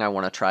other thing I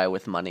want to try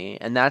with money,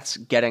 and that's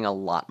getting a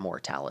lot more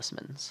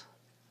talismans.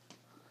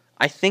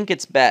 I think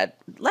it's bad.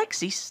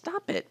 Lexi,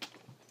 stop it.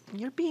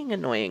 You're being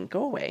annoying.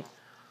 Go away.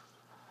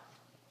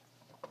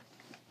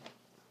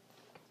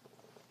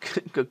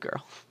 Good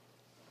girl.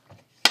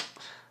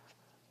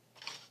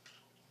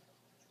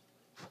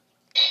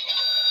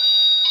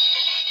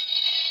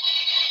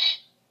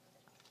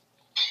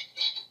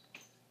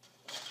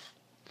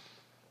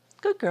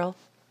 Good girl.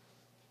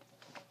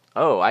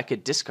 Oh, I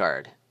could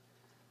discard.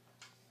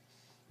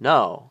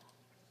 No.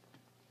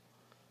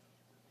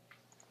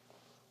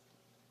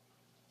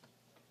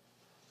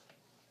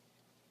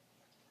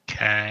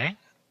 Okay.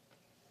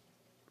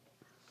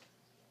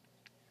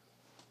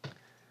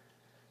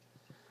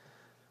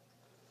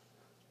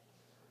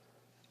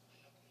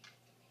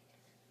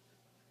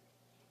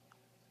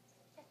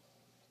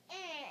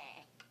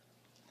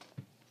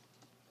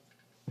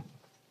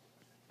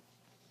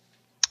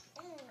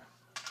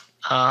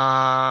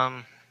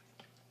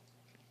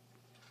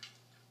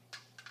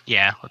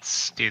 Yeah,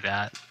 let's do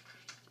that.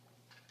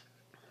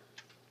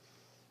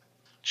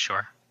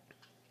 Sure.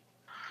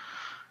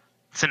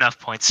 It's enough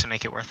points to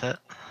make it worth it.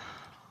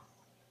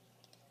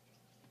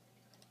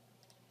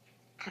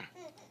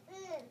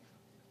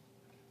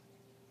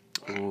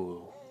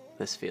 Ooh,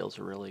 this feels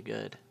really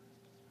good.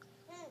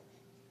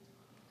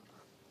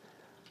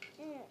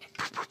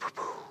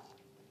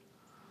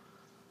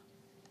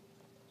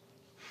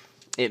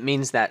 It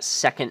means that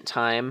second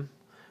time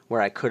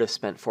where I could have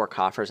spent 4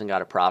 coffers and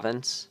got a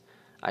province,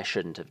 I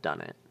shouldn't have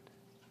done it.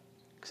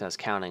 Because I was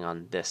counting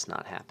on this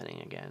not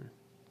happening again.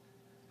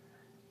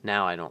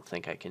 Now I don't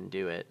think I can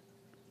do it.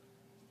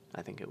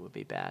 I think it would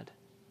be bad.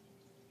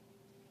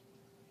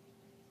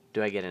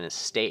 Do I get an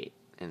estate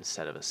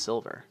instead of a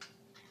silver?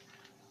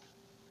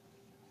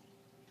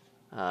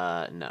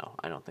 No,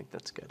 I don't think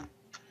that's good.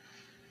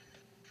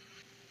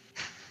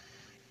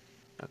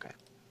 Okay.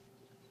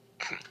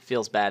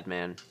 Feels bad,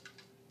 man.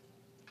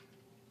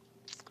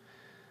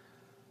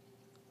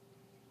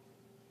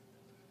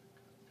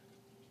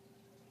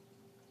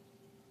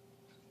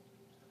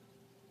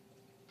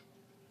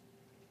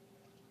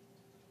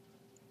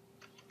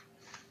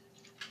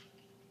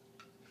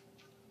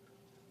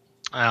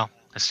 Well,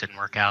 this didn't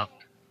work out.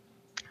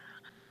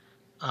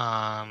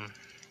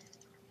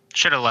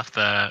 Should have left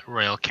the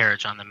royal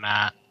carriage on the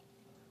mat.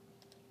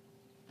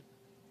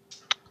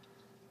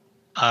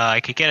 I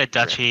could get a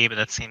duchy, but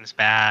that seems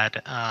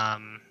bad.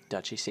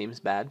 Duchy seems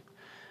bad.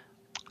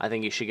 I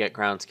think you should get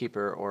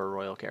Groundskeeper or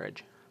Royal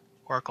Carriage.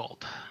 Or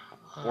gold.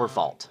 Or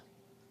Vault.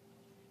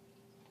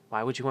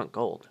 Why would you want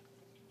gold?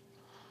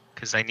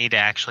 Because I need to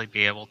actually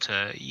be able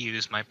to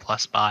use my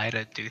plus buy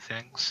to do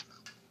things.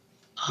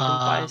 You can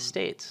buy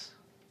estates.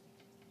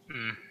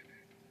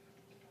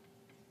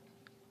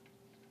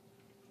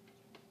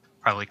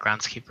 Probably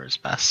Groundskeeper is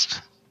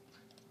best.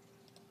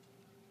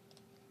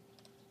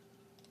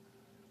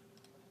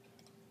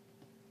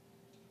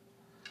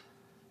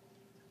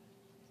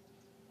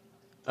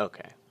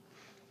 Okay.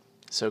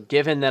 So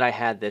given that I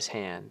had this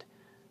hand,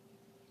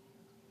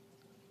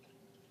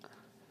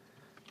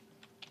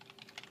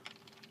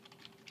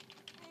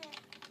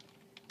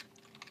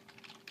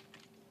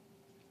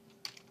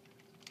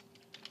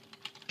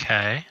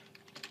 okay.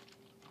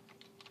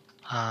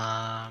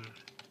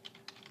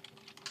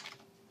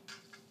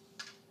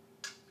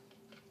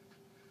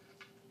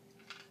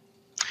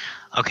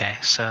 Okay,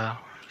 so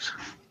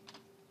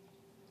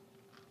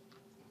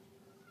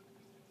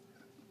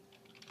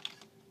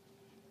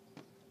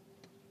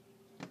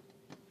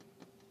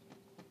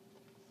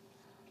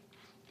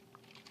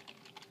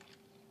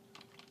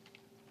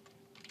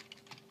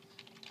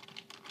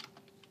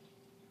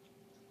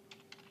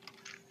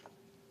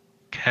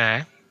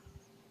okay.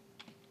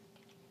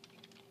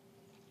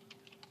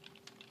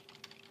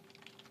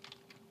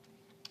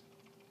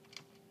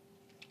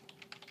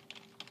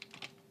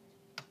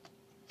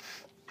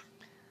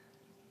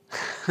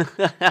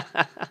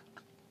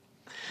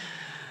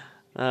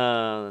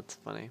 oh, that's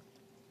funny.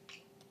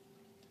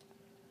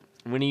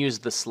 I'm going to use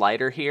the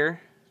slider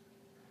here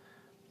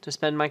to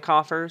spend my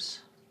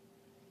coffers.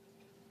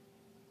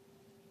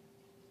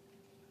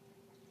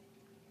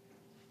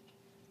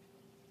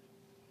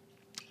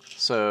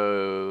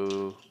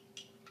 So,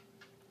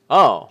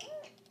 oh,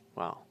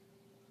 wow.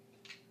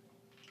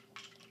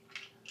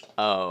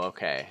 Oh,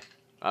 okay.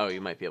 Oh,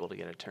 you might be able to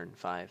get a turn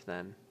 5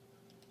 then.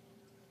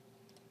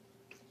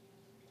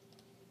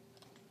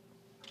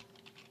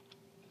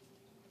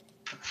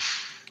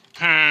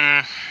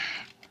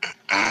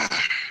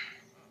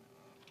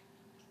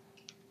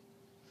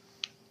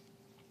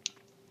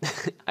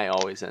 I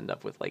always end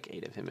up with like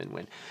 8 of him and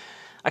win.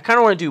 I kind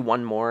of want to do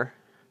one more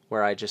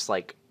where I just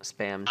like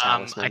spam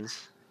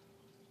talismans.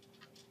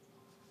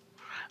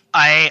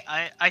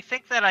 I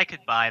think that I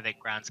could buy that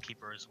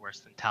Groundskeeper is worse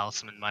than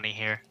Talisman money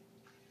here.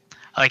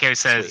 Like it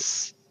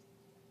says.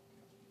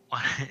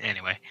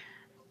 Anyway.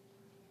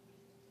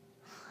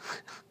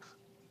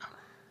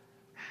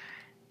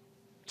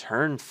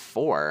 Turn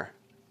 4.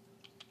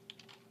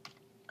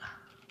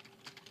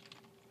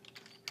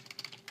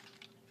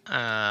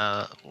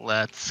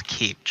 Let's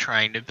keep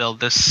trying to build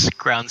this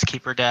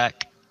Groundskeeper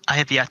deck. I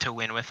have yet to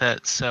win with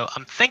it, so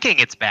I'm thinking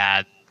it's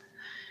bad.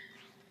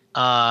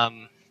 Oh,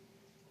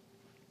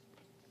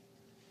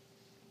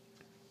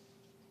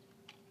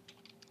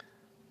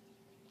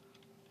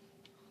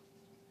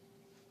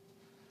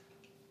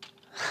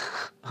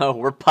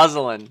 we're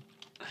puzzling.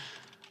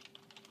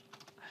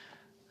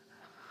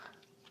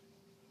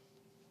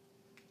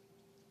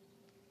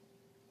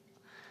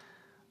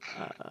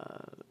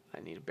 I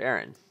need a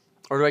Baron.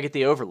 Or do I get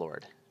the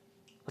Overlord?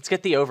 Let's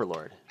get the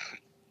Overlord.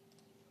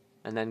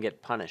 And then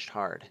get punished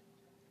hard.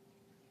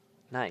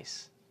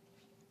 Nice.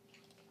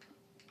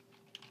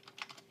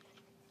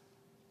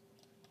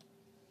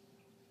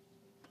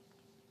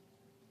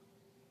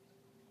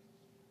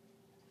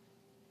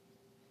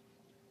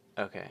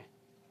 Okay.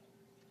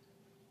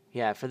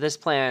 Yeah, for this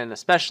plan,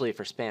 especially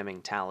for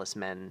spamming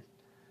Talisman,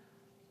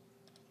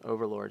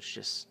 Overlord's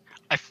just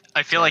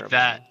I feel like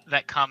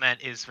that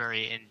comment is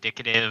very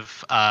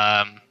indicative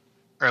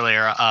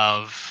earlier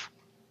of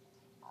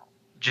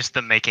just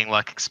the Making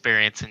Luck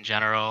experience in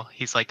general.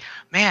 He's like,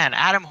 man,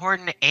 Adam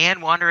Horton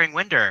and Wandering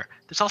Winder.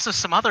 There's also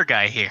some other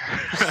guy here.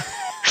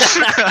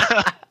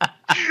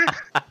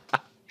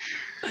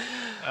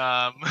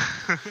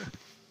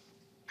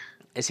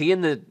 Is he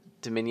in the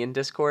Dominion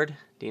Discord?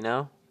 Do you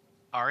know?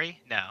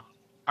 Ari? No.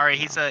 Ari,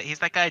 he's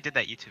that guy I did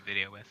that YouTube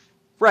video with.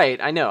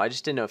 Right, I know. I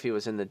just didn't know if he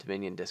was in the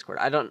Dominion Discord.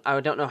 I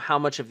don't know how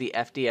much of the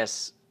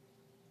FDS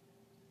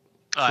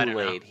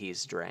Kool-Aid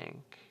he's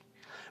drank.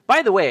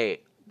 By the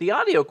way, the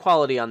audio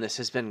quality on this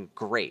has been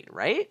great,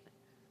 right?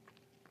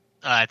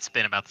 It's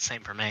been about the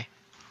same for me.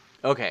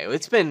 Okay,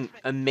 it's been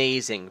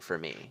amazing for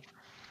me.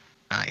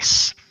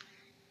 Nice.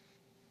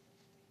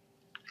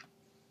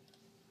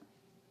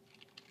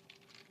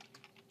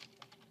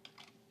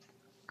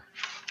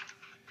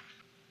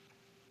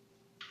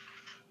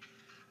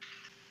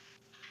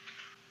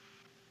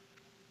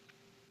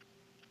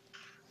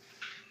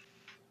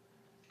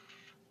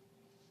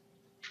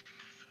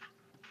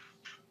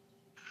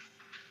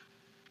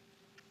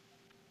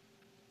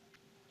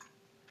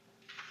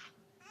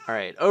 All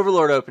right,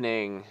 Overlord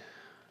opening.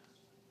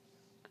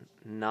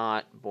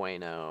 Not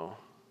bueno.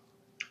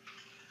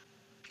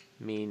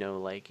 Me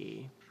no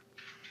likey.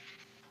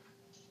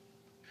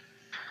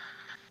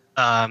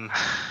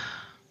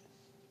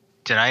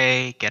 Did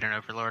I get an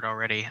Overlord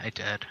already? I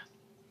did.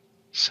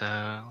 So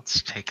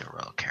let's take a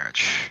Royal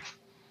Carriage.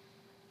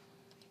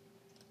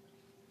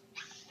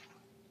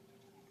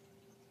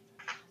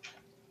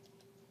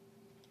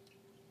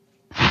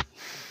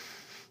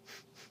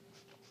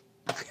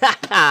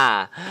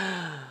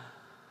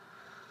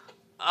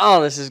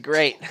 Oh, this is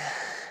great.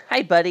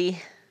 Hi, buddy.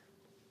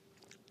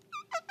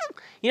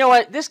 You know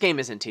what? This game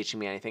isn't teaching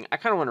me anything. I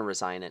kind of want to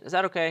resign it. Is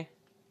that okay?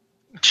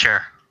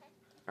 Sure.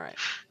 All right.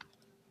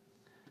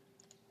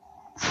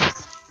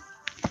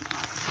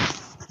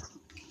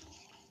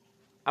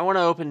 I want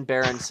to open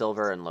Baron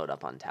Silver and load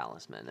up on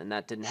Talisman, and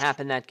that didn't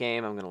happen that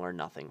game. I'm going to learn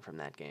nothing from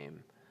that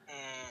game.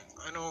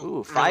 I don't.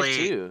 Ooh,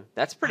 really, 5-2.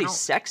 That's pretty don't-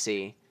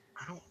 sexy.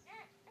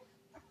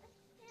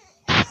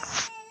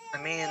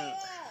 I mean,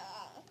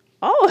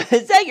 Oh,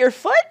 is that your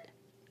foot?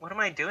 what am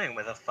I doing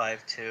with a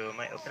 5-2? Am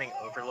I opening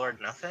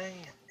Overlord nothing?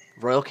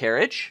 Royal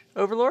Carriage,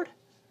 Overlord?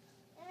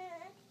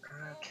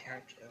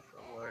 Carriage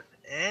Overlord.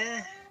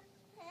 I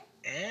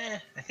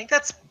think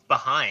that's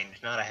behind,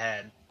 not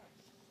ahead.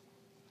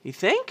 You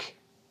think?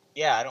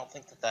 Yeah, I don't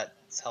think that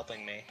that's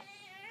helping me.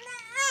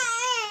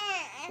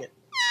 Get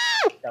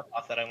stuff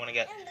off that I want to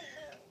get.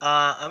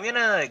 I'm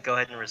gonna go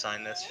ahead and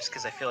resign this just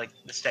because I feel like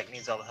this deck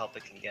needs all the help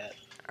it can get.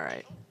 All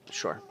right,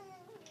 sure.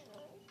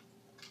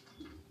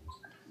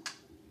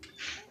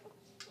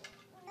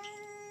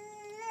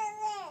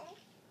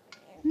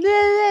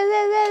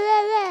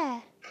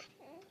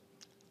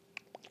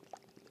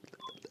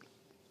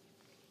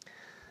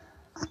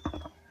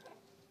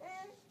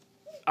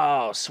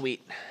 Oh,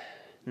 sweet.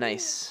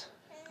 Nice.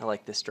 I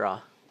like this draw.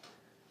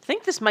 I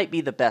think this might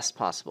be the best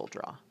possible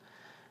draw.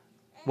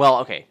 Well,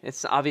 okay,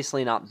 it's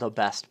obviously not the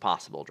best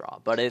possible draw,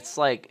 but it's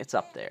like, it's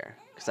up there.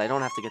 Because I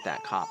don't have to get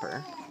that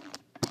copper.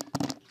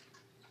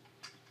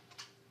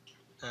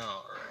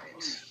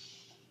 Alright.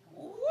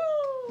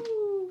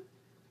 Woo!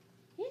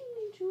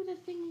 Into the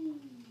thingy.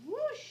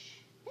 Whoosh!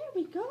 There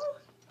we go.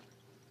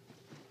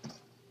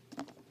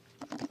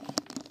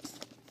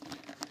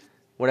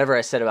 Whatever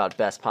I said about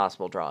best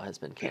possible draw has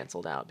been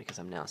canceled out because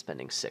I'm now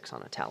spending 6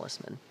 on a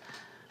Talisman.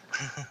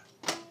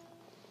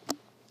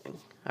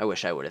 I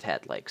wish I would have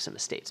had, like, some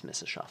Estates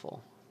miss a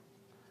shuffle.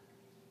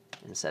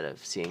 Instead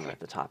of seeing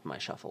at the top of my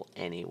shuffle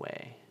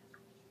anyway.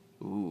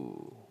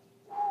 Ooh.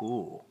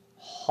 Ooh.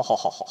 Whew.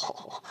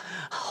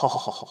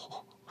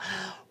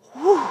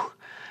 All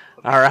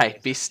right,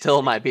 be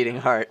still, my beating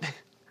heart.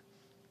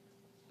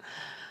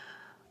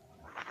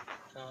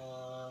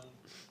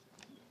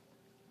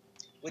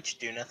 Which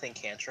do nothing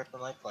cantrip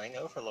am I playing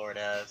Overlord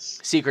as?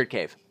 Secret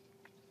Cave.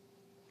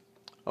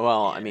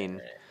 Well, Yeah, I mean,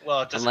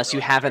 well, it doesn't unless you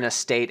really have an matter.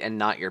 estate and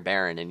not your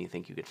Baron, and you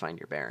think you could find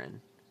your Baron.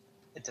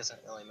 It doesn't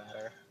really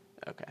matter.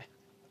 Okay.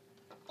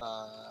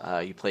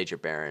 Uh, You played your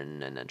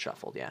Baron and then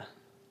shuffled, yeah.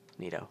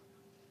 Neato.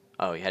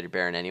 Oh, you had your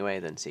Baron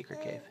anyway, then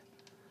Secret Cave.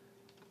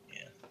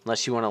 Yeah.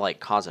 Unless you want to, like,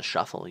 cause a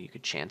shuffle, you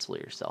could Chancellor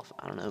yourself.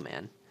 I don't know,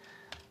 man.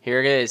 Here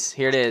it is.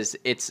 Here it is.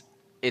 It's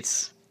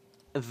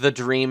the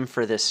dream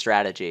for this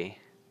strategy.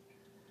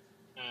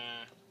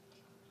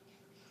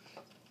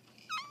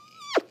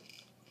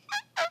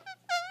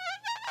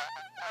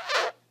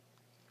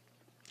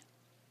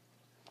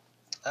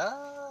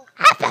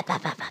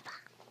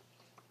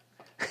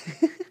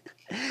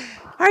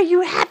 Are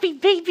you happy,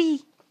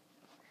 baby?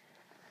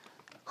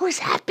 Who's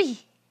happy?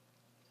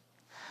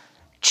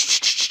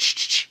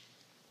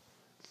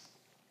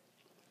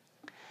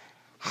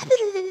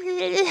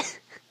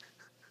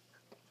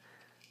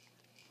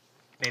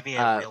 Maybe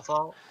a real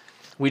vault?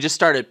 We just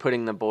started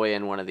putting the boy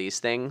in one of these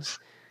things.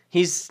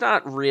 He's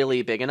not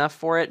really big enough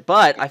for it,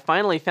 but I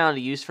finally found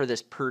a use for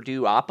this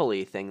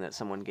Purdue-opoly thing that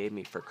someone gave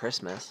me for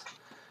Christmas.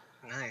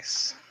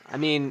 Nice. I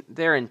mean,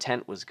 their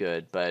intent was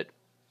good, but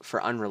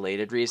for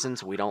unrelated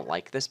reasons, we don't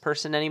like this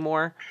person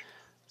anymore.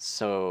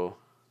 So,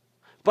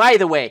 by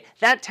the way,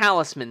 that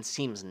Talisman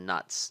seems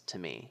nuts to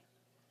me.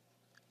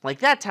 Like,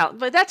 that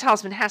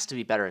Talisman has to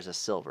be better as a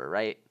silver,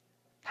 right?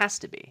 Has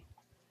to be.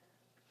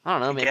 I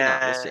don't know, maybe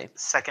not. We'll see.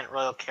 Second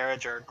Royal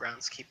Carriage or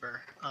Groundskeeper.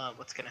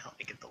 What's going to help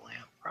me get the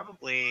lamp?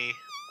 Probably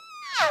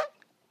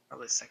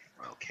second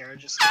Royal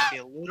Carriage is going to be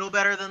a little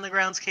better than the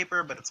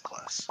Groundskeeper, but it's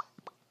close.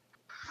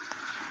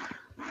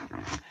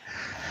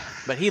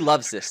 But he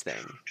loves this thing.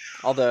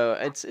 Although,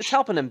 it's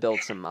helping him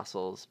build some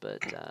muscles,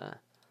 but...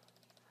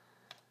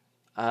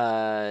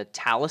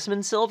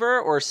 Talisman silver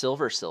or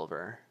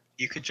silver?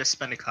 You could just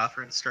spend a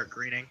copper and start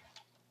greening.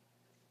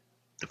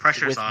 The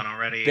pressure's with on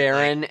already.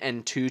 Baron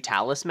and 2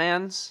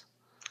 Talismans?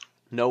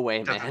 No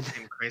way, Doesn't man.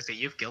 seem crazy.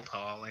 You have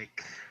Guildhall,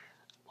 like,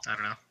 I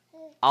don't know.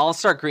 I'll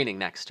start greening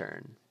next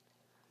turn.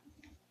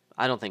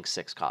 I don't think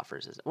 6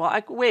 coffers is...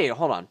 Well, wait,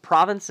 hold on.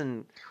 Province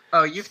and...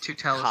 Oh, you have 2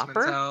 Talismans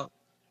Copper? out.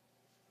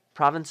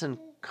 Province and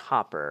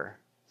Copper.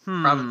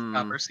 Province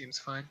Copper seems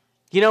fine.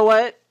 You know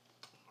what?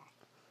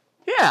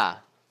 Yeah.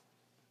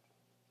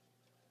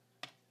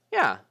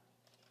 Yeah.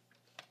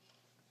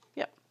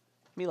 Yep.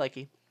 Me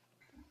likey.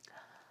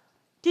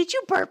 Did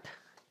you burp?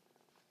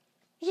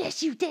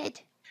 Yes, you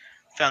did.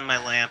 Found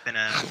my lamp in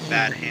a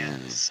bad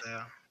hand,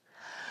 so...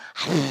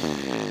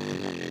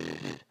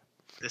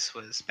 This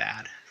was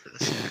bad for the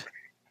deck.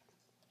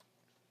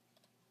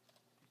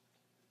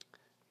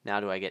 Now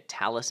do I get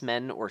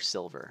Talisman or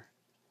Silver?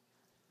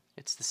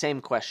 It's the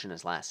same question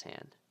as last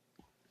hand.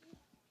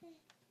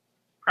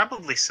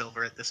 Probably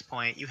Silver at this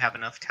point. You have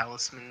enough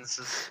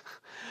Talismans.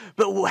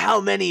 But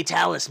how many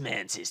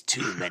Talismans is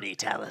too many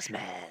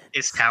Talismans?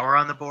 Is Tower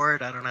on the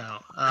board? I don't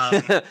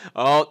know.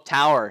 Oh,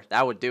 Tower.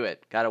 That would do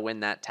it. Gotta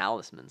win that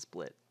Talisman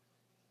split.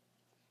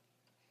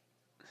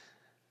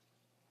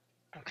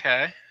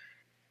 Okay.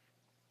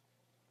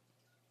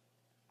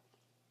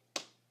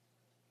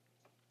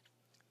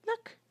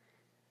 Look.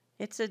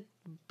 It's a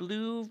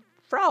blue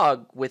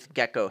frog with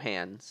gecko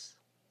hands.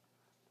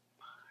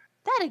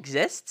 That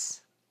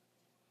exists.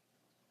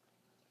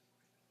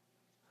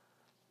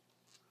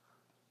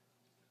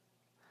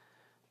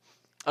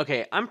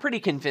 Okay, I'm pretty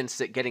convinced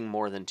that getting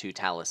more than 2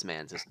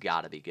 Talismans has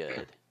got to be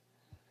good.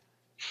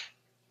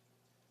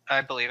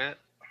 I believe it.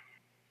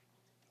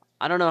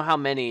 I don't know how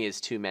many is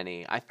too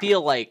many. I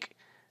feel like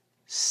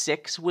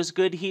 6 was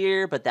good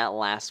here, but that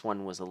last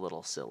one was a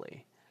little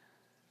silly.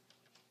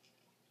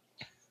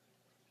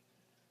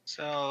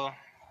 So,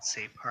 let's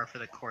see, par for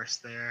the course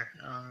there.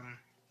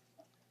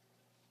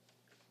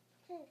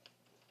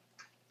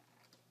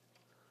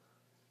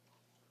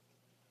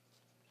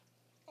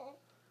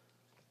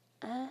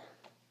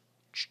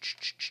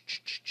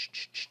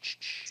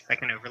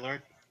 Second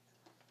Overlord.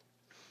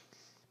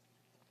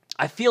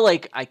 I feel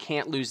like I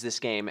can't lose this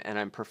game, and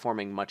I'm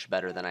performing much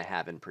better than I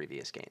have in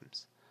previous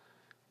games.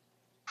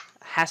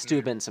 Has to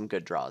have been some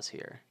good draws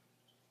here.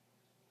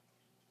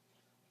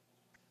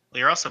 Well,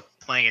 you're also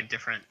playing a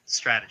different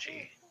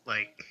strategy.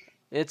 Like,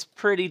 It's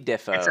pretty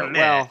diffo. it's a mix.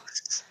 Well,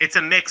 It's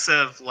a mix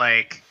of,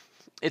 like,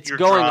 it's your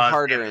going draws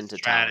harder and into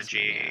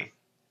strategy. Talisman,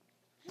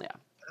 yeah.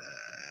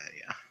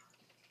 Yeah.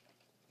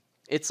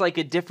 It's like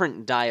a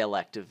different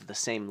dialect of the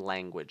same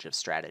language of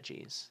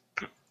strategies.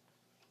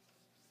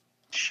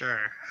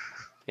 Sure.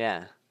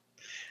 Yeah.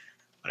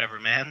 Whatever,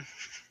 man.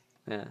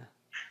 Yeah.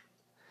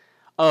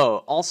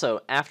 Oh,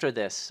 also, after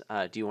this,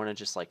 do you want to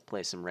just, like,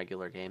 play some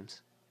regular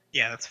games?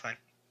 Yeah, that's fine.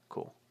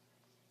 Cool.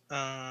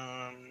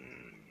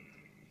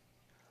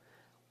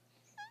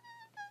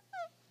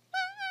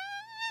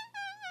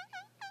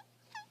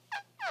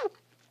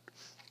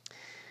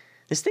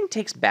 This thing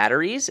takes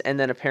batteries, and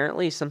then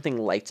apparently something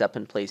lights up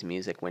and plays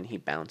music when he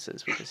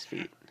bounces with his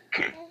feet.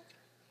 But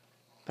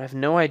I have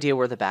no idea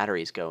where the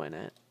batteries go in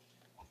it.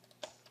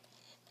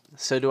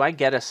 So do I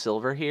get a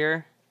silver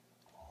here?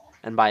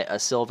 And by a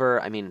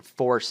silver, I mean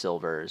 4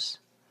 silvers.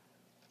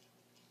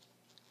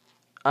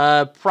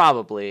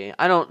 Probably.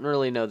 I don't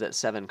really know that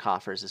 7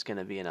 coffers is going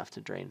to be enough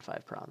to drain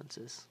 5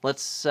 provinces.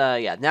 Let's,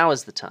 yeah, now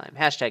is the time.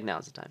 Hashtag now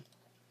is the time.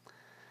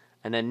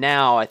 And then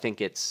now I think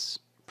it's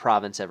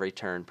province every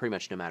turn, pretty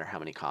much no matter how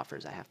many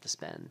coffers I have to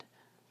spend.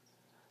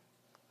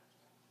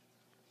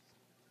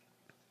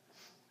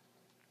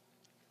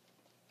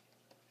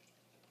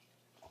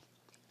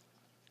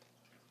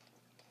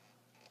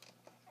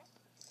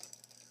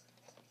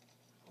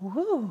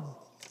 Woo.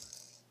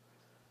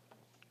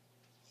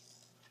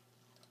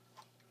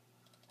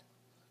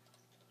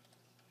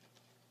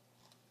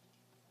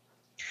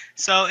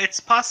 So it's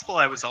possible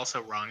I was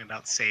also wrong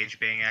about Sage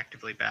being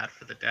actively bad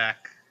for the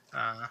deck.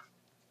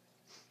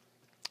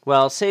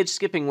 Well, Sage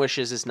skipping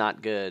wishes is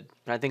not good.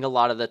 I think a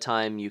lot of the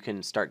time you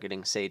can start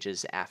getting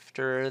Sages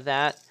after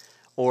that,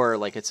 or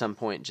like at some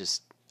point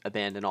just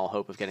abandon all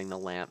hope of getting the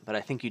lamp. But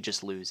I think you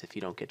just lose if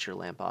you don't get your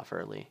lamp off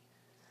early.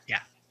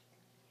 Yeah,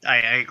 I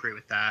agree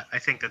with that. I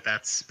think that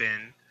that's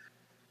been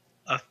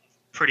a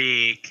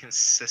pretty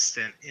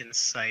consistent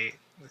insight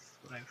with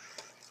what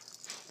I've...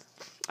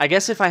 I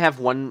guess if I have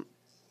one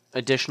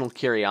additional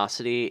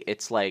curiosity,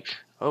 it's like,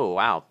 oh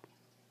wow.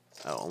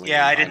 Oh, only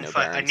Yeah, I buy didn't no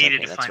find. I barons. needed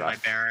Okay, to that's find my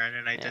rough. Baron,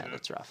 and I Yeah, didn't.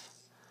 that's rough.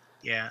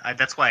 Yeah,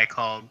 that's why I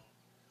called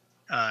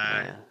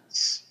Yeah.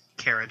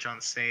 Carriage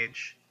on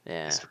stage.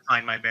 Yeah, Just to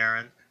find my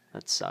Baron.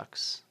 that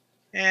sucks.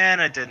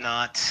 And I did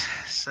not,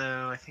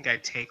 so I think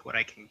I'd take what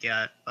I can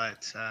get.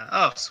 But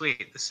oh,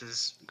 sweet, this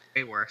is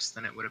way worse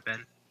than it would have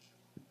been.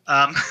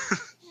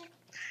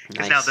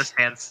 Because now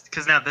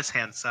this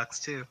hand sucks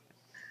too.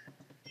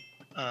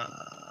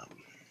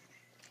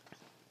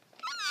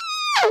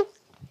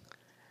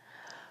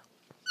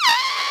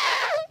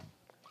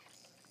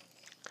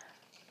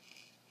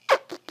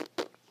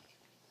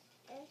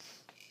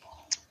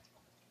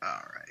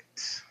 All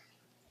right.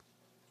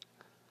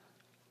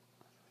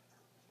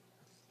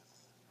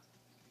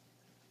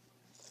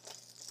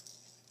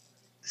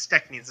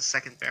 deck needs a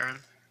second Baron.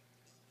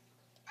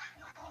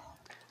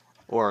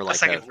 Or like a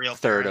second real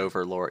third Baron.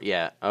 Overlord.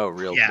 Yeah. Oh,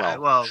 real. Yeah,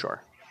 well,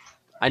 sure.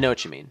 I know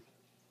what you mean.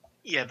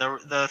 Yeah,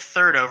 the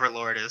third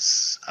Overlord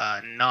is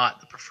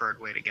not the preferred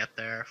way to get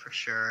there for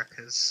sure,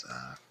 because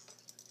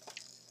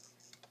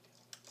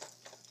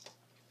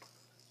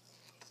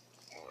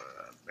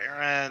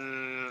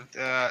Baron.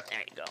 There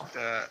you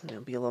go.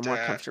 You'll be a little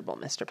more comfortable,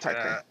 Mr.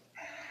 Parker.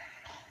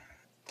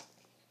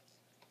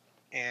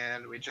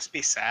 And we'd just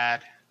be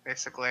sad,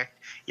 basically.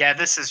 Yeah,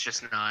 this is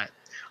just not.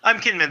 I'm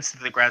convinced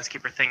of the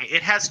Groundskeeper thing.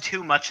 It has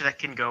too much that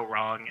can go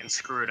wrong and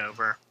screw it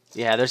over.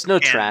 Yeah, there's no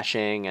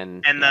trashing,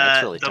 and yeah,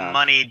 it's really the tough.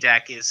 money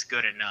deck is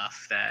good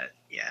enough that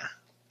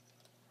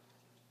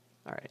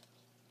All right.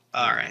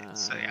 All right.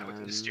 So yeah, we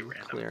can just do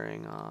random.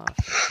 Clearing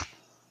off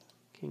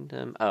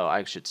Kingdom. Oh,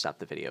 I should stop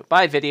the video.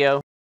 Bye, video.